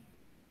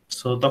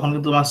 সো তখন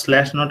কিন্তু তোমার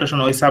স্ল্যাশ নোটেশন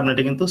ওই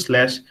সাবনেটে কিন্তু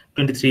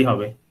 /23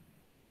 হবে,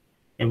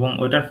 এবং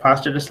ওইটার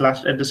ফার্স্ট অ্যাড্রেস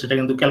লাস্ট অ্যাড্রেস সেটা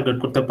কিন্তু ক্যালকুলেট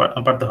করতে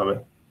পারতে হবে,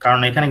 কারণ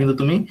এখানে কিন্তু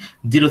তুমি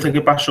 0 থেকে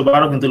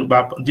 512 কিন্তু বা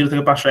 0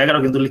 থেকে 511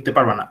 কিন্তু লিখতে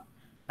পারবে না,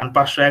 কারণ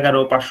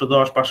 511,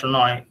 510,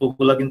 509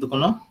 ওগুলো কিন্তু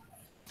কোনো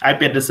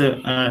আইপি অ্যাড্রেসে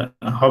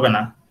হবে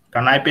না,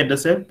 কারণ আইপি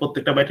অ্যাড্রেসে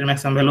প্রত্যেকটা বাইটের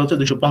ম্যাক্সিমাম ভ্যালু হচ্ছে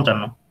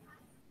 255।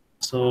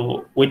 সো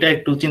ওইটা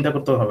একটু চিন্তা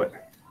করতে হবে।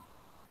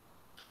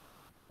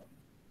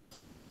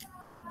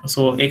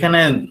 সো এখানে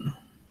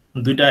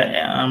দুইটা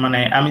মানে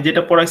আমি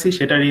যেটা পড়াইছি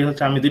সেটারই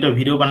হচ্ছে আমি দুইটা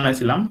ভিডিও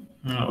বানাইছিলাম,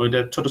 ওইটা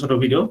ছোট ছোট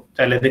ভিডিও,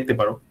 চাইলে দেখতে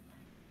পারো।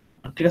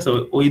 ঠিক আছে,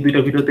 ওই দুইটা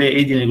ভিডিওতে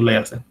এই জিনিসগুলাই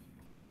আছে।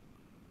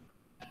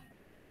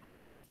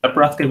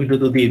 তারপর আজকের ভিডিও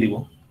তো দিয়ে দিব।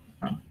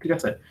 ঠিক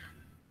আছে,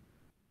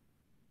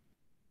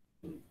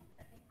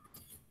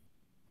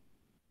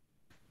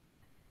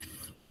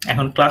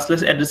 এখন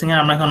ক্লাসলেস অ্যাড্রেসিং এ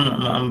আমরা এখন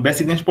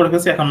বেসিক জিনিস পড়ে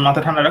গেছি, এখন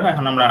মাথা ঠান্ডা রাখো,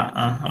 এখন আমরা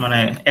মানে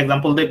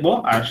এক্সাম্পল দেখবো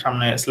আর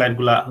সামনে স্লাইড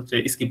গুলা হচ্ছে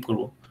স্কিপ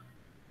করবো।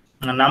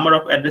 Number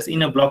of address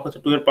in a block হচ্ছে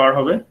 2 এর পাওয়ার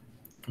হবে।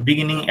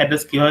 বিগিনিং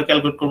অ্যাড্রেস কিভাবে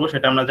ক্যালকুলেট করবো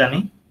সেটা আমরা জানি।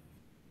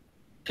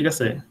 ঠিক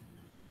আছে,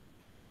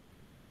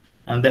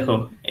 দেখো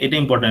এটা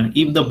important,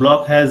 if the block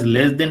has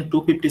less than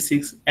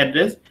 256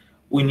 address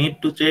we need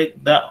to check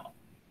the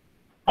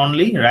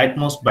only right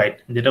most byte,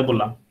 যেটা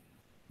বললাম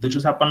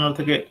 256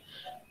 থেকে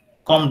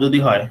কম যদি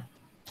হয়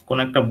কোন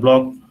একটা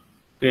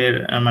ব্লকের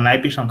মানে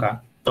আইপি সংখ্যা,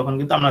 তখন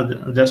কিন্তু আমরা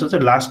জাস্ট হচ্ছে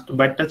লাস্ট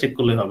বাইটটা চেক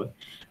করলেই হবে।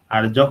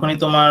 আর যখনই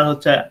তোমার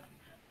হচ্ছে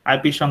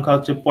আইপি সংখ্যা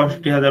হচ্ছে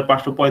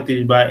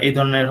 65,535 বা এই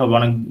ধরনের হবে,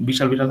 অনেক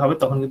বিশাল বিশাল হবে,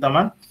 তখন কিন্তু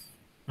আমার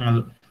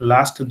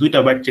লাস্ট দুইটা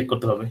বাইট চেক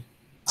করতে হবে।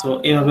 তো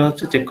এইভাবে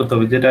হচ্ছে চেক করতে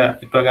হবে, যেটা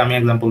একটু আগে আমি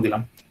এক্সাম্পল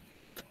দিলাম।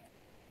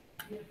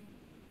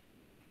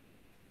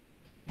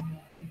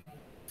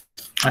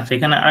 আচ্ছা,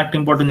 এখানে আরেকটা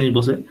ইম্পর্টেন্ট জিনিস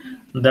বলছে,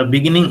 the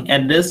beginning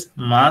address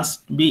must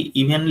be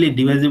evenly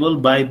divisible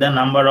by the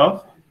number of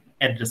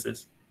addresses.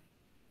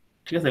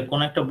 ঠিক আছে, কোন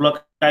একটা ব্লক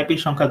আইপি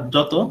সংখ্যা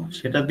যত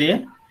সেটা দিয়ে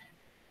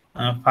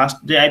ফার্স্ট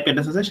যে আইপি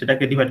অ্যাড্রেস আছে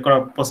সেটাকে ডিভাইড করা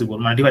পসিবল,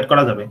 মানে ডিভাইড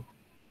করা যাবে।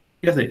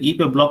 ঠিক আছে, if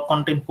A block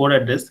contain 4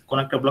 address, কোন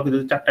একটা ব্লকে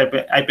যদি 4টা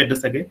আইপি অ্যাড্রেস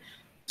থাকে,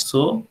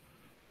 সো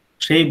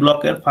সেই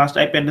ব্লকের ফার্স্ট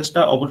আইপি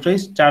অ্যাড্রেসটা অবশ্যই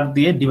 4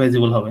 দিয়ে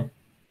ডিভাইজিবল হবে।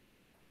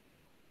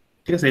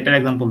 ঠিক আছে, এটার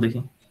এক্সাম্পল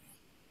দেখি।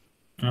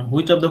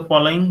 Which of the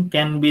following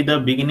can be the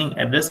beginning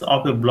address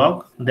of a block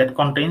that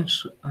contains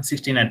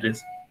 16 address?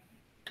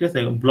 ঠিক আছে,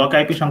 ব্লক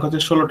আইপি সংখ্যা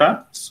হচ্ছে 16টা,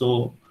 সো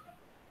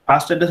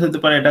ফার্স্ট অ্যাড্রেস হতে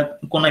পারে এটা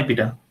কোন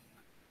আইপিটা?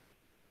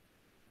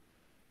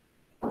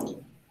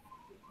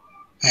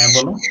 হ্যাঁ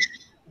বলো।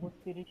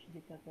 32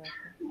 যেটাতে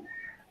আছে।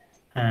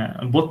 হ্যাঁ,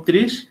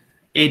 32,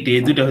 80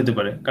 এই দুইটা হতে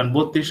পারে, কারণ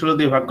 32 16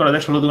 দিয়ে ভাগ করা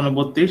যায়, 16 দুগুণে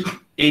 32,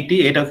 80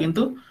 এটাও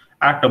কিন্তু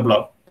আরেকটা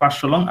ব্লক, 5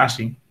 16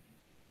 80।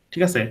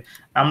 ঠিক আছে,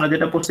 আমরা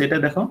যেটা পড়ছি এটা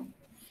দেখো,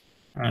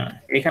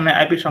 এখানে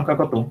আইপির সংখ্যা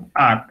কত?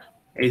 8,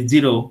 এই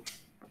 0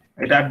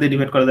 এটা 8 দিয়ে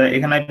ডিভাইড করা যায়,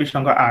 এখানে আইপির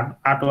সংখ্যা 8,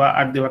 8 ও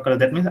 8 দিয়ে ভাগ করা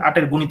যায়, দ্যাট মিন্স 8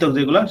 এর গুণিতক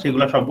যেগুলো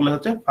সেগুলো সবগুলো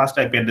হচ্ছে ফার্স্ট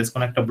আইপি অ্যাড্রেস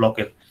কোন একটা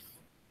ব্লকের।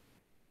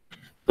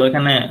 তো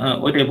এখানে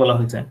ওইটাই বলা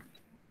হয়েছে।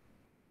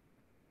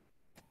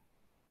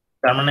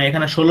 তার মানে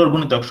এখানে 16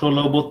 গুণিতক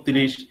 16,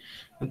 32,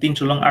 3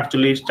 16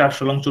 48, 4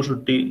 16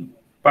 64,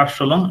 5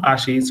 16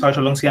 80, 6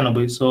 16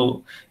 96। সো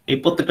এই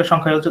প্রত্যেকটা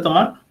সংখ্যা হচ্ছে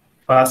তোমার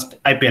ফার্স্ট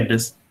আইপি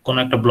অ্যাড্রেস কোন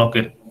একটা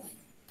ব্লকের,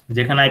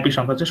 যেখানে আইপি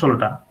সংখ্যা হচ্ছে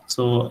 16টা।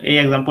 সো এই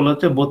এক্সাম্পল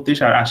হচ্ছে 32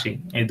 আর 80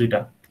 এই দুইটা।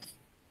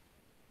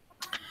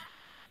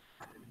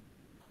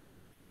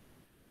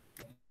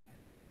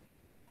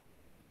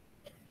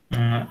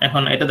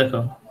 এখন এটা দেখো,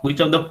 which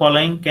of the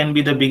following can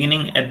be the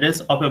beginning address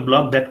of a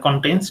block that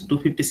contains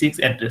 256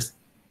 address?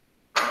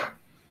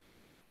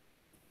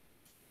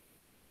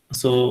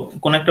 So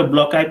কোন একটা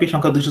ব্লক আইপি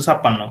সংখ্যা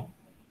 256,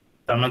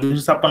 তার মানে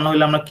 256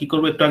 হলে আমরা কি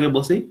করব একটু আগে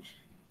বসি,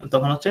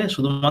 তখন হচ্ছে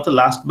শুধুমাত্র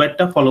লাস্ট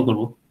বাইটটা ফলো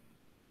করব।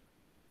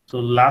 তো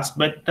লাস্ট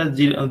বাইটটা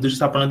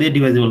 256 দিয়ে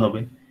ডিভাইজিবল হবে।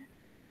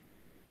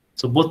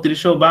 সো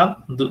 32ও বাদ,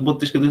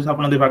 32কে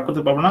 256 দিয়ে ভাগ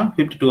করতে পারবো না,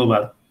 52ও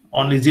বাদ,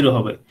 অনলি 0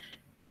 হবে।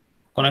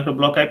 কোন একটা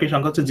ব্লক আইপি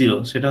সংখ্যা হচ্ছে 0,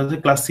 সেটা হচ্ছে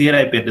ক্লাস সি এর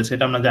আইপি অ্যাড্রেস,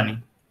 সেটা আমরা জানি।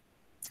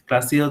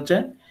 ক্লাস সি হচ্ছে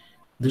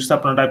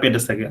 256টা আইপি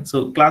অ্যাড্রেস থাকে। সো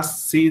ক্লাস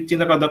সি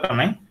চিন্তা করার দরকার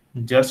নাই,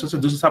 জাস্ট হচ্ছে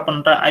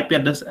 256টা আইপি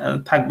অ্যাড্রেস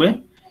থাকবে,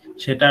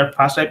 সেটার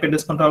ফার্স্ট আইপি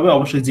অ্যাড্রেস কোনটা হবে?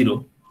 অবশ্যই 0,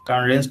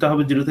 কারণ রেঞ্জটা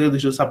হবে 0 থেকে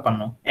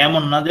 256।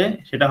 এমন না যে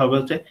সেটা হবে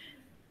হচ্ছে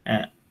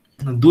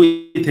 2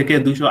 থেকে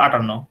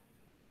 258,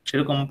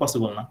 সেরকম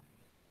পসিবল না,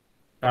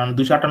 কারণ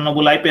 258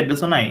 বলে আইপি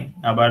অ্যাড্রেসও নাই,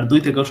 আবার 2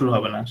 থেকেও শুরু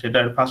হবে না,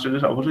 সেটার ফার্স্ট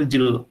অ্যাড্রেস অবশ্যই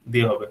 0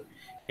 দিয়ে হবে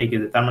এই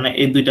কেসে। তার মানে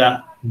এই দুইটা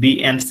বি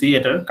এন্ড সি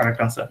এটার কারেক্ট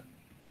আনসার।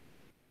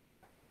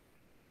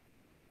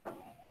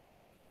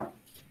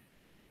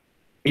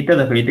 এটা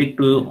দেখো, এটা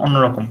একটু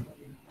অন্যরকম।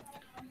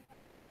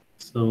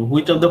 So,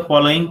 which of the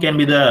following can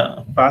be the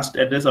first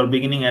address or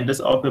beginning address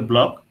of a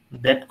block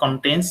that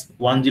contains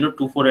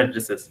 1024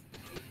 addresses?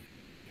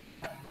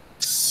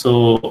 So,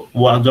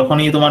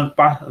 যখনই তোমার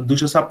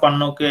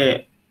 256কে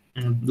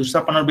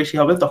 256 বেশি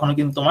হবে, তখনই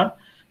কিন্তু তোমার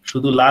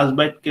শুধু লাস্ট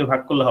বাইটকে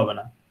ভাগ করলে হবে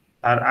না,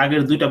 আর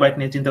আগের দুইটা বাইট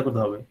নিয়ে চিন্তা করতে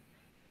হবে।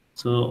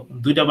 সো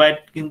দুইটা বাইট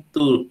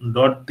কিন্তু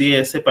ডট দিয়ে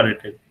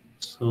সেপারেটেড,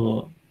 সো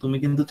তুমি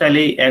কিন্তু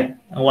চাইলেই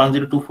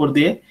 1024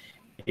 দিয়ে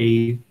এই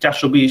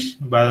 420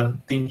 বা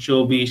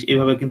 320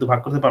 এইভাবে কিন্তু ভাগ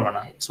করতে পারবে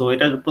না। সো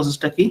এটার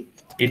প্রসেসটা কি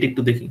এটা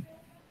একটু দেখি।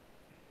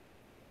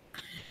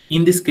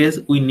 In this case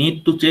we need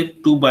to check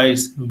 2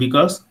 bytes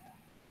because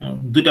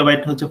দুইটা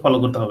বাইট হচ্ছে ফলো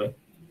করতে হবে,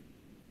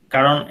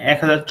 কারণ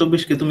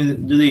 1024 কে তুমি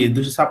যদি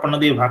 256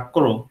 দিয়ে ভাগ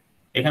করো,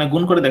 এখানে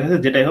গুণ করে দেখাচ্ছে,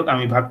 যেটাই হোক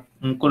আমি ভাগ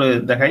করে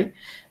দেখাই।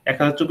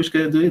 1024 কে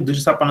যদি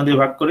 256 দিয়ে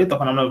ভাগ করি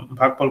তখন আমরা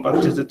ভাগফল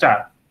পাচ্ছি হচ্ছে 4।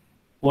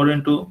 4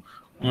 ইন্টু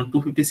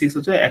 256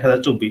 হচ্ছে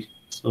 1024।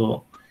 সো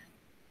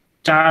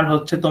 4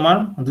 হচ্ছে তোমার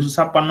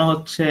 256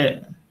 হচ্ছে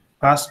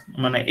ফার্স্ট,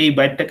 মানে এই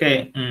বাইটটাকে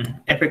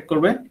এফেক্ট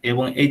করবে,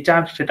 এবং এই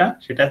 4 সেটা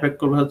এফেক্ট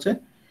করবে হচ্ছে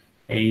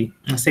এই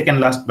সেকেন্ড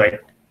লাস্ট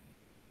বাইট।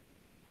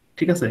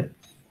 ঠিক আছে,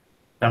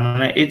 তার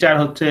মানে এই 4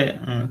 হচ্ছে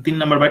 3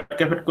 নাম্বার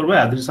বাইটকে এফেক্ট করবে,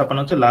 আর 256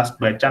 হচ্ছে লাস্ট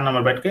বাইট 4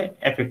 নাম্বার বাইটকে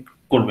এফেক্ট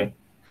করবে।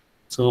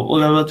 সো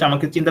ওইভাবে হচ্ছে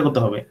আমাকে চিন্তা করতে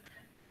হবে।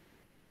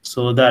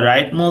 So the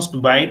right most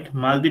byte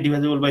must be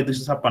divisible by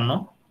 256,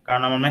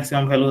 কারণ আমার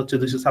ম্যাক্সিমাম ভ্যালু হচ্ছে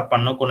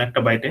 256 কোন একটা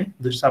বাইটে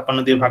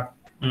 256 দিয়ে ভাগ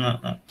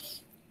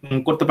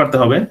করতে পারতে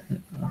হবে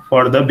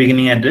for the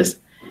beginning address,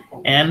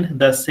 and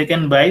the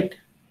second byte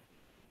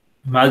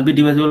must be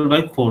divisible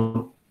by 4।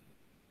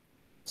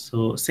 So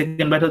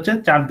second byte হচ্ছে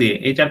 4 দিয়ে,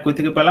 এই 4 কই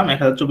থেকে পেলাম,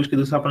 1024 কে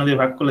 256 দিয়ে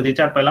ভাগ করলে যে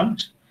 4 পেলাম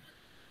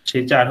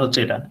সেই 4 হচ্ছে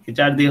এটা, এই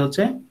 4 দিয়ে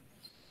হচ্ছে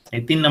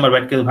এই 3 নাম্বার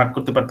বাইটকে ভাগ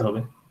করতে পারতে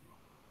হবে।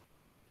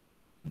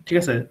 ঠিক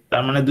আছে,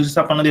 তার মানে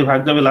 256 দিয়ে ভাগ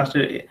যাবে লাস্টে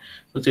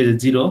হচ্ছে যে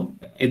 0,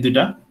 এই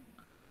দুইটা।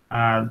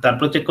 আর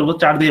তারপর চেক করবো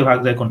 4 দিয়ে ভাগ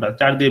যায় কোনটা,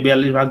 4 দিয়ে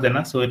 42 ভাগ যায়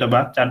না, সো এটা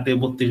বাদ, 4 দিয়ে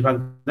 32 ভাগ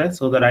যায়,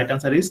 so the right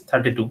answer is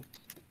 32।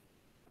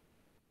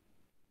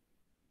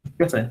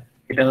 ঠিক আছে,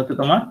 এটা হচ্ছে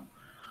তোমার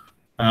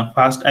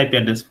first IP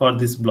address for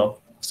this block.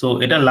 So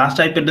এটা লাস্ট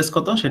আইপি অ্যাড্রেস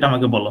কত সেটা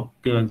আমাকে বলো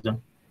কেউ একজন।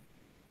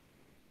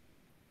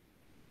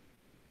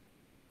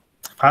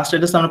 ফার্স্ট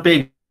অ্যাড্রেস আমরা পেয়ে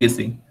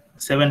গেছি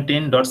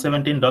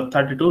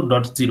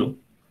 17.17.32.0।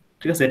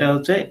 ঠিক আছে, এটা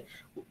হচ্ছে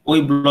ওই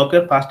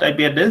ব্লকের ফার্স্ট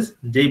আইপি অ্যাড্রেস,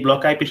 যেই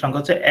ব্লক আইপি সংখ্যা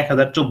হচ্ছে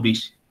 1024।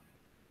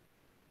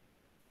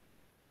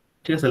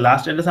 ঠিক আছে,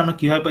 লাস্ট অ্যাড্রেস আমরা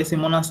কিভাবে পাইছি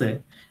মনে আছে?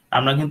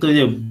 আমরা কিন্তু ওই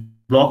যে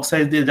ব্লক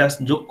সাইজ দিয়ে জাস্ট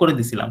যোগ করে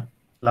দিছিলাম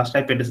লাস্ট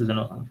আইপি অ্যাড্রেসের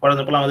জন্য। ফর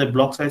এক্সাম্পল আমাদের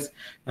ব্লক সাইজ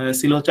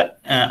ছিল হচ্ছে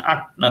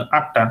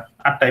 8টা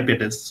আইপি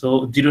অ্যাড্রেস। সো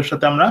জিরোর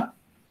সাথে আমরা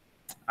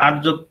 8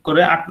 যোগ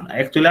করে, 8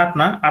 অ্যাকচুয়ালি 8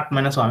 না, 8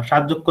 মাইনাস 1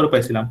 7 যোগ করে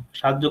পাইছিলাম।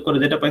 7 যোগ করে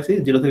যেটা পাইছি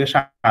 0 থেকে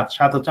 7,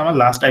 7 হচ্ছে আমার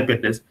লাস্ট আইপি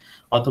অ্যাড্রেস।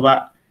 অথবা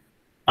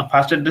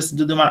ফার্স্ট অ্যাড্রেস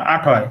যদি আমার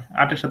 8 হয়,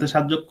 8 এর সাথে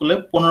 7 যোগ করলে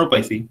 15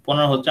 পাইছি,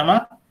 15 হচ্ছে আমার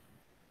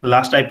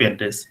লাস্ট আইপি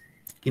অ্যাড্রেস।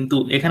 কিন্তু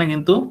এখানে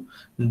কিন্তু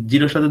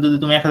জিরোর সাথে যদি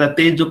তুমি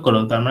 1023 যোগ করো,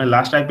 তার মানে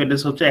লাস্ট আইপি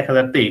অ্যাড্রেস হচ্ছে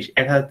 1023।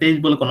 1023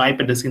 বলে কোনো আইপি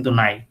অ্যাড্রেস কিন্তু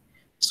নাই।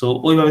 সো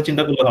ওইভাবে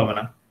চিন্তা করলে হবে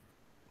না।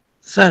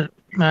 স্যার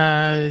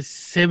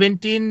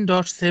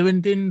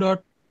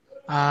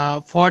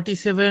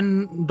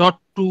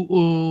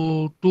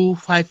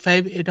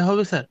 17.17.47.255 এটা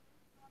হবে স্যার?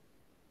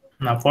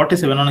 না,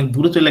 47 অনেক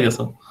দূরে চলে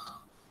গেছো।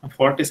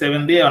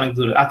 47 দিয়ে অনেক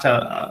দূরে। আচ্ছা,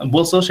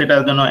 বলছো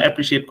সেটার জন্য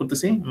অ্যাপ্রিশিয়েট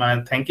করতেছি, মানে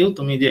থ্যাংক ইউ।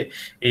 তুমি যে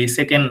এই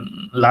সেকেন্ড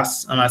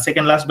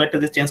লাস্ট বাইটটা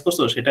যে চেঞ্জ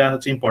করছো সেটা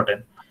হচ্ছে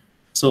ইম্পর্টেন্ট।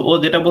 সো ও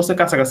যেটা বলছে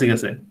কাছাকাছি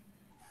গেছে।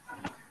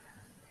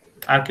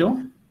 আর কেউ?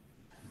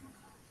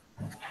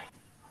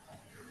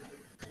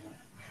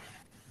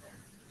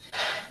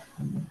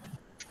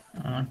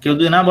 কেউ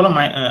যদি না বলো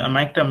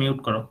মাইকটা মিউট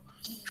করো।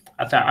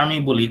 আচ্ছা, আমি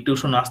বলি একটু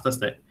শোনো আস্তে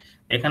আস্তে।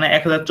 এখানে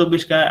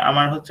 1024 কে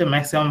আমার হচ্ছে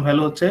ম্যাক্সিমাম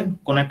ভ্যালু হচ্ছে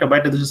কোন একটা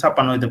বাইটে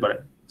 256 হইতে পারে।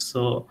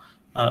 সো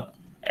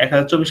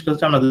 1024 কে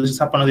হচ্ছে আমরা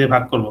 256 দিয়ে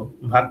ভাগ করব,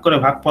 ভাগ করে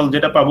ভাগফল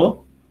যেটা পাবো,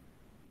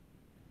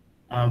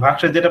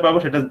 ভাগশেষ যেটা পাবো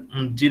সেটা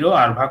 0,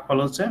 আর ভাগফল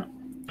হচ্ছে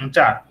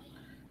 4।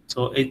 সো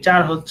এই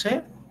 4 হচ্ছে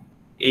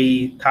এই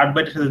থার্ড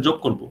বাইটের সাথে যোগ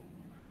করব।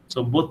 সো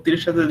 32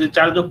 এর সাথে যদি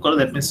 4 যোগ করো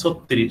দ্যাট মিন্স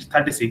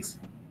 36।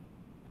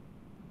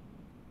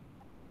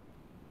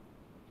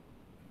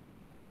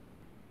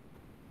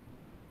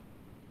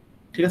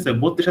 ঠিক আছে,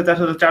 32 সাথে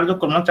 4 যোগ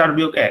করবো না, 4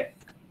 বিয়োগ 1।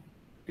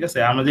 ঠিক আছে,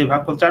 আমরা যে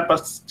ভাগফল 4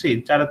 পাচ্ছি,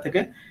 4 থেকে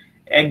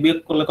 1 বিয়োগ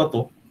করলে কত?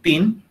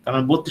 3। তার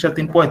মানে 32 আর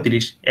 3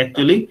 35।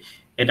 অ্যাকচুয়ালি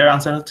এটার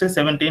আনসার হচ্ছে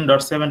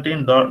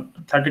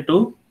 17.17.32,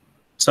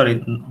 সরি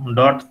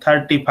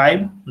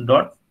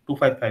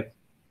 .35.255।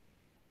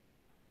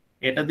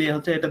 এটা দিয়ে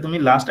হচ্ছে, এটা তুমি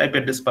লাস্ট আইপি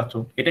অ্যাড্রেস পাচ্ছ।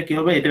 এটা কি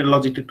হবে, এটার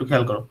লজিকটা একটু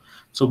খেয়াল করো।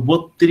 সো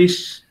 32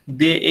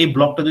 দিয়ে এই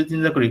ব্লকটা যদি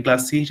চিন্তা করি,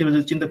 ক্লাস সি হিসেবে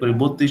যদি চিন্তা করি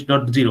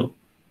 32.0,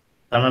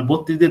 তার মানে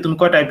 32 দিয়ে তুমি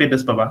কয়টা আইপি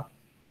অ্যাড্রেস পাবা?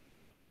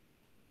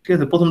 ঠিক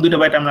আছে, প্রথম দুইটা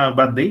বাইট আমরা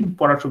বাদ দিই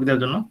পড়ার সুবিধার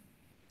জন্য।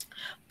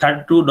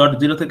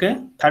 32.0 থেকে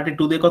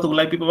 32 দিয়ে কতগুলো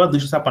আইপি পাবা?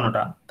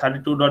 256টা।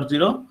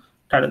 32.0,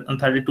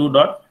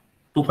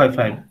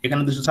 32.255,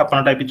 এখানে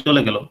 256টা আইপি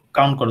চলে গেল,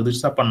 কাউন্ট করো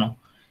 256।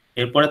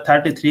 এরপরে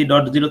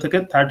 33.0 থেকে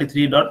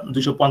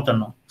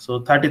 33.255। সো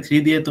 33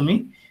 দিয়ে তুমি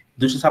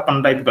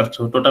 256টা আইপি পাচ্ছ,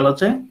 টোটাল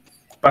হচ্ছে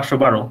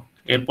 512।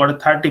 এরপরে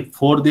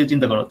 34 দিয়ে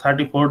চিন্তা করো,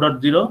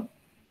 34.0,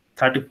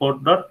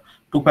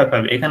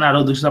 34.255, এখানে আরো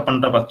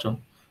 256টা পাচ্ছ।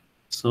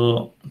 সো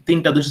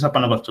 3টা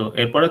 256 পাচ্ছ।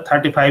 এরপরে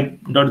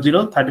 35.0,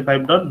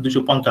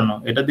 35.255,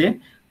 এটা দিয়ে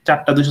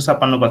 4টা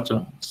 256 পাচ্ছ।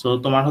 সো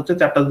তোমার হচ্ছে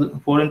 4টা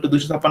 4 ইন্টু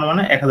 256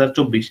 মানে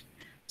 1024।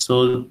 সো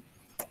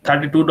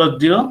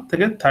 32.0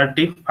 থেকে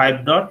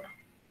 35.255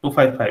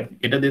 255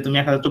 এটা দিয়ে তুমি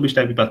 1024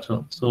 আইপি পাচ্ছ।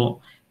 সো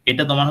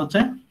এটা তোমার হচ্ছে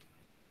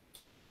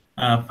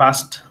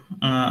first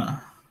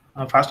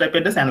first IP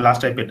address and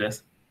last IP address.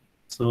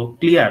 So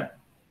clear.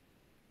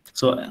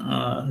 So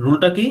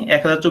রুলটা কি,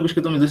 1024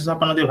 কে তুমি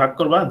 256 দিয়ে ভাগ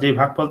করবা, যে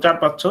ভাগফল 4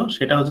 পাচ্ছ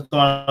সেটা হচ্ছে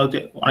তোমার হচ্ছে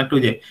অনেকটা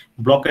ওই যে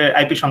ব্লকের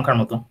আইপি সংখ্যার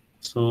মতো।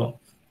 সো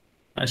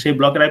সেই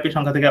ব্লকের আইপি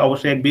সংখ্যা থেকে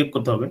অবশ্যই 1 বিয়োগ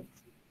করতে হবে,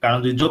 কারণ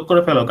যদি যোগ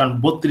করে ফেলো, কারণ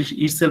 32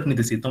 ইটসেলফ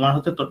নিতেছি, তোমার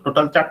হচ্ছে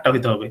টোটাল 4টা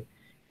হইতে হবে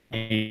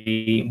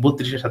এই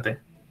 32 এর সাথে,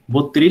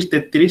 32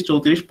 33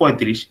 34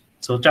 35।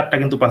 সো 4টা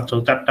কিন্তু পাচ্ছ,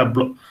 4টা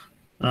ব্লক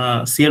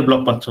সি এর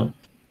ব্লক পাচ্ছ,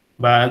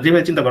 বা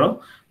যেভাবে চিন্তা করো।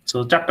 সো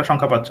 4টা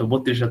সংখ্যা পাচ্ছ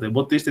 32 এর সাথে,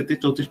 32 33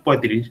 34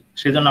 35,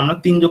 সেজন্য আমরা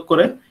 3 যোগ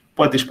করে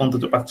 35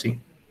 পর্যন্ত পাচ্ছি,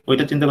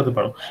 ওইটা চিন্তা করতে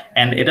পারো।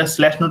 এন্ড এটা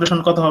স্ল্যাশ নোটেশন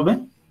কত হবে,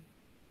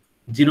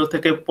 0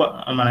 থেকে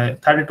মানে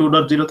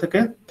 32.0 থেকে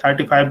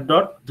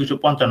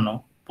 35.255,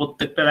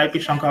 প্রত্যেকটা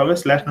আইপির সংখ্যা হবে,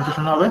 স্ল্যাশ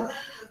নোটেশন হবে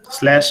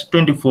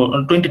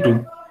 /22।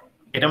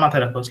 এটা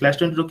মাথায় রাখো।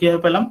 /22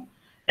 কিভাবে পেলাম,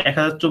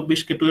 1024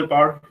 কে 2 এর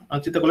পাওয়ার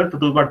চিন্তা করলে 2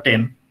 টু দি পাওয়ার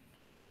 10,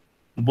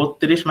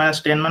 32 মাইনাস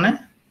 10 মানে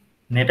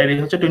নেট আইডি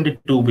হচ্ছে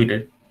 22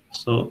 বিটের।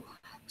 সো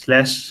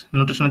স্ল্যাশ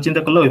নোটেশনে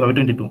চিন্তা করলে ওইভাবে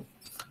 22।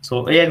 সো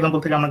এই এক্সাম্পল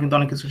থেকে আমরা কিন্তু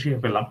অনেক কিছু শিখে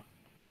পেলাম।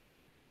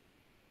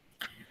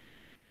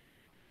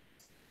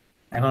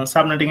 এখন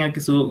সাবনেটিং এর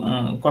কিছু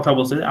কথা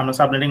বলছে, আমরা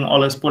সাবনেটিং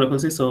অলওয়েজ পড়ে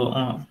ফেলছি। সো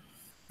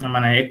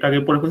মানে একটু আগে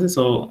পড়ে ফেলছি।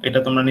 সো এটা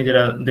তোমরা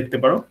নিজেরা দেখতে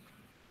পারো।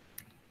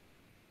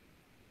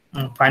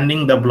 ফাইন্ডিং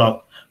দ্য ব্লক,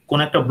 কোন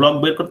একটা ব্লক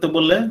বের করতে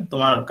বললে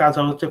তোমার কাজ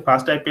হচ্ছে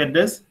ফার্স্ট আইপি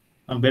অ্যাড্রেস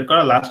বের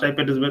করা, লাস্ট আইপি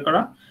অ্যাড্রেস বের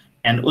করা,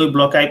 এন্ড ওই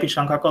ব্লকে আইপি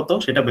সংখ্যা কত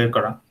সেটা বের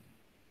করা।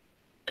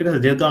 ঠিক আছে,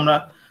 যেহেতু আমরা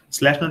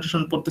স্ল্যাশ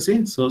নোটেশন পড়তেছি,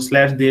 সো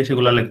স্ল্যাশ দিয়ে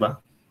সেগুলো লিখবা।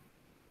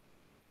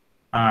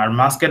 আর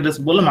মাস্ক অ্যাড্রেস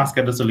বললে মাস্ক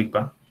অ্যাড্রেসও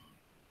লিখবা।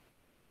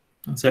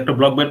 সো একটা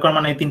ব্লক বের করা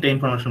মানে এই 3টা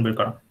ইনফরমেশন বের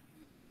করা।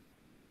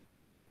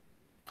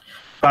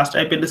 ফার্স্ট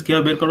আইপি অ্যাড্রেস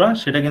কিভাবে বের করবা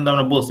সেটা কিন্তু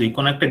আমরা বলছি,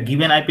 কোন একটা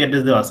গিভেন আইপি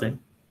অ্যাড্রেস দেওয়া আছে,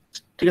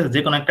 ঠিক আছে, যে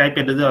কোনো একটা আইপি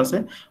অ্যাড্রেস দেওয়া আছে,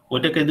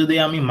 ওইটাকে যদি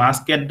আমি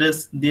মাস্ক অ্যাড্রেস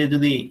দিয়ে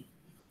যদি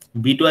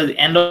বিটওয়াইজ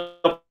এন্ড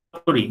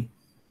করি,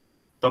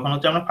 তখন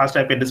হচ্ছে আমরা ফার্স্ট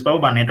আইপি অ্যাড্রেস পাবো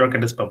বা নেটওয়ার্ক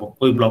অ্যাড্রেস পাবো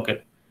ওই ব্লকের।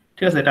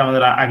 ঠিক আছে, এটা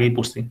আমাদের আগেই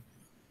পড়ছি।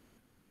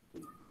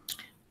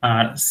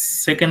 আর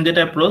সেকেন্ড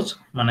যেটা অ্যাপ্রোচ,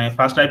 মানে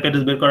ফার্স্ট আইপি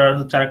অ্যাড্রেস বের করার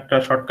হচ্ছে আরেকটা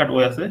শর্টকাট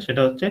ওয়ে আছে,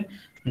 সেটা হচ্ছে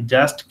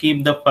just keep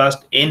the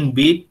first n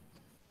bit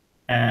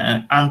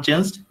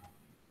unchanged.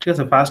 ঠিক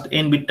আছে, ফার্স্ট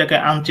n বিটটাকে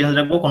আনচেঞ্জ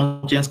রাখবো, কোনো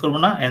চেঞ্জ করবো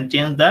না, and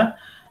change the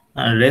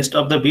rest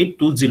of the bit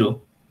two 0।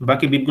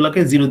 বাকি বিটগুলোকে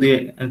 0 দিয়ে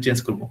চেঞ্জ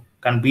করবো,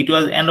 কারণ বিট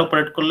ওয়াইজ এন্ড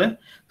অপারেট করলে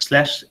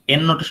স্ল্যাশ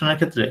n নোটেশনের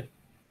ক্ষেত্রে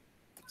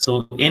সো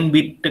n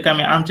বিটটাকে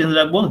আমি আনচেঞ্জ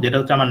রাখবো, যেটা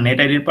হচ্ছে আমার নেট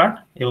আইডির পার্ট,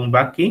 এবং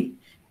বাকি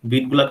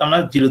বিটগুলোকে আমরা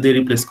 0 দিয়ে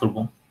রিপ্লেস করব।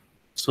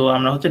 সো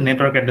আমরা হচ্ছে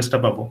নেটওয়ার্ক অ্যাড্রেসটা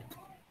পাবো।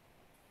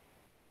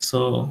 সো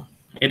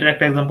এটার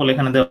একটা এক্সাম্পল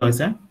এখানে দেওয়া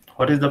হয়েছে,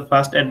 what is the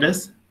first address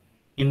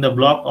in the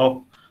block of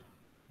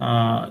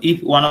if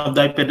one of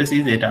the IP address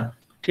is এটা।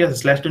 ঠিক আছে,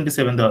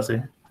 /27 দেওয়া আছে।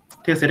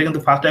 ঠিক আছে, এটা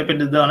কিন্তু ফার্স্ট আইপি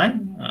অ্যাড্রেস দেওয়া নাই,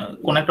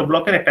 কোন একটা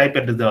ব্লকের একটা আইপি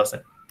অ্যাড্রেস দেওয়া আছে।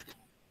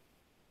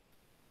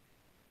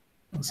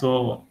 সো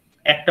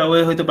একটা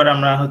ওয়ে হইতে পারে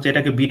আমরা হচ্ছে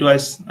এটাকে বিট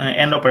ওয়াইজ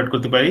এন্ড অপারেট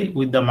করতে পারি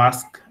উইথ দ্য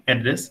মাস্ক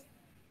অ্যাড্রেস।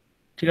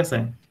 ঠিক আছে,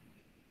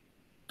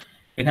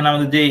 এখানে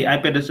আমাদের যে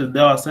আইপি অ্যাড্রেস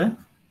দেওয়া আছে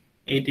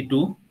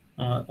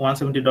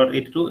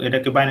 170.82,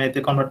 এটাকে বাইনারিতে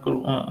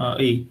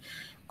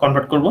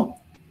কনভার্ট করব।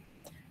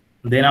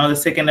 দেন আমাদের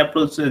সেকেন্ড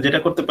অ্যাপ্রোচ যেটা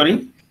করতে পারি,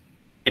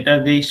 এটা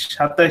যে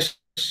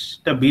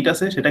 27টা বিট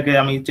আছে সেটাকে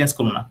আমি চেঞ্জ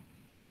করব না।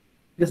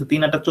 ঠিক আছে,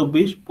 3 8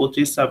 24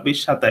 25 26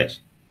 27,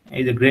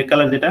 এই যে গ্রে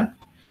কালার যেটা,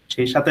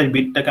 সেই 27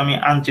 বিটটাকে আমি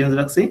আনচেঞ্জ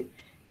রাখছি,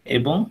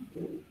 এবং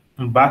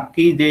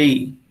বাকি যেই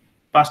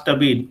 5টা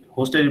বিট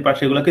হোস্টের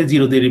পাশে এগুলোকে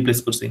 0 দিয়ে রিপ্লেস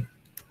করছি।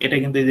 এটা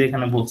কিন্তু এই যে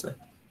এখানে বলছে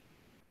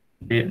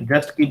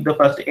just keep the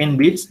first n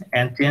bits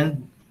and change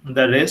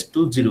the rest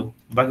two 0,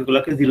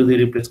 বাকিগুলোকে 0 দিয়ে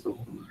রিপ্লেস করব।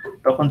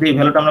 তখন যে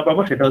ভ্যালুটা আমরা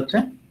পাবো সেটা হচ্ছে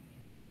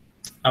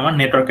আমার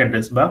নেটওয়ার্ক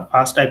অ্যাড্রেস বা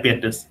ফার্স্ট আইপি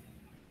অ্যাড্রেস।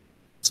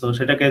 সো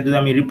সেটাকে যদি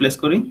আমি রিপ্লেস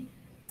করি,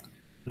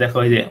 দেখো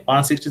এই যে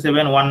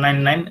 167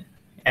 199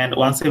 এন্ড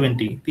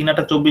 170, 3 8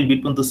 24 বিট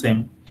পর্যন্ত সেম,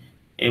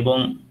 এবং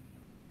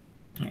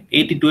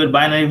 82 এর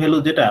বাইনারি ভ্যালু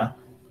যেটা,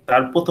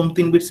 তার প্রথম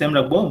 3 বিট সেম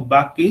রাখবো,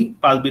 বাকি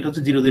 5 বিট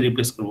হচ্ছে 0 দিয়ে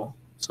রিপ্লেস করব।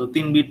 সো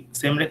 3 বিট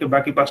সেম রেখে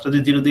বাকি 5টা যদি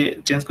 0 দিয়ে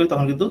চেঞ্জ করি,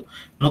 তখন কিন্তু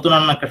নতুন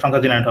অন্য একটা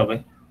সংখ্যা জেনারেট হবে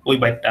ওই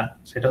বাইটটা,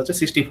 সেটা হচ্ছে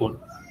 64।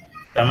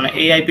 তার মানে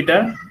এই আইপিটা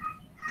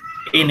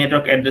এই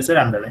নেটওয়ার্ক অ্যাড্রেসের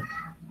আন্ডারে।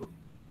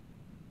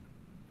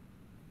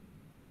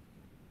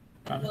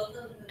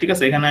 ঠিক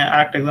আছে, এখানে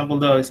আরেকটা এক্সাম্পল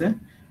দেওয়া হয়েছে,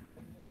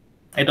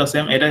 এটা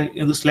সেম, এটা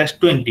কিন্তু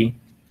 /20,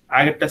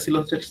 আগেরটা ছিল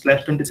হচ্ছে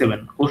 /27,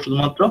 ও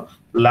শুধুমাত্র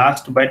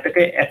লাস্ট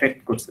বাইটটাকে এফেক্ট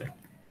করছে।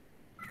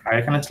 আর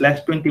এখানে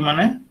 /20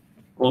 মানে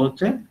ও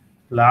হচ্ছে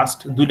লাস্ট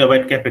 2টা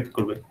বাইটকে এফেক্ট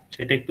করবে,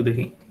 সেটা একটু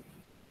দেখি।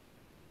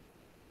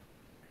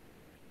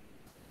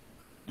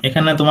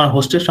 এখানে তোমার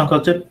হোস্টের সংখ্যা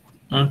হচ্ছে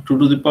 2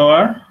 টু দি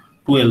পাওয়ার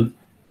 12।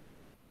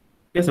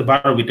 ঠিক আছে,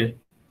 12 বিটের।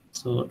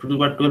 সো 2 টু দি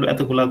পাওয়ার 12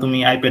 এতগুলা তুমি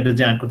আইপ্যাডে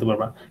জেনারেট করতে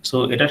পারবা। সো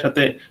এটার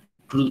সাথে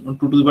 2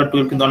 টু দি পাওয়ার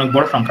 12 কিন্তু অনেক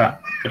বড় সংখ্যা,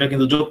 এটা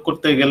কিন্তু যোগ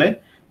করতে গেলে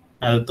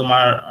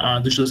তোমার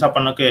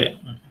 256কে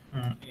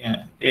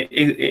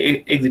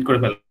এক্সিট করে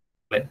ফেলে।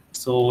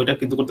 সো এটা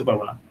কিন্তু করতে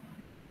পারবো না।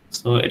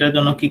 সো এটার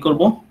জন্য কি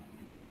করব,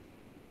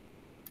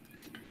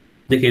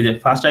 দেখি যে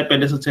ফার্স্ট আইপি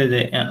অ্যাড্রেস হচ্ছে যে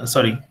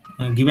সরি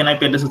গিভেন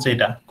আইপি অ্যাড্রেস হচ্ছে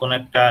এটা কোন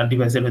একটা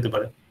ডিভাইসের হতে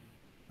পারে।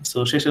 সো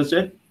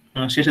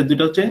শেষের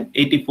দুটো হচ্ছে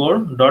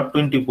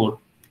 84.24।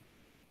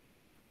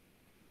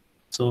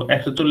 সো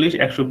 140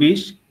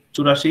 120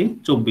 84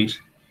 24।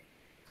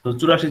 তো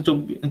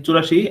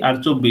 84 আর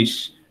 24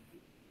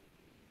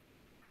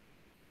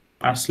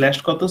 আর স্ল্যাশ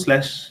কত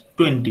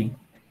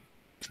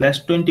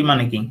 /20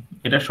 মানে কি,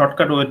 এটা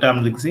শর্টকাট ওয়েটা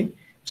আমরা দেখছি।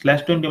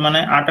 /20 মানে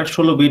 8 আর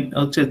 16 বিট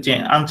হচ্ছে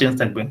আনচেঞ্জ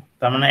থাকবে,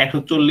 তার মানে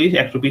 140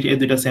 120 এই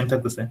দুইটা সেম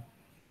থাকতেছে।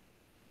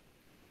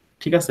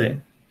 ঠিক আছে,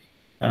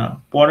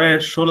 পরের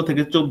 16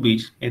 থেকে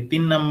 24 এই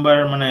 3 নাম্বার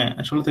মানে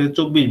 16 থেকে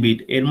 24 বিট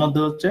এর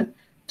মধ্যে হচ্ছে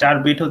 4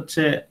 বিট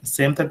হচ্ছে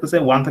সেম থাকতেছে,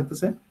 1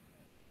 থাকতেছে,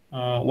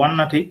 1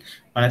 না ঠিক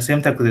মানে সেম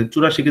থাকতেছে।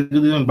 84 কে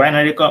যদি তুমি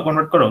বাইনারি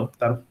কনভার্ট করো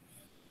তার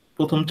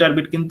প্রথম 4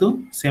 বিট কিন্তু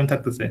সেম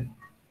থাকতেছে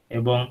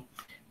এবং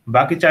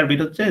বাকি 4 বিট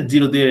হচ্ছে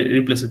 0 দিয়ে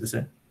রিপ্লেস হতেছে।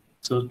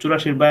 সো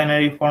 84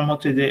 বাইনারি ফর্ম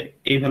হচ্ছে যে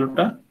এই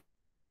ভ্যালুটা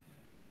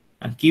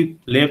কিপ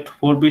লেফট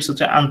 4 বিটস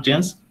হচ্ছে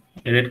আনচেঞ্জ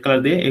রেড কালার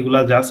দিয়ে, এগুলা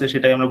যা আছে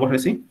সেটাই আমরা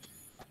বসাইছি।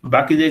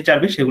 বাকি যে 4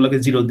 বিট সেগুলোকে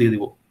 0 দিয়ে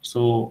দিব।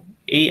 সো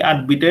এই 8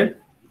 বিটের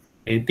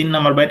এই 3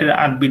 নাম্বার বাইটের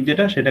 8 বিট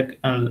যেটা সেটা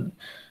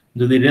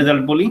যদি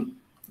রেজাল্ট বলি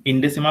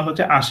ইনডেসিমাল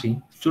হচ্ছে 80,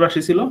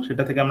 84 ছিল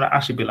সেটা থেকে আমরা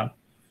 80 পেলাম।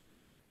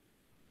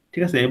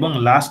 ঠিক আছে, এবং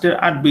লাস্টের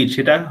 8 বিট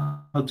সেটা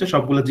হচ্ছে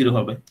সবগুলো 0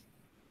 হবে।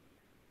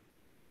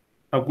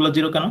 সবগুলো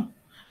 0 কেন,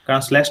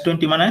 কারণ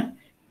 /20 মানে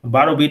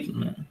 12 বিট,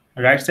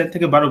 রাইট সাইড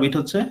থেকে 12 বিট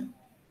হচ্ছে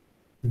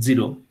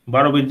 0।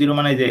 12 বিট 0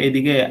 মানে যে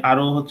এদিকে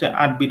আরো হচ্ছে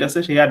 8 বিট আছে,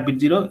 সেই 8 বিট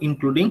 0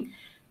 ইনক্লুডিং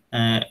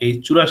এই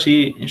 84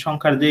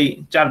 সংখ্যার যেই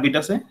 4 বিট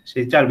আছে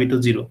সেই 4 বিটও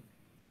 0।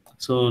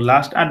 সো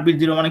লাস্ট 8 বিট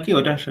 0 মানে কি,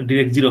 ওটা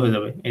ডিরেক্ট 0 হয়ে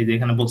যাবে, এই যে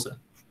এখানে বলছে।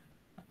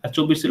 আর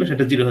 24 ছিল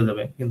সেটা 0 হয়ে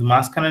যাবে, কিন্তু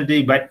মাঝখানের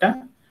যেই বাইটটা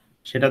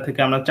সেটা থেকে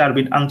আমরা 4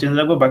 বিট আনচেঞ্জ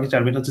রাখবো, বাকি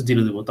 4 বিট হচ্ছে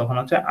 0 দেবো, তখন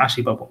হচ্ছে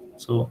 80 পাবো।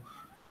 সো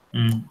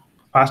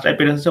ফার্স্ট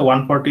আইপি অ্যাড্রেস হচ্ছে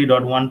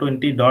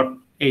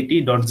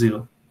 140.120.80.0।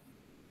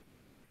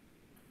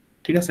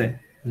 ঠিক আছে,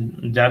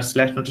 যার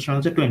স্ল্যাশ নোটেশন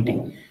হচ্ছে 20।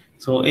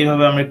 সো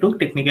এইভাবে আমরা একটু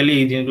টেকনিক্যালি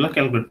এই জিনিসগুলো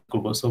ক্যালকুলেট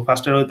করবো। সো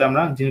ফার্স্টের হইতে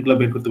আমরা জিনিসগুলো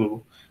বের করতে পারবো।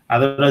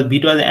 আদারওয়াইজ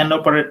বিটওয়াইজ এন্ড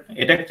অপারেট,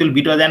 এটা অ্যাকচুয়ালি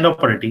বিটওয়াইজ এন্ড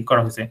অপারেটই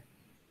করা হয়েছে।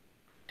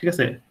 ঠিক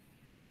আছে,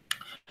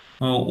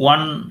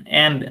 1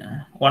 and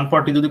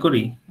 140 যদি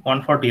করি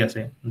 140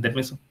 আছে, দ্যাট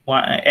মিনস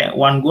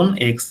 1 গুণ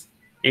x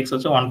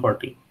হচ্ছে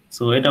 140।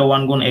 সো এটা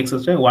 1 গুণ x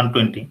হচ্ছে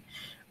 120,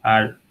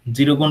 আর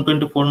 0 গুণ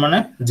 24 মানে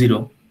 0।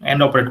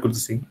 এন্ড অপারেট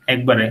করতেছি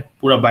একবারে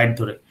পুরো বাইট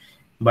ধরে,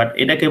 বাট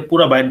এটাকে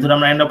পুরো বাইট ধরে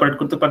আমরা এন্ড অপারেট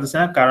করতে পারতেছি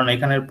না, কারণ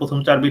এখানে প্রথম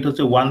 4 বিট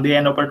হচ্ছে 1 দিয়ে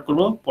এন্ড অপারেট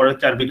করব, পরের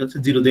 4 বিট হচ্ছে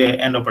 0 দিয়ে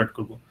এন্ড অপারেট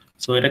করব।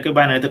 সো এটাকে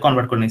বাইনারিতে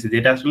কনভার্ট করে নিয়েছি,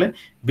 যেটা আসলে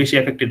বেশি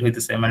এফেক্টেড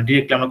হইতেছে, মানে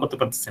ডিরেক্টলি আমরা করতে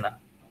পারতেছি না।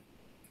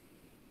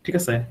 ঠিক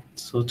আছে,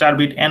 সো 4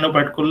 বিট এন্ড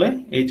অপারেট করলে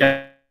এই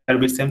 4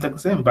 বিট সেম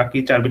থাকছে, বাকি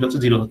 4 বিট হচ্ছে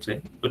 0 হচ্ছে,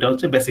 ওটা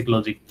হচ্ছে basic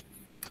logic.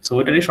 So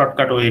ওইটারই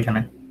shortcut way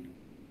এখানে।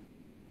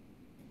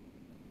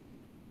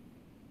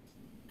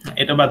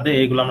 এটা বাদ দিয়ে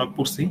এইগুলো আমরা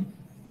পড়ছি।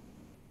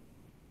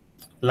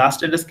 লাস্ট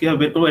অ্যাড্রেস কিভাবে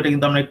বের করবো এটা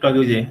কিন্তু আমরা একটু আগে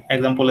ওই যে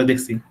এক্সাম্পলে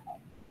দেখছি।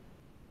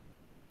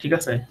 ঠিক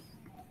আছে,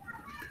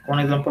 কোন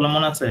এক্সাম্পলে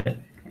মনে আছে,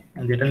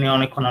 যেটা নিয়ে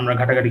অনেকক্ষণ আমরা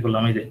ঘাটাঘাটি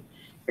করলাম, এই যে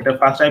এটা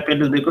ফার্স্ট আইপি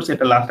অ্যাড্রেস বের করছি,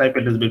 এটা লাস্ট আইপি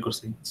অ্যাড্রেস বের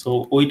করছি। সো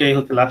ওইটাই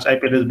হচ্ছে লাস্ট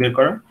আইপি অ্যাড্রেস বের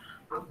করার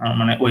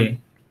মানে ওয়ে।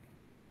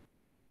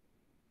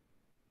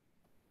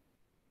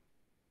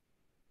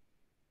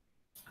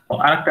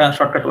 আরেকটা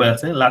শর্টকাট ওয়ে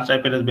আছে লাস্ট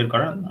আইপি অ্যাড্রেস বের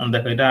করার,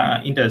 দেখো এটা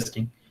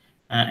ইন্টারেস্টিং।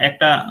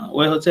 একটা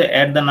ওয়ে হচ্ছে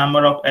add the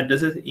number of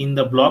addresses in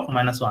the block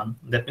 -1।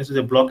 That means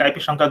যে ব্লক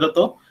আইপি সংখ্যা যত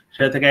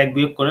সেটা থেকে 1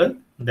 বিয়োগ করে,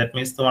 দ্যাট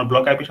মিনস তোমার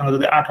ব্লক আইপি সংখ্যা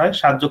যদি 8 হয়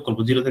 7 যোগ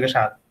করবো, 0 থেকে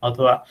 7,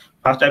 অথবা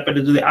ফার্স্ট আইপি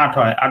অ্যাড্রেস যদি 8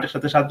 হয় 8 এর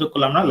সাথে 7 যোগ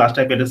করলে আমরা লাস্ট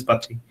আইপি অ্যাড্রেস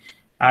পাচ্ছি।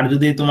 আর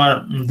যদি তোমার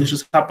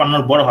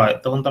 256 বড় হয়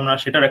তখন তো আমরা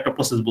সেটার একটা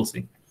প্রসেস বলছি,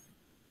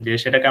 যে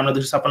সেটাকে আমরা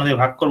 256 দিয়ে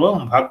ভাগ করব,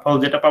 ভাগফল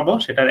যেটা পাবো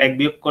সেটার 1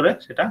 বিয়োগ করে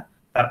সেটা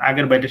তার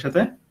আগের বাইটের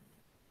সাথে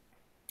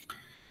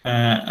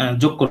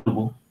যোগ করব।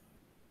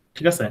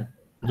 ঠিক আছে,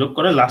 যোগ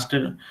করে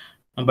লাস্টের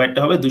বাইটটা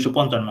হবে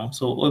 255।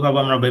 সো ওইভাবে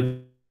আমরা বের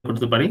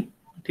করতে পারি।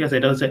 ঠিক আছে,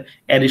 এটা হচ্ছে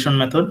অ্যাডিশন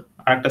মেথড।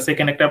 আর একটা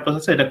সেকেন্ড একটা অ্যাপ্রোচ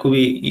আছে, এটা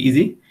খুবই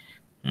ইজি।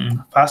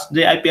 ফার্স্ট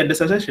যে আইপি অ্যাড্রেস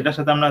আছে সেটার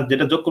সাথে আমরা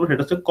যেটা যোগ করব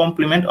সেটা হচ্ছে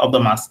complement of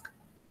the mask.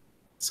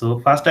 So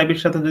first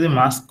আইপির সাথে যদি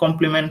মাস্ক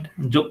কমপ্লিমেন্ট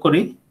যোগ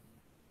করি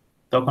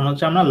তখন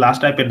হচ্ছে আমরা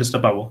লাস্ট আইপি অ্যাড্রেসটা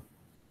পাবো।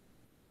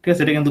 ঠিক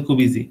আছে, এটা কিন্তু খুব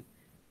ইজি।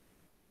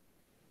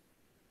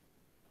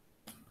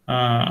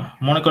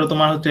 মনে করো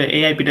তোমার হচ্ছে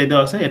এই আইপিটাই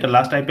দেওয়া আছে, এটা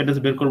লাস্ট আইপি অ্যাড্রেস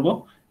বের করব।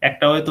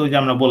 একটা হয়তো ওই যে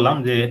আমরা বললাম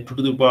যে 2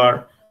 to the power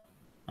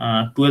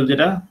 12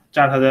 যেটা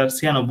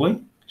 4096,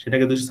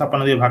 সেটাকে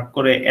 256 দিয়ে ভাগ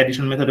করে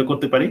অ্যাডিশন মেথডে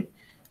করতে পারি।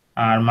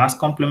 আর মাস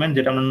কমপ্লিমেন্ট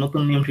যেটা আমরা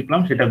নতুন নিয়ম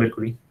শিখলাম সেটা বের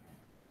করি।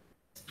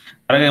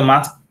 আর আগে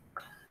মাস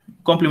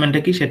কমপ্লিমেন্টটা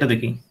কি সেটা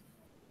দেখি।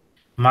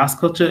 মাস্ক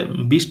হচ্ছে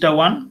 20টা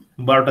 1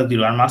 12টা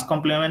 0, আর মাস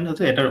কমপ্লিমেন্ট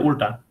হচ্ছে এটার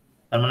উল্টা,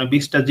 তার মানে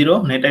 20টা 0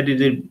 নেট আইডি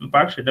যে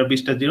পার্ট সেটা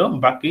 20টা 0,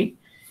 বাকি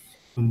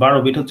 12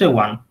 বিট হচ্ছে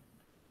 1।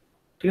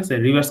 ঠিক আছে,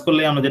 রিভার্স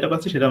করলে আমরা যেটা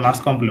পাচ্ছি সেটা মাস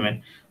কমপ্লিমেন্ট।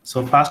 সো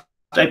ফার্স্ট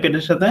আইপি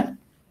অ্যাড্রেসের সাথে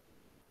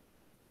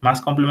মাস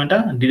কমপ্লিমেন্টটা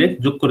ডিরেক্ট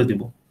যোগ করে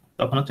দিব,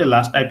 তখন হচ্ছে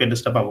লাস্ট আইপি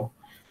অ্যাড্রেসটা পাবো।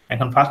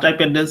 এখন ফার্স্ট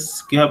আইপি অ্যাড্রেস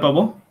কিভাবে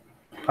পাবো,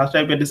 ফার্স্ট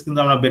আইপি অ্যাড্রেস কিন্তু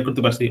আমরা বের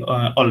করতে পারছি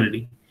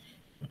অলরেডি।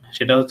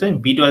 সেটা হচ্ছে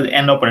বিট ওয়াজ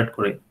এন্ড অপারেট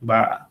করে, বা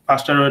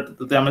ফার্স্টার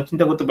ওয়েতে আমরা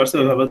চিন্তা করতে পারছি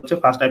ওইভাবে হচ্ছে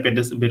ফার্স্ট আইপি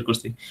অ্যাড্রেস বের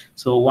করছি।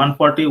 সো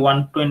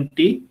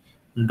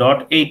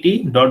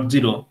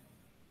 140.120.80.0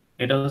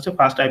 এটা হচ্ছে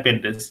ফার্স্ট আইপি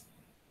অ্যাড্রেস,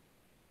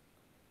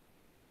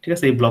 ঠিক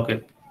আছে, এই ব্লকের।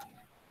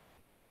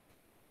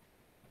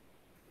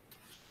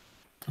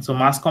 সো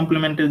মাস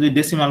কমপ্লিমেন্টে যদি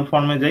ডেসিমাল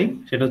ফর্মে যাই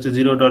সেটা হচ্ছে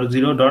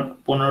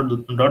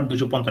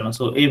 0.0.15.255।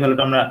 সো এই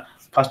ভ্যালুটা আমরা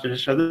ফার্স্ট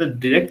অ্যাড্রেসের সাথে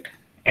ডিরেক্ট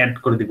অ্যাড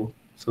করে দিব।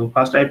 সো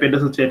ফার্স্ট আইপি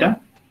অ্যাড্রেস হচ্ছে এটা,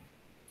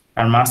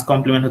 আর মাস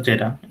কমপ্লিমেন্ট হচ্ছে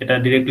এটা। এটা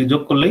ডিরেক্টলি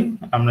যোগ করলেই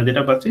আমরা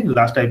যেটা পাচ্ছি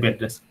লাস্ট আইপি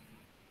অ্যাড্রেস।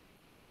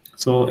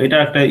 সো এটা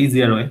একটা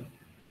ইজিয়ার ওয়ে।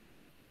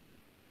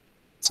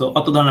 সো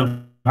অত ধরনের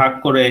ভাগ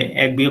করে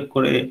এক বিয়োগ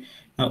করে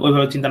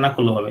ওইভাবে চিন্তা না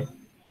করলেও হবে।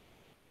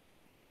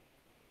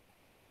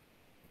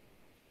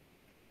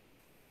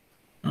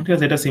 ঠিক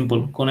আছে, এটা সিম্পল।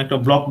 কোন একটা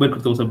ব্লক বের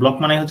করতে বলছে, ব্লক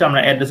মানে হচ্ছে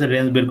আমরা অ্যাড্রেসের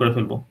রেঞ্জ বের করে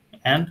ফেলবো,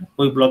 এন্ড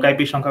ওই ব্লক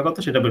আইপি সংখ্যা কত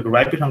সেটা বের করবো।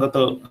 আইপি সংখ্যা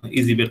তো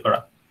ইজি বের করা।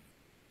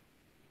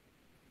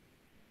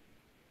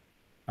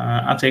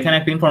 আচ্ছা, এখানে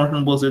একটা ইনফরমেশন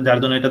বলছে যার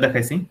জন্য এটা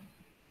দেখাইছি।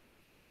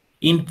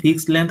 In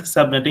fixed length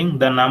subnetting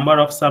the number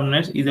of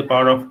সাবনেটস is a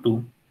power of 2।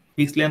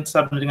 Fixed length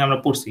subnetting আমরা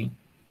পড়ছি,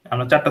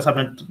 আমরা 4টা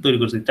সাবনেট তৈরি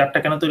করছি। 4টা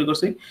কেন তৈরি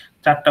করছি?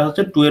 4টা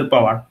হচ্ছে 2 এর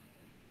পাওয়ার।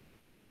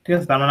 ঠিক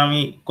আছে, তার মানে আমি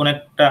কোন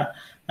একটা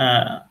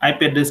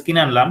আইপি অ্যাড্রেস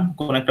কিনে আনলাম,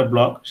 কোন একটা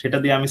ব্লক, সেটা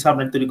দিয়ে আমি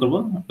সাবনেট তৈরি করব।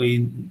 ওই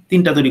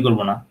 3টা তৈরি করব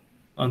না,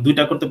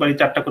 2টা করতে পারি,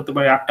 4টা করতে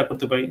পারি, 8টা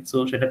করতে পারি। সো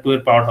সেটা 2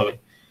 এর পাওয়ার হবে।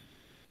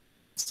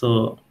 So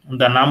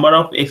the number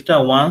of extra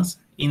once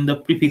in the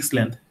prefix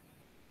length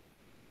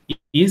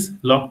is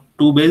log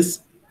 2 base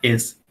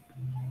s।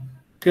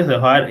 ঠিক আছে,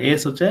 হোয়ার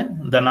s হচ্ছে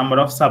দ্য নাম্বার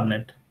অফ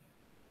সাবনেট।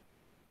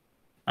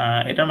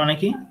 এটার মানে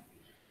কি,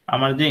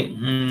 আমার যে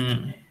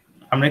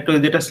আমরা একটু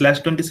যেটা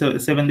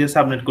 /27 দিয়ে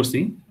সাবনেট করছি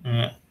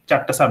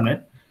 4টা সাবনেট।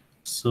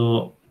 সো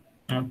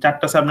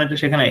 4টা সাবনেটে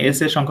সেখানে এস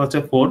এর সংখ্যা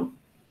হচ্ছে 4,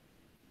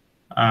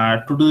 আর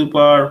 2 টু দি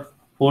পাওয়ার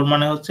 4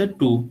 মানে হচ্ছে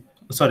 2,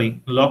 সরি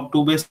log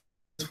 2 বেস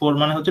 4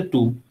 মানে হচ্ছে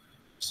 2।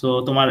 সো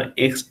তোমার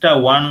এক্সট্রা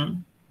 1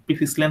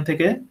 প্রিফিক্স লেন্থ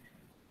থেকে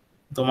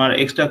তোমার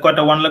এক্সট্রা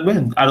কয়টা 1 লাগবে?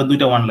 আরো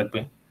 2টা 1 লাগবে।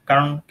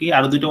 কারণ কি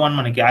আরো 2টা 1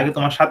 মানে কি, আগে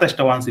তোমার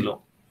 27টা 1 ছিল,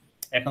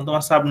 এখন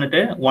তোমার সাবনেটে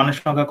 1 এর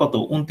সংখ্যা কত?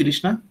 29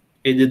 না?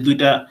 এই যে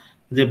 2টা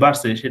যে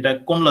বাড়ছে সেটা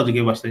কোন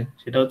লজিকে বাড়ছে?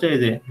 সেটা হচ্ছে এই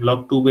যে log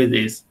 2 বেস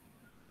s,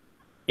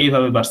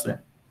 এইভাবে বাড়ছে।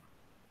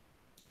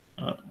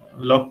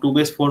 log 2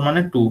 বেস 4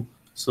 মানে 2।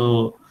 সো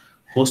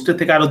হোস্টের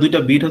থেকে আরো 2টা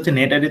বিট হচ্ছে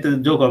নেট আইডিতে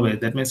যোগ হবে।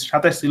 দ্যাট মিন্স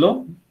 27 ছিল,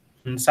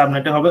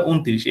 সাবনেটে হবে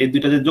 29। এই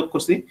 2টা যে যোগ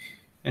করছি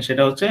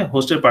সেটা হচ্ছে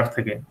হোস্টের পার্ট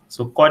থেকে।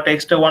 সো কয়টা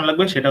এক্সট্রা 1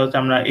 লাগবে সেটা হচ্ছে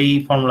আমরা এই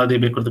ফর্মুলা দিয়ে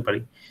বের করতে পারি।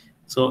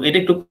 সো এটা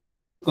একটু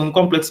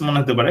কমপ্লেক্স মনে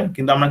হতে পারে,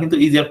 কিন্তু আমরা কিন্তু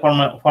ইজিয়ার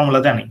ফর্মুলা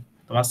জানি।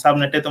 তোমার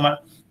সাবনেটে তোমার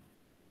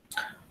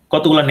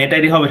কতগুলো নেট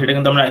আইডি হবে সেটা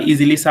কিন্তু আমরা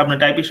ইজিলি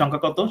সাবনেট আইপি সংখ্যা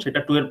কত সেটা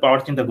 2 এর পাওয়ার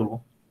চিন্তা করব,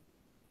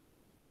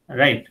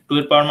 রাইট? 2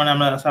 এর পাওয়ার মানে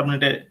আমরা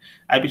সাবনেটে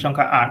আইপি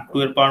সংখ্যা 8, 2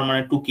 এর পাওয়ার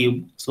মানে 2 কিউব।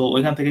 সো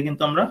ওইখান থেকে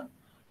কিন্তু আমরা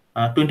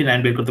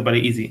 29 বের করতে পারি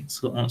ইজি।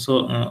 সো সো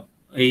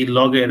এই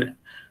লগ এর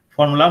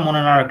ফর্মুলা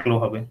মনে না রাখলেও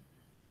হবে।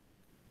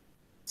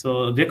 সো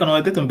যে কোনো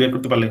ওয়েতে তুমি বের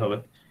করতে পারলেই হবে।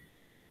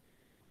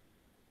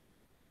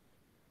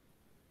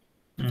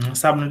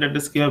 সাবনেট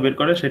অ্যাড্রেস কিভাবে বের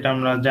করে সেটা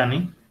আমরা জানি।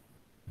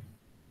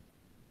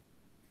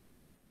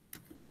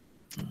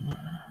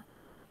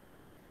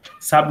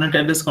 সাবনেট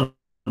অ্যাড্রেস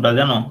কোনটা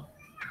জানো?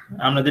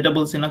 আমরা যেটা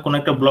বলছি না, কোন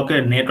একটা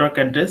ব্লকের নেটওয়ার্ক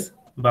অ্যাড্রেস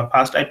বা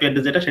ফার্স্ট আইপি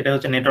অ্যাড্রেস, যেটা সেটা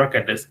হচ্ছে নেটওয়ার্ক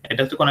অ্যাড্রেস। এটা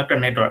হচ্ছে কোন একটা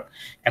নেটওয়ার্ক।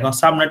 এখন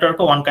sub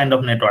নেটওয়ার্কও one kind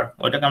of network.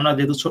 ওইটাকে আমরা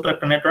যেহেতু ছোট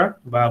একটা নেটওয়ার্ক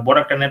বা বড়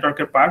একটা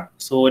নেটওয়ার্কের পার্ট,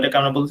 সো ওইটাকে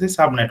আমরা বলছি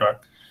সাব নেটওয়ার্ক।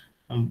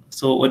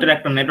 সো ওইটার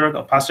একটা নেটওয়ার্ক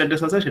ফার্স্ট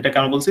অ্যাড্রেস আছে, সেটাকে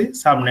আমরা বলছি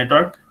সাব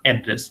নেটওয়ার্ক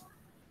অ্যাড্রেস।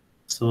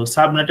 সো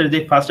সাবনেটের যে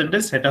ফার্স্ট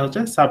অ্যাড্রেস সেটা হচ্ছে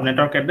সাব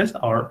নেটওয়ার্ক অ্যাড্রেস,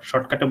 আর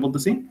শর্টকাটে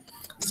বলতেছি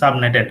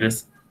সাবনেট অ্যাড্রেস।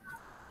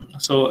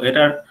 সো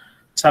এটার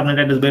সাবনেট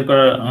অ্যাড্রেস বের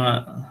করার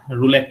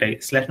রুল একটাই,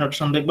 স্ল্যাশ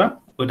নোটেশন দেখবা,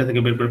 ওইটা থেকে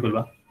বের করে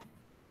ফেলবা।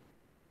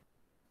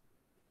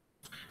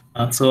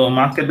 সো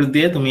মাস্ক অ্যাড্রেস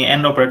দিয়ে তুমি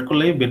এন্ড অপারেট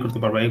করলেই বের করতে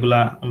পারবা। এগুলা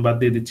বাদ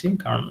দিয়ে দিচ্ছি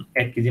কারণ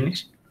একই জিনিস।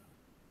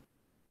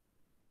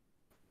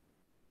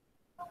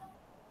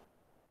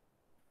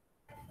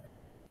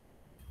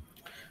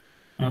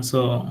 সো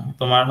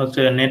তোমার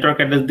হচ্ছে নেটওয়ার্ক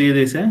অ্যাড্রেস দিয়ে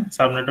দিয়েছে,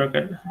 sub network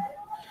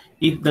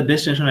if the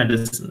destination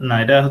address, না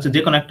এটা হচ্ছে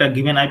যে কোনো একটা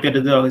গিভেন আইপি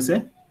অ্যাড্রেস দেওয়া হয়েছে,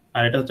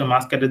 আর এটা হচ্ছে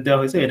মাস্ক অ্যাড্রেস দেওয়া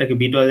হয়েছে। এটাকে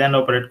বিট ওয়াইজ এন্ড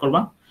অপারেট করবা,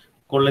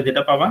 করলে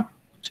যেটা পাবা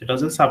সেটা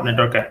হচ্ছে সাব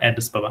নেটওয়ার্ক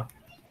অ্যাড্রেস পাবা।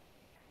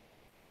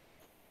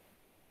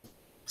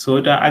 সো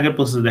এটা আগের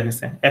প্রসেস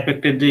দেখেছে।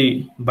 এফেক্টেড যে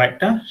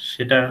বাইটটা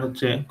সেটার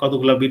হচ্ছে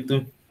কতগুলা বিট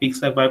তুমি ফিক্স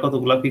রাখবা,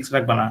 কতগুলা ফিক্স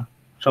রাখবা না।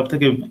 সব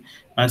থেকে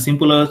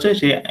সিম্পল হচ্ছে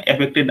সেই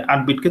এফেক্টেড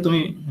 8 বিটকে তুমি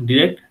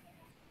ডিরেক্ট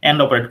এন্ড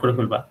অপারেট করে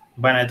ফেলবা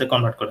বাইনারিতে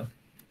কনভার্ট করে।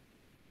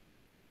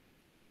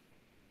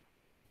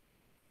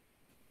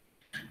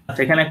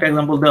 আচ্ছা, এখানে একটা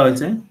एग्जांपल দেওয়া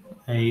হয়েছে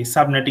এই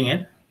সাবনেটিং এর,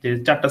 যে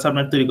 4টা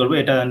সাবনেট তৈরি করবে,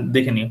 এটা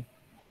দেখে নিও।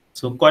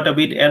 সো কয়টা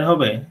বিট এর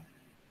হবে?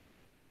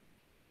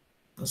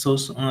 সো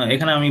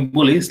এখানে আমি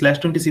বলি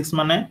 /26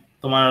 মানে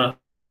তোমার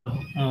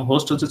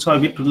হোস্ট হচ্ছে 6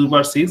 বিট, 2 টু দি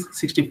পাওয়ার 6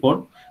 64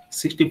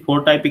 64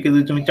 টাইপিকে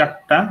যদি তুমি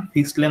 4টা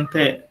ফিক্সড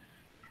লেন্থে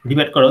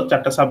ডিভাইড করো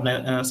চারটা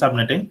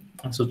সাবনেটে।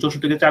 সো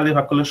 64 কে 4 দিয়ে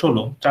ভাগ করলে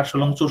 16, 4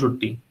 16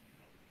 64।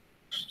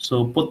 সো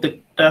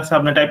প্রত্যেকটা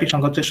সাবনেট আইপি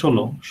সংখ্যা হচ্ছে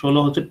 16,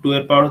 16 হচ্ছে 2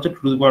 এর পাওয়ার হচ্ছে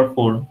 2 টু দি পাওয়ার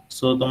 4।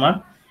 সো তোমার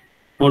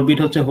 4 বিট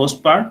হচ্ছে হোস্ট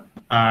পার্ট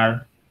আর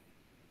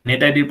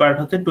নেট আইডির পার্ট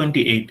হচ্ছে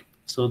 28।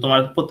 সো তোমার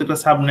প্রত্যেকটা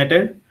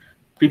সাবনেটের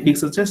প্রিফিক্স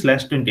হচ্ছে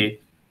 /28।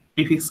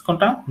 প্রিফিক্স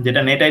কোনটা,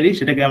 যেটা নেট আইডি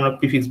সেটাকে আমরা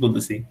প্রিফিক্স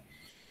বলতেছি,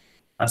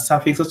 আর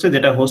সাফিক্স হচ্ছে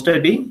যেটা হোস্ট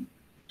আইডি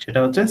সেটা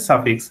হচ্ছে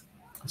সাফিক্স।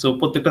 সো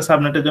প্রত্যেকটা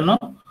সাবনেটের জন্য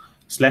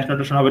স্ল্যাশ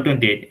নোটেশন হবে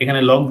 28। এখানে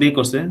লগ দিয়ে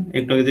করছে,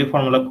 একটু আগে যে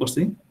ফর্মুলা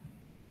করছি,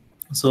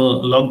 সো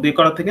লগ দিয়ে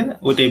করার থেকে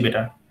ওইটাই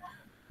বেটার,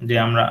 যে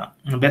আমরা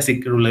বেসিক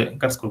রুলে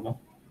কাজ করব।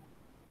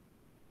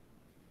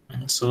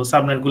 সো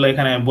সাবনেট গুলো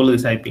এখানে বলে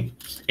দিছে আইপি।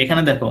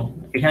 এখানে দেখো,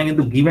 এখানে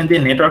কিন্তু গিভেন যে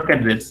নেটওয়ার্ক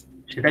অ্যাড্রেস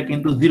সেটা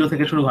কিন্তু 0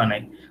 থেকে শুরু হয়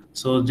নাই।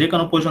 সো যে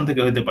কোনো পজিশন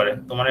থেকে হতে পারে।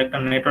 তোমার একটা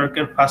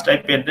নেটওয়ার্কের ফার্স্ট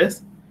আইপি অ্যাড্রেস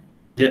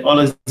যে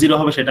অলওয়েজ 0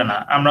 হবে সেটা না,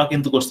 আমরাও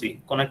কিন্তু করছি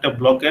কোন একটা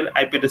ব্লকের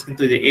আইপি অ্যাড্রেস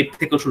কিন্তু এই যে 8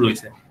 থেকে শুরু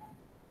হয়েছে।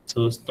 সো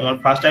তোমার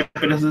ফার্স্ট আইপি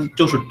অ্যাড্রেস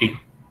 64,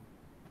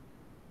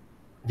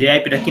 যে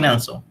আইপিটা কিনে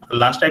আনছো।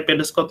 লাস্ট আইপি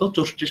অ্যাড্রেস কত,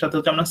 64 সাথে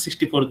হচ্ছে আমরা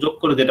 64 যোগ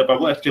করে যেটা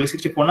পাবো, অ্যাকচুয়ালি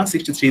 64 না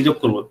 63 যোগ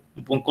করব,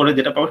 এবং করে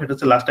যেটা পাবো সেটা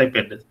হচ্ছে লাস্ট আইপি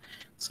অ্যাড্রেস।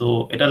 সো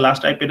এটা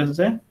লাস্ট আইপি অ্যাড্রেস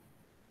হচ্ছে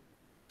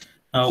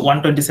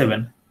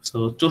 127। সো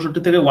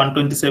 64 থেকে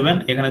 127,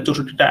 এখানে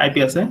 64টা আইপি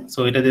আছে। সো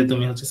এটা দিয়ে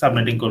তুমি হচ্ছে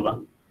সাবনেটিং করবা।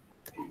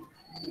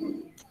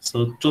 সো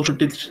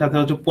 64 সাথে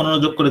হচ্ছে 15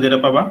 যোগ করে যেটা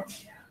পাবা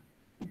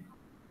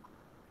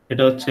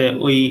এটা হচ্ছে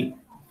ওই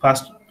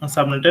first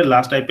সাবনেটের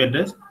last IP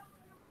address.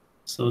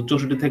 So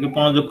 64 থেকে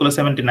 15 যোগ করলে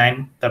 79,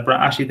 তারপর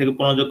 80 থেকে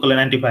 15 যোগ করলে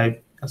 95।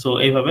 সো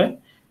এইভাবে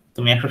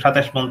তুমি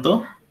 127 পর্যন্ত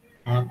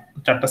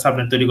চারটা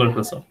সাবনেট তৈরি করে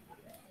ফেলছো।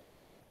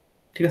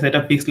 ঠিক আছে,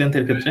 এটা ফিক্স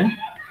লেন্থের ক্ষেত্রে।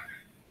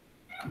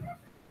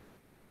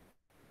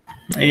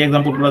 এই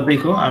এক্সাম্পলগুলো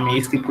দেখো, আমি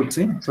স্কিপ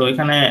করছি। সো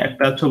এখানে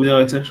একটা ছবি দেওয়া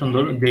হয়েছে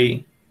সুন্দর, যেই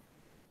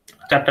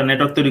চারটা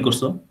নেটওয়ার্ক তৈরি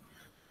করছো।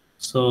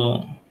 সো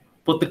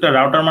প্রত্যেকটা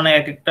রাউটার মানে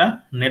এক একটা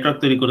নেটওয়ার্ক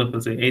তৈরি করে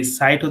ফেলছে। এই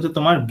সাইট হচ্ছে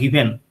তোমার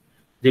গিভেন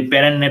যে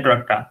প্যারেন্ট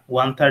নেটওয়ার্কটা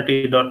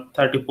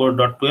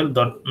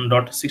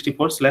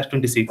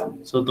 130.34.12.64/26।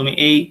 সো তুমি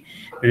এই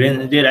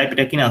রেঞ্জের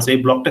আইপিটা কিনে আনছো, এই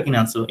ব্লকটা কিনে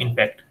আনছো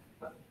ইনফ্যাক্ট।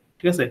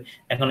 ঠিক আছে,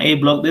 এখন এই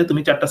ব্লক দিয়ে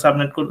তুমি চারটা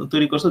সাবনেট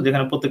তৈরি করছো,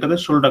 যেখানে প্রত্যেকটাতে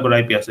 16টা করে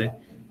আইপি আছে।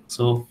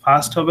 সো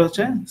ফার্স্ট হবে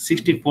হচ্ছে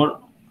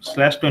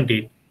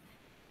 64/28।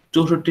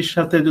 64-র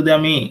সাথে যদি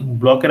আমি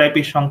ব্লকের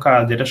আইপির সংখ্যা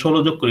যেটা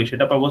 16 যোগ করি,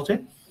 সেটা পাবো হচ্ছে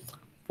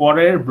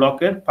পরের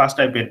ব্লকের first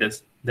IP address.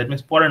 That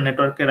means পরের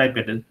নেটওয়ার্কের আইপি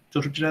অ্যাড্রেস।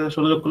 64-র সাথে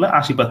 16 যোগ করলে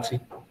 80 পাচ্ছি।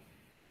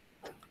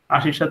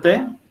 80-র সাথে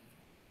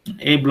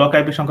এই ব্লক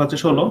আইপি সংখ্যা হচ্ছে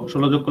 16,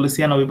 16 যোগ করলে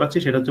 96 পাচ্ছি,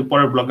 সেটা হচ্ছে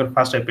পরের ব্লকের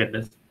ফার্স্ট আইপি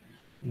অ্যাড্রেস।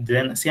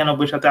 দেন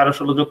 96-এর সাথে আরো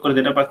 16 যোগ করে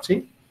যেটা পাচ্ছি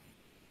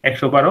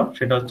 112,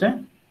 সেটা হচ্ছে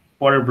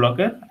পরের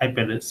ব্লকের আইপি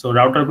অ্যাড্রেস। সো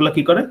রাউটার গুলো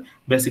কি করে,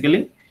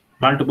 বেসিক্যালি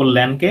মাল্টিপল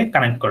ল্যান কে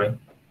কানেক্ট করে।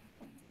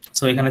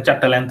 সো এখানে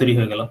চারটা ল্যান তৈরি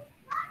হয়ে গেল।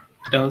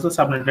 এটা হচ্ছে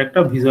সাবনেটের একটা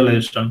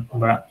ভিজুয়ালাইজেশন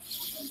বা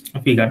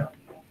ফিগার।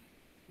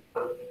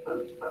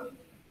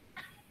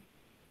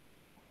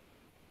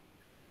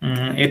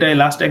 এটাই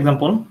লাস্ট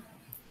এক্সাম্পল।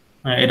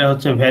 এটা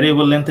হচ্ছে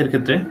ভ্যারিয়েবল লেন্থের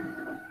ক্ষেত্রে।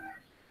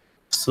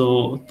 সো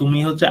তুমি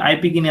হচ্ছে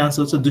আইপি কিনে আনছো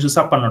হচ্ছে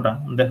 256টা,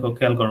 দেখো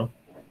খেয়াল করো।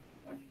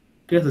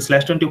 ঠিক আছে,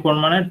 /24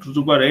 মানে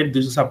 2^8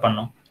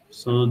 256।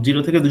 সো 0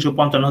 থেকে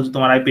 255 হচ্ছে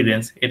তোমার আইপি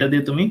রেঞ্জ। এটা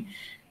দিয়ে তুমি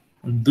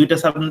দুইটা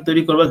সাবনেট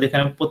তৈরি করবা,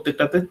 যেখানে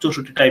প্রত্যেকটাতে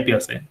 64টা আইপি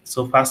আছে। সো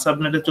ফার্স্ট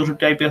সাবনেটে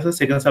 64 আইপি আছে,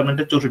 সেকেন্ড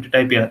সাবনেটে 64টা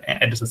আইপি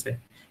অ্যাড্রেস আছে।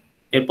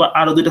 এরপর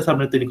আরো দুইটা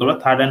সাবনেট তৈরি করবা,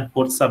 থার্ড এন্ড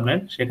ফোর্থ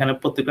সাবনেট, সেখানে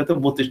প্রত্যেকটাতে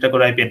 32টা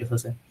করে আইপি অ্যাড্রেস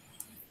আছে।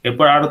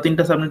 এরপর আরো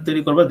তিনটা সাবনেট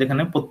তৈরি করবা,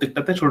 যেখানে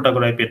প্রত্যেকটাতে 16টা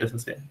করে আইপি অ্যাড্রেস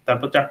আছে।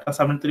 তারপর চারটা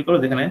সাবনেট তৈরি করবা,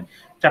 যেখানে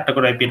 4টা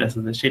করে আইপি অ্যাড্রেস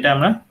আছে। সেটা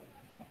আমরা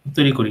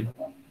তৈরি করি।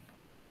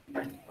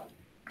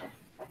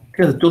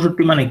 ঠিক আছে,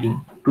 64 মানে কি,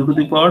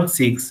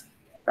 2^6।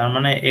 তার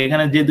মানে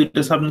এখানে যে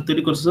দুইটা সাবনেট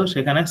তৈরি করছো,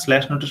 সেখানে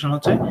স্ল্যাশ নোটেশন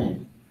হচ্ছে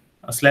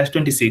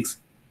 /26।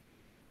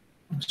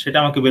 সেটা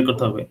আমাকে বের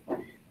করতে হবে।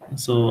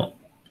 সো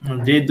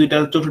যে দুইটা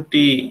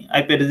 64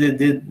 আইপি অ্যাড্রেসে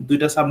যে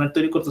দুইটা সাবনেট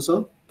তৈরি করতেছো,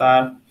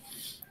 তার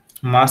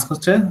মাস্ক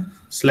হচ্ছে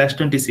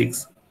 /26।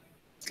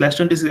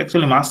 /26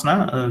 অ্যাকচুয়ালি মাস না,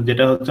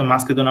 যেটা হচ্ছে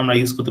মাস্কের জন্য আমরা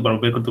ইউজ করতে পারবো,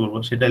 বের করতে পারবো,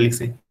 সেটা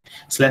লিখছি।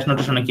 স্ল্যাশ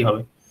নোটেশনে কি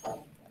হবে,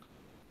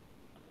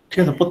 ঠিক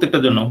আছে,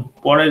 প্রত্যেকটার জন্য।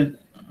 পরের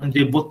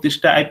যে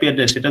 32টা আইপি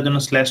অ্যাড্রেস, সেটার জন্য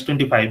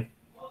 /25,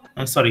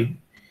 সরি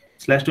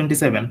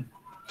 /27।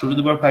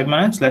 2^5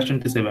 মানে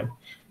 /27।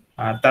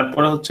 আর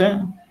তারপরে হচ্ছে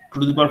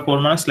 2^4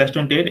 মানে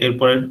 /28।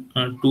 এরপরে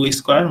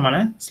 2² মানে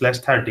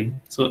 /30।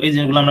 সো এই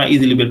জিনিসগুলো আমরা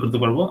ইজিলি বের করতে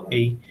পারবো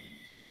এই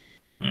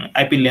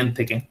আইপি লেন্থ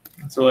থেকে।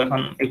 সো এখন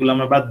এগুলো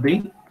আমরা বাদ দিই।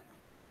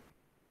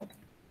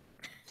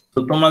 তো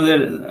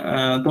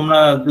তোমরা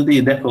যদি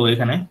দেখো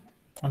এখানে,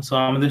 সো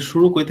আমাদের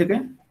শুরু কই থেকে,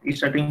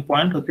 স্টার্টিং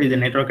পয়েন্ট হচ্ছে এই যে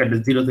নেটওয়ার্ক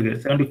অ্যাড্রেস 0 থেকে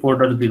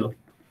 74.0।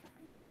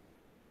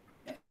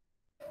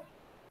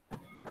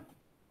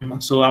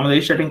 সো আমাদের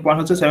স্টার্টিং পয়েন্ট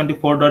হচ্ছে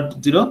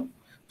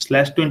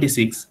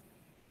 74.0/26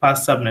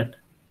 ফার্স্ট সাবনেট।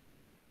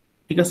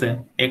 ঠিক আছে,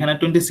 এখানে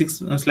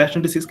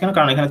 26/26 কেন,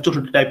 কারণ এখানে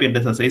 64টা আইপি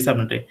অ্যাড্রেস আছে এই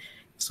সাবনেটে।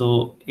 সো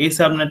এই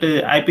সাবনেটে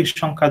আইপি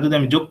সংখ্যা যদি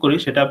আমি যোগ করি,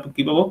 সেটা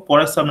কি পাবো,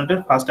 পরের সাবনেটের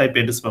ফার্স্ট আইপি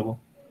অ্যাড্রেস পাবো।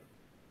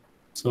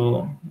 সো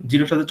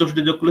 0 সাথে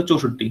 64 যোগ করলে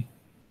 64।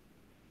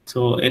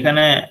 সো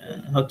এখানে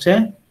হচ্ছে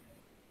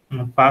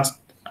ফার্স্ট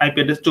আইপি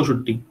অ্যাড্রেস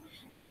 64,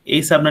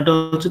 এই সাবনেটে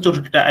হচ্ছে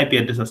 64টা আইপি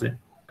অ্যাড্রেস আছে,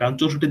 কারণ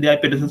 64 দিয়ে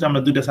আইপি অ্যাড্রেস আছে,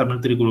 আমরা দুইটা সাবনেট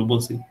তৈরি করবো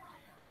বলছি,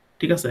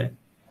 ঠিক আছে।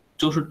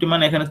 64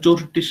 মানে এখানে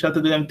 64-র সাথে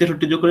যদি আমি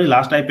 63 যোগ করি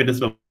লাস্ট আইপি অ্যাড্রেস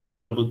পাবো,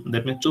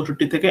 দ্যাট মিন্স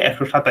 64 থেকে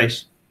 127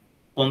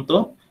 পর্যন্ত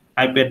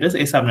আইপি অ্যাড্রেস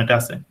এই সাবনেটে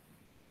আছে,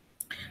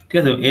 ঠিক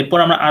আছে। এরপর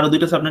আমরা আরো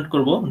দুইটা সাবনেট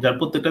করব যার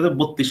প্রত্যেকটাতে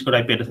 32 করে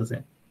আইপি অ্যাড্রেস আছে।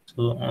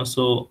 So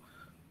so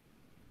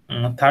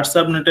third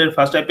সাবনেটের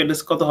first IP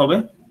address কত হবে,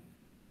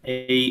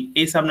 এই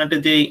এই সাবনেটে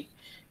যে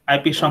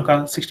আইপি সংখ্যা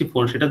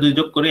 64 সেটা দুই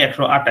যোগ করে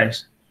 128,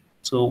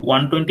 সো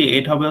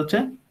 128 হবে হচ্ছে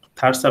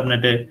third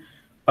সাবনেটের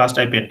first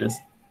IP address.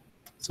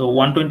 So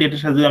 128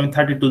 এর সাথে যদি আমি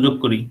 32 যোগ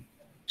করি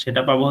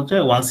সেটা পাবো হচ্ছে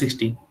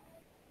 160,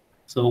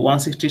 সো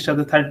 160 এর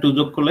সাথে 32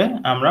 যোগ করলে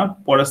আমরা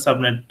পরের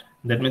সাবনেট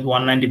দ্যাট মিন্স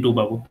 192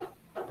 পাবো,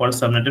 পরের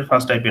সাবনেটের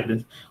ফার্স্ট আইপি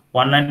অ্যাড্রেস।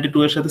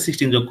 192 এর সাথে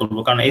 16 যোগ করবো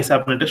কারণ এই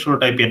সাবনেটে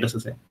 16টা আইপি অ্যাড্রেস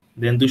আছে,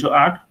 দেন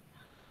 208,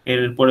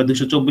 এরপরে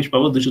 224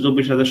 পাবো,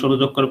 224 সাথে 16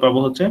 যোগ করে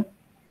পাবো হচ্ছে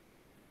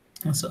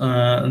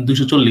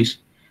 240,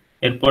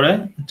 এরপরে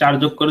 4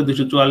 যোগ করে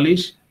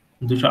 244,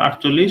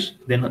 248,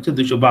 দেন হচ্ছে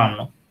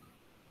 252,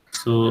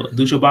 সো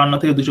 252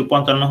 থেকে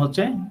 255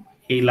 হচ্ছে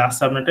এই লাস্ট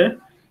সাবনেটের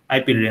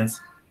আইপি রেঞ্জ।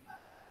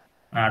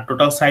 আর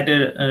টোটাল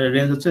সাইটের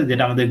রেঞ্জ হচ্ছে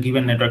যেটা আমাদের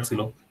গিভেন নেটওয়ার্ক ছিল,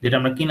 যেটা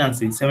আমরা কিনে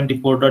আনছি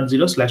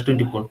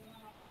 74.0/24,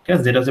 ঠিক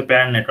আছে, যেটা হচ্ছে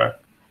প্যারেন্ট নেটওয়ার্ক।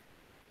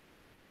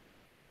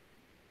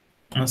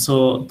 সো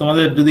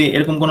তোমাদের যদি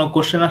এরকম কোনো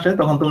কোশ্চেন আসে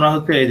তখন তোমরা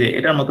হচ্ছে এই যে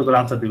এটার মতো করে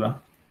আনসার দিবা,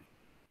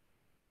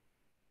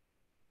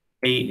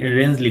 এই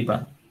রেঞ্জ লিখবা,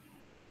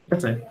 ঠিক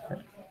আছে।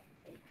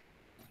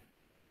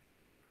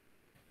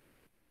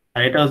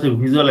 আর এটা হচ্ছে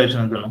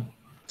ভিজুয়ালাইজেশনের জন্য।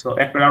 সো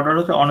একটা রাউটার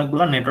হচ্ছে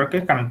অনেকগুলো নেটওয়ার্কে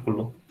কানেক্ট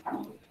করলো।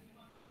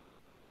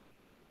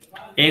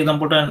 এই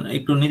এক্সাম্পলটা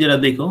একটু নিজেরা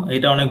দেখো,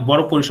 এটা অনেক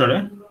বড় পরিসরে,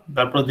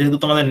 তারপর যেহেতু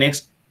তোমাদের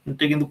নেক্সট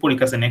কিন্তু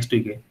পরীক্ষা আছে নেক্সট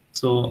উইকে,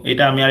 সো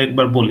এটা আমি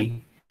আরেকবার বলি।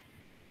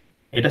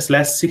 এটা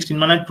 /16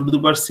 মানে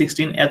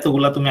 2^16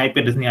 এতগুলা তুমি আইপি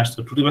অ্যাড্রেস নিয়ে আসছো,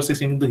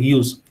 2^16 কিন্তু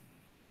হিউজ।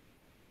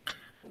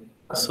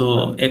 সো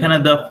এখানে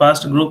the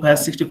first group has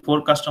 64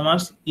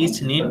 customers, each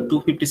need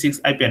 256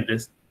 IP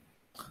address.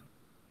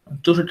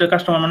 64টা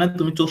customer মানে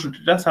তুমি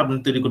 64টা সাবনেট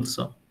তৈরি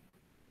করতেছো,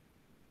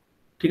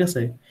 ঠিক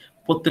আছে।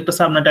 প্রত্যেকটা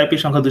সাবনেট আইপি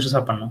সংখ্যা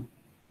 256।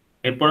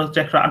 এরপর হচ্ছে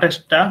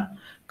 128টা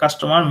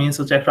কাস্টমার মিন্স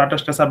হচ্ছে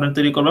 128টা সাবনেট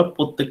তৈরি করবে,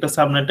 প্রত্যেকটা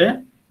সাবনেটে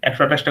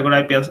 128টা করে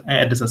আইপি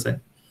অ্যাড্রেস আছে।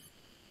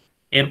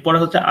 এরপরে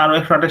হচ্ছে আরো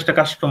 128টা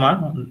কাস্টমার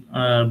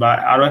বা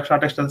আরো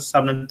 128টা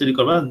সাবনেট তৈরি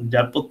করবে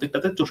যার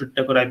প্রত্যেকটাতে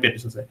 64টা করে আইপি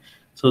অ্যাড্রেস আছে।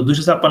 সো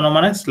 256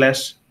 মানে স্ল্যাশ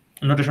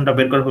নোটেশনটা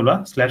বের করে ফেলবা,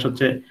 স্ল্যাশ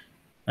হচ্ছে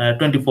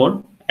 24,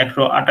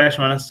 128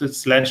 মানে হচ্ছে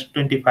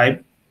 /25,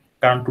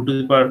 কারণ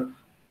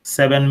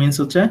 2^7 মিন্স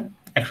হচ্ছে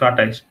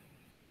 128,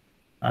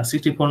 আর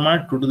 64 মানে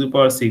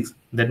 2^6,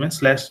 দ্যাট মিন্স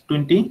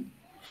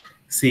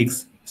 /26,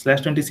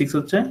 /26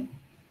 হচ্ছে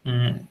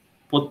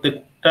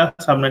প্রত্যেকটা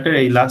সাবনেটের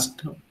এই লাস্ট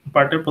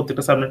পার্টের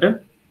প্রত্যেকটা সাবনেটের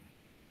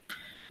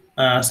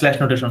স্ল্যাশ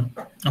নোটেশন।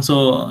 সো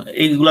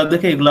এইগুলা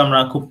দেখে এগুলো আমরা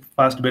খুব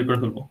ফাস্ট বের করে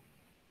ফেলবো।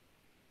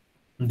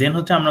 দেন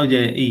হচ্ছে আমরা ওই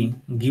যে এই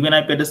গিভেন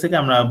আইপি অ্যাড্রেস থেকে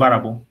আমরা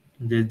বাড়াবো,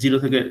 যে 0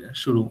 থেকে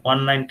শুরু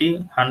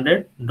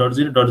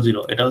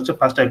 190.100.0.0, এটা হচ্ছে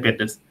ফার্স্ট আইপি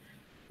অ্যাড্রেস,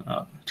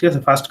 ঠিক আছে,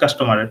 ফার্স্ট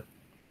কাস্টমারের।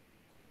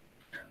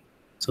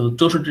 সো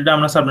 64টা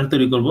আমরা সাবনেট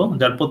তৈরি করব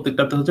যার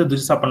প্রত্যেকটাতে হচ্ছে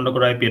 256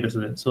 করে আইপি অ্যাড্রেস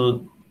আছে। সো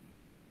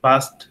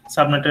ফার্স্ট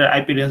সাবনেটের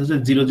আইপি রেঞ্জ হচ্ছে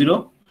 00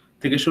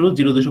 থেকে শুরু,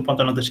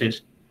 0255 তে শেষ।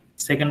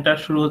 সেকেন্ডটা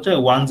শুরু হচ্ছে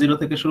 10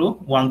 থেকে শুরু,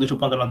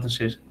 1255 তে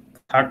শেষ।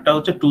 থার্ডটা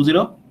হচ্ছে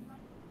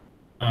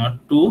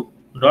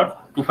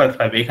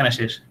 202.255 এখানে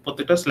শেষ,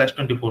 প্রত্যেকটা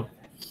 /24।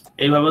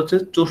 এইভাবে হচ্ছে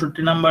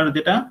 64 নাম্বার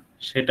যেটা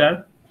সেটার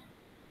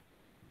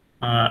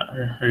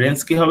রেঞ্জ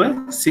কি হবে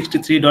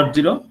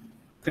 63.0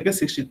 থেকে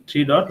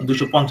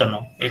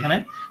 63.255। এখানে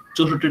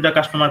 64টা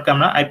কাস্টমারকে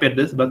আমরা আইপি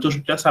অ্যাড্রেস বা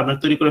 64টা সাবনেট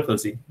তৈরি করে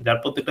ফেলছি যার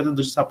প্রত্যেকটাতে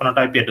 256টা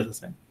আইপি অ্যাড্রেস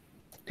আছে,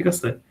 ঠিক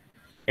আছে।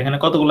 এখানে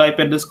কতগুলো আইপি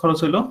অ্যাড্রেস খরচ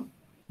হলো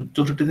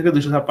 64 থেকে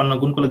 256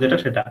 গুণ করলে যেটা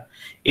সেটা।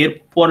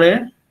 এরপরে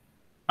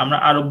আমরা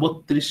আরো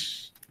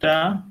 32টা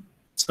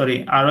সরি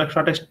আরো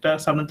 128টা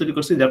সাবনেট তৈরি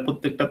করছি যার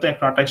প্রত্যেকটাতে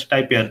 128টা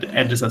আইপি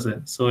অ্যাড্রেস আছে।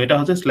 সো এটা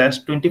হচ্ছে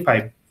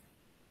 /25।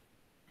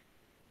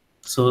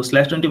 সো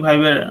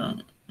 /25 এর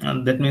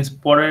দ্যাট মিন্স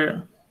পরের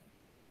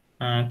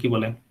কি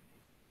বলে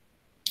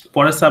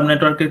পরের সাব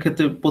নেটওয়ার্কের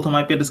ক্ষেত্রে প্রথম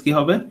আইপি অ্যাড্রেস কি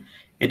হবে,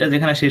 এটা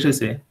যেখানে শেষ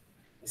হয়েছে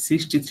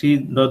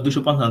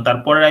 63.255,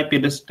 তারপরের আইপি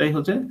অ্যাড্রেসটাই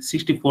হচ্ছে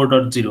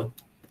 64.0।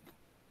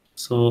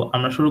 সো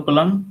আমরা শুরু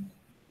করলাম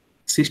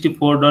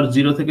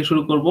 64.0 থেকে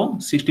শুরু করব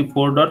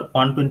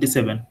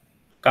 64.127,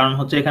 কারণ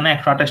হচ্ছে এখানে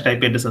 128টা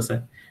আইপি অ্যাড্রেস আছে,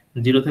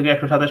 0 থেকে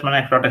 127 মানে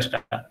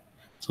 128টা।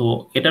 সো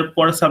এটার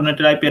পরে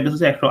সাবনেটের আইপি অ্যাড্রেস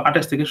হচ্ছে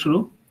 128 থেকে শুরু,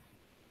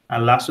 আর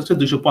লাস্ট হচ্ছে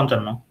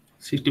 255,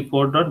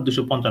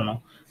 64.255।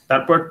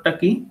 তারপরটা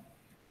কি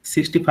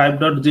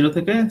 65.0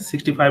 থেকে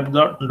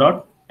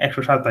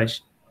 65.127,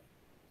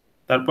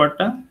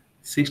 তারপরটা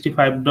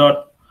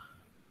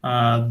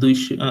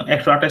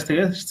 128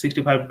 থেকে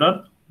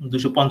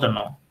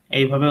 65.255।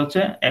 এইভাবে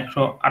হচ্ছে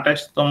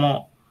 128তম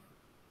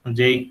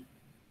যেই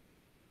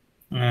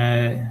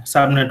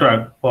sub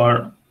network for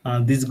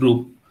this group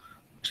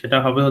সেটা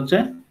হবে হচ্ছে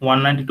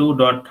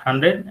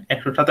 192.100,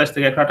 127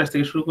 থেকে 128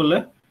 থেকে শুরু করলে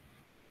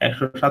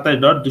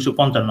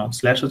 127.255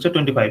 স্ল্যাশ হচ্ছে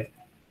 25।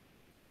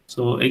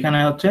 সো এখানে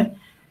হচ্ছে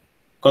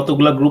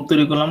কতগুলা গ্রুপ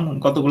তৈরি করলাম,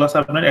 কতগুলা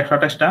সাবনেট,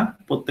 128টা,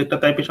 প্রত্যেকটা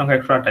টাইপের সংখ্যা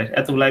 128,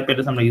 এতগুলো আইপি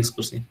অ্যাড্রেস আমরা ইউজ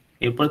করছি।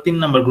 এরপরে 3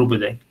 নাম্বার গ্রুপে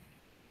যাই।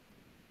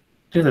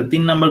 ঠিক আছে,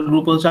 3 নাম্বার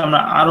গ্রুপ হচ্ছে আমরা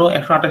আরো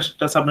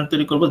 128টা সাবনেট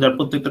তৈরি করবো, যার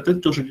প্রত্যেকটাতে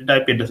 64টা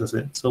আইপি অ্যাড্রেস আছে।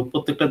 সো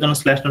প্রত্যেকটার জন্য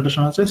স্ল্যাশ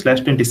নোটেশন হচ্ছে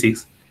 /26।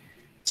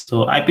 সো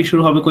আইপি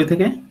শুরু হবে কই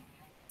থেকে,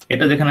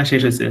 এটা যেখানে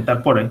শেষ হয়েছে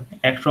তারপরে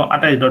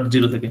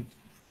 128.0 থেকে।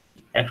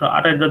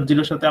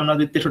 128.0 সাথে আমরা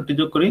যদি 63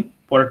 যোগ করি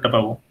পরেরটা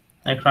পাবো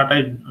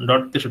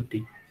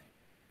 128.63।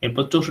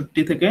 এরপর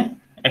 64 থেকে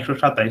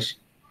 127,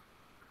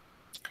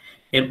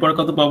 এরপর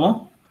কত পাবো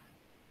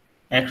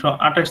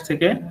 128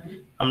 থেকে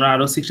আমরা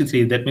আরো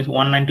 63, দ্যাট মিনস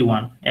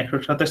 191।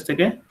 127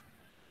 থেকে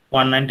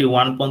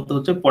 191 পর্যন্ত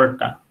হচ্ছে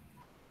পরেরটা,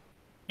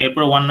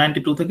 এরপর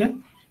 192 থেকে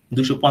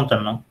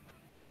 255।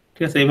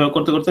 ঠিক আছে, এইভাবে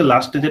করতে করতে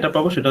লাস্টে যেটা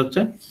পাবো সেটা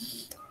হচ্ছে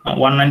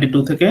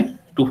 192 থেকে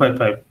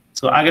 255।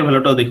 সো আগের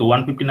ভ্যালুটাও দেখো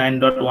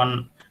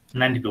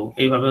 159.192,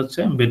 এইভাবে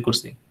হচ্ছে বের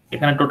করছি।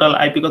 এখানে টোটাল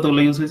আইপি কতগুলো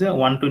ইউজ হয়েছে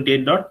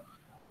 128 ডট,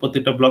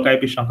 প্রত্যেকটা ব্লক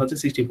আইপির সংখ্যা হচ্ছে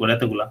 64,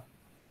 এতগুলা।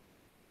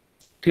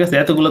 ঠিক আছে,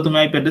 এতগুলো তুমি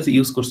আইপি অ্যাড্রেস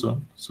ইউজ করছো।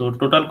 সো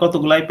টোটাল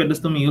কতগুলো আইপি অ্যাড্রেস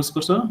তুমি ইউজ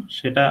করছো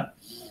সেটা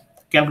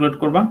ক্যালকুলেট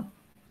করবা।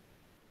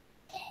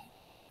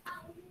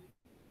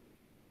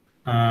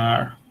 আর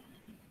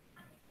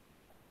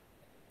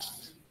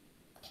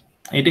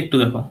এটা একটু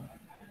দেখো,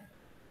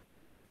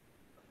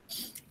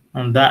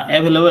 দা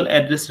অ্যাভেলেবল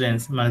অ্যাড্রেস রেঞ্জ,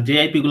 মানে যে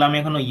আইপি গুলো আমি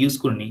এখনো ইউজ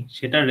করিনি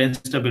সেটার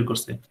রেঞ্জটা বের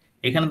করছে।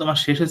 এখানে তোমার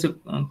শেষ হয়েছে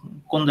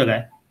কোন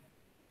জায়গায়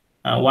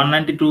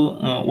 192,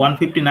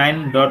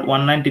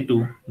 159.192,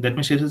 দ্যাট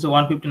মিনস শেষ হচ্ছে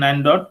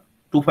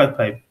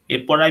 159.255।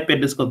 এরপর আইপি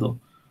অ্যাড্রেস কত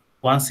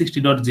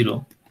 160.0।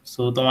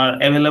 সো তোমার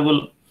অ্যাভেলেবল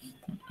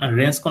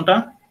রেঞ্জ কোনটা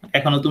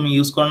এখনো তুমি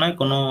ইউজ করো না,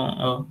 কোনো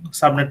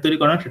সাবনেট তৈরি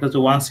করো না, সেটা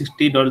হচ্ছে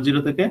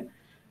 160.0 থেকে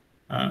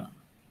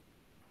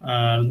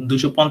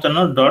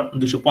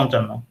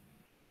 255.255।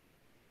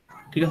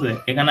 ঠিক আছে,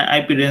 এখানে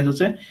আইপি রেঞ্জ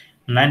হচ্ছে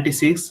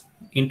 96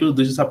 ইন্টু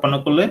 256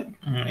 করলে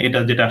এটা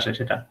যেটা আসে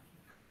সেটা।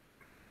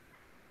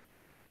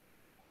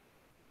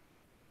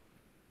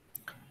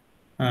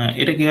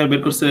 এটা কিভাবে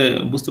বের করছে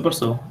বুঝতে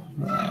পারছো?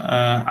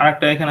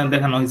 আরেকটা এখানে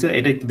দেখানো হয়েছে,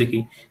 এটা একটু দেখি।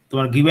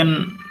 তোমার গিভেন,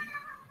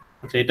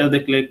 আচ্ছা এটা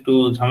দেখলে একটু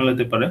ঝামেলা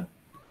হতে পারে।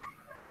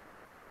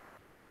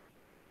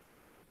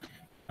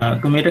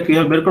 তুমি এটা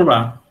কিভাবে বের করবা,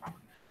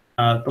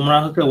 তোমরা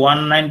হচ্ছে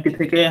 190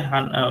 থেকে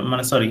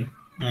মানে সরি,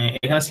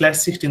 এখানে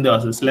 /16 দেওয়া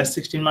আছে।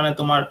 /16 মানে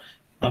তোমার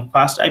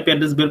ফার্স্ট আইপি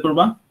অ্যাড্রেস বের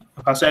করবা,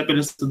 ফার্স্ট আইপি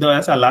অ্যাড্রেস দেওয়া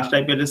আছে, আর লাস্ট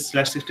আইপি অ্যাড্রেস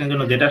 /16 এর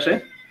জন্য যেটা আসে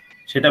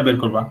সেটা বের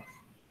করবা।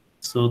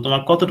 সো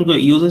তোমার কতটুকু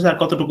ইউজ হয়েছে আর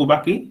কতটুকু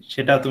বাকি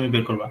সেটা তুমি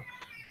বের করবা।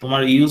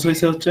 তোমার ইউজ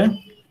হয়েছে হচ্ছে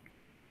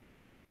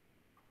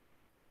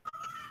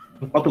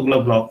কতগুলো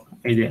ব্লক,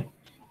 এই যে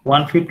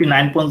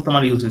 159 পর্যন্ত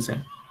তোমার ইউজ হয়েছে।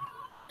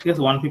 ঠিক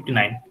আছে,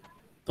 159।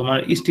 তোমার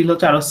স্টিল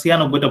হচ্ছে আরো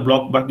 96টা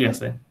ব্লক বাকি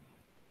আছে।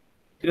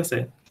 ঠিক আছে,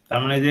 তার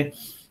মানে যে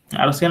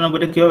আরো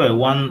 96টা কি হবে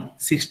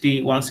 160,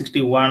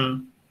 161।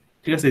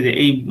 ঠিক আছে, যে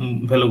এই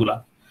ভ্যালুগুলা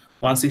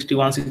 160,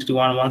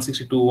 161,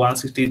 162,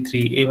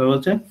 163, এইভাবে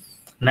হচ্ছে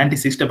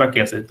 96টা বাকি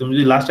আছে। তুমি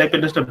যদি লাস্ট আইপি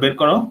অ্যাড্রেসটা বের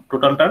করো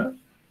টোটালটার,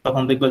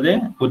 তখন দেখবে যে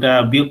ওটা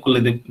বিয়োগ করলে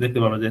দেখতে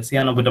পারো যে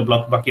 96টা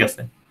ব্লক বাকি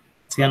আছে।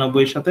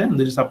 96 এর সাথে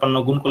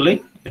 256 গুণ করলেই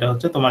এটা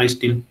হচ্ছে তোমার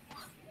স্টিল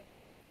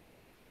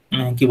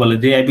কি বলে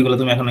যে আইপি গুলো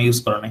তুমি এখনো ইউজ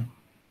করো নাই।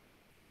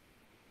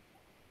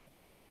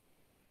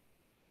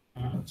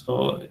 তো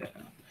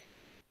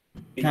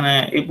এখানে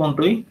এই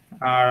পর্যন্তই,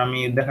 আর আমি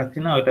দেখাচ্ছি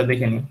না, ওইটা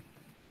দেখে নি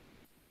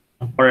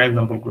পরের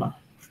এক্সাম্পল গুলো।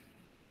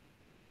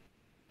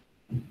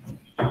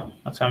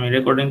 আচ্ছা আমি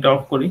রেকর্ডিংটা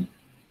অফ করি।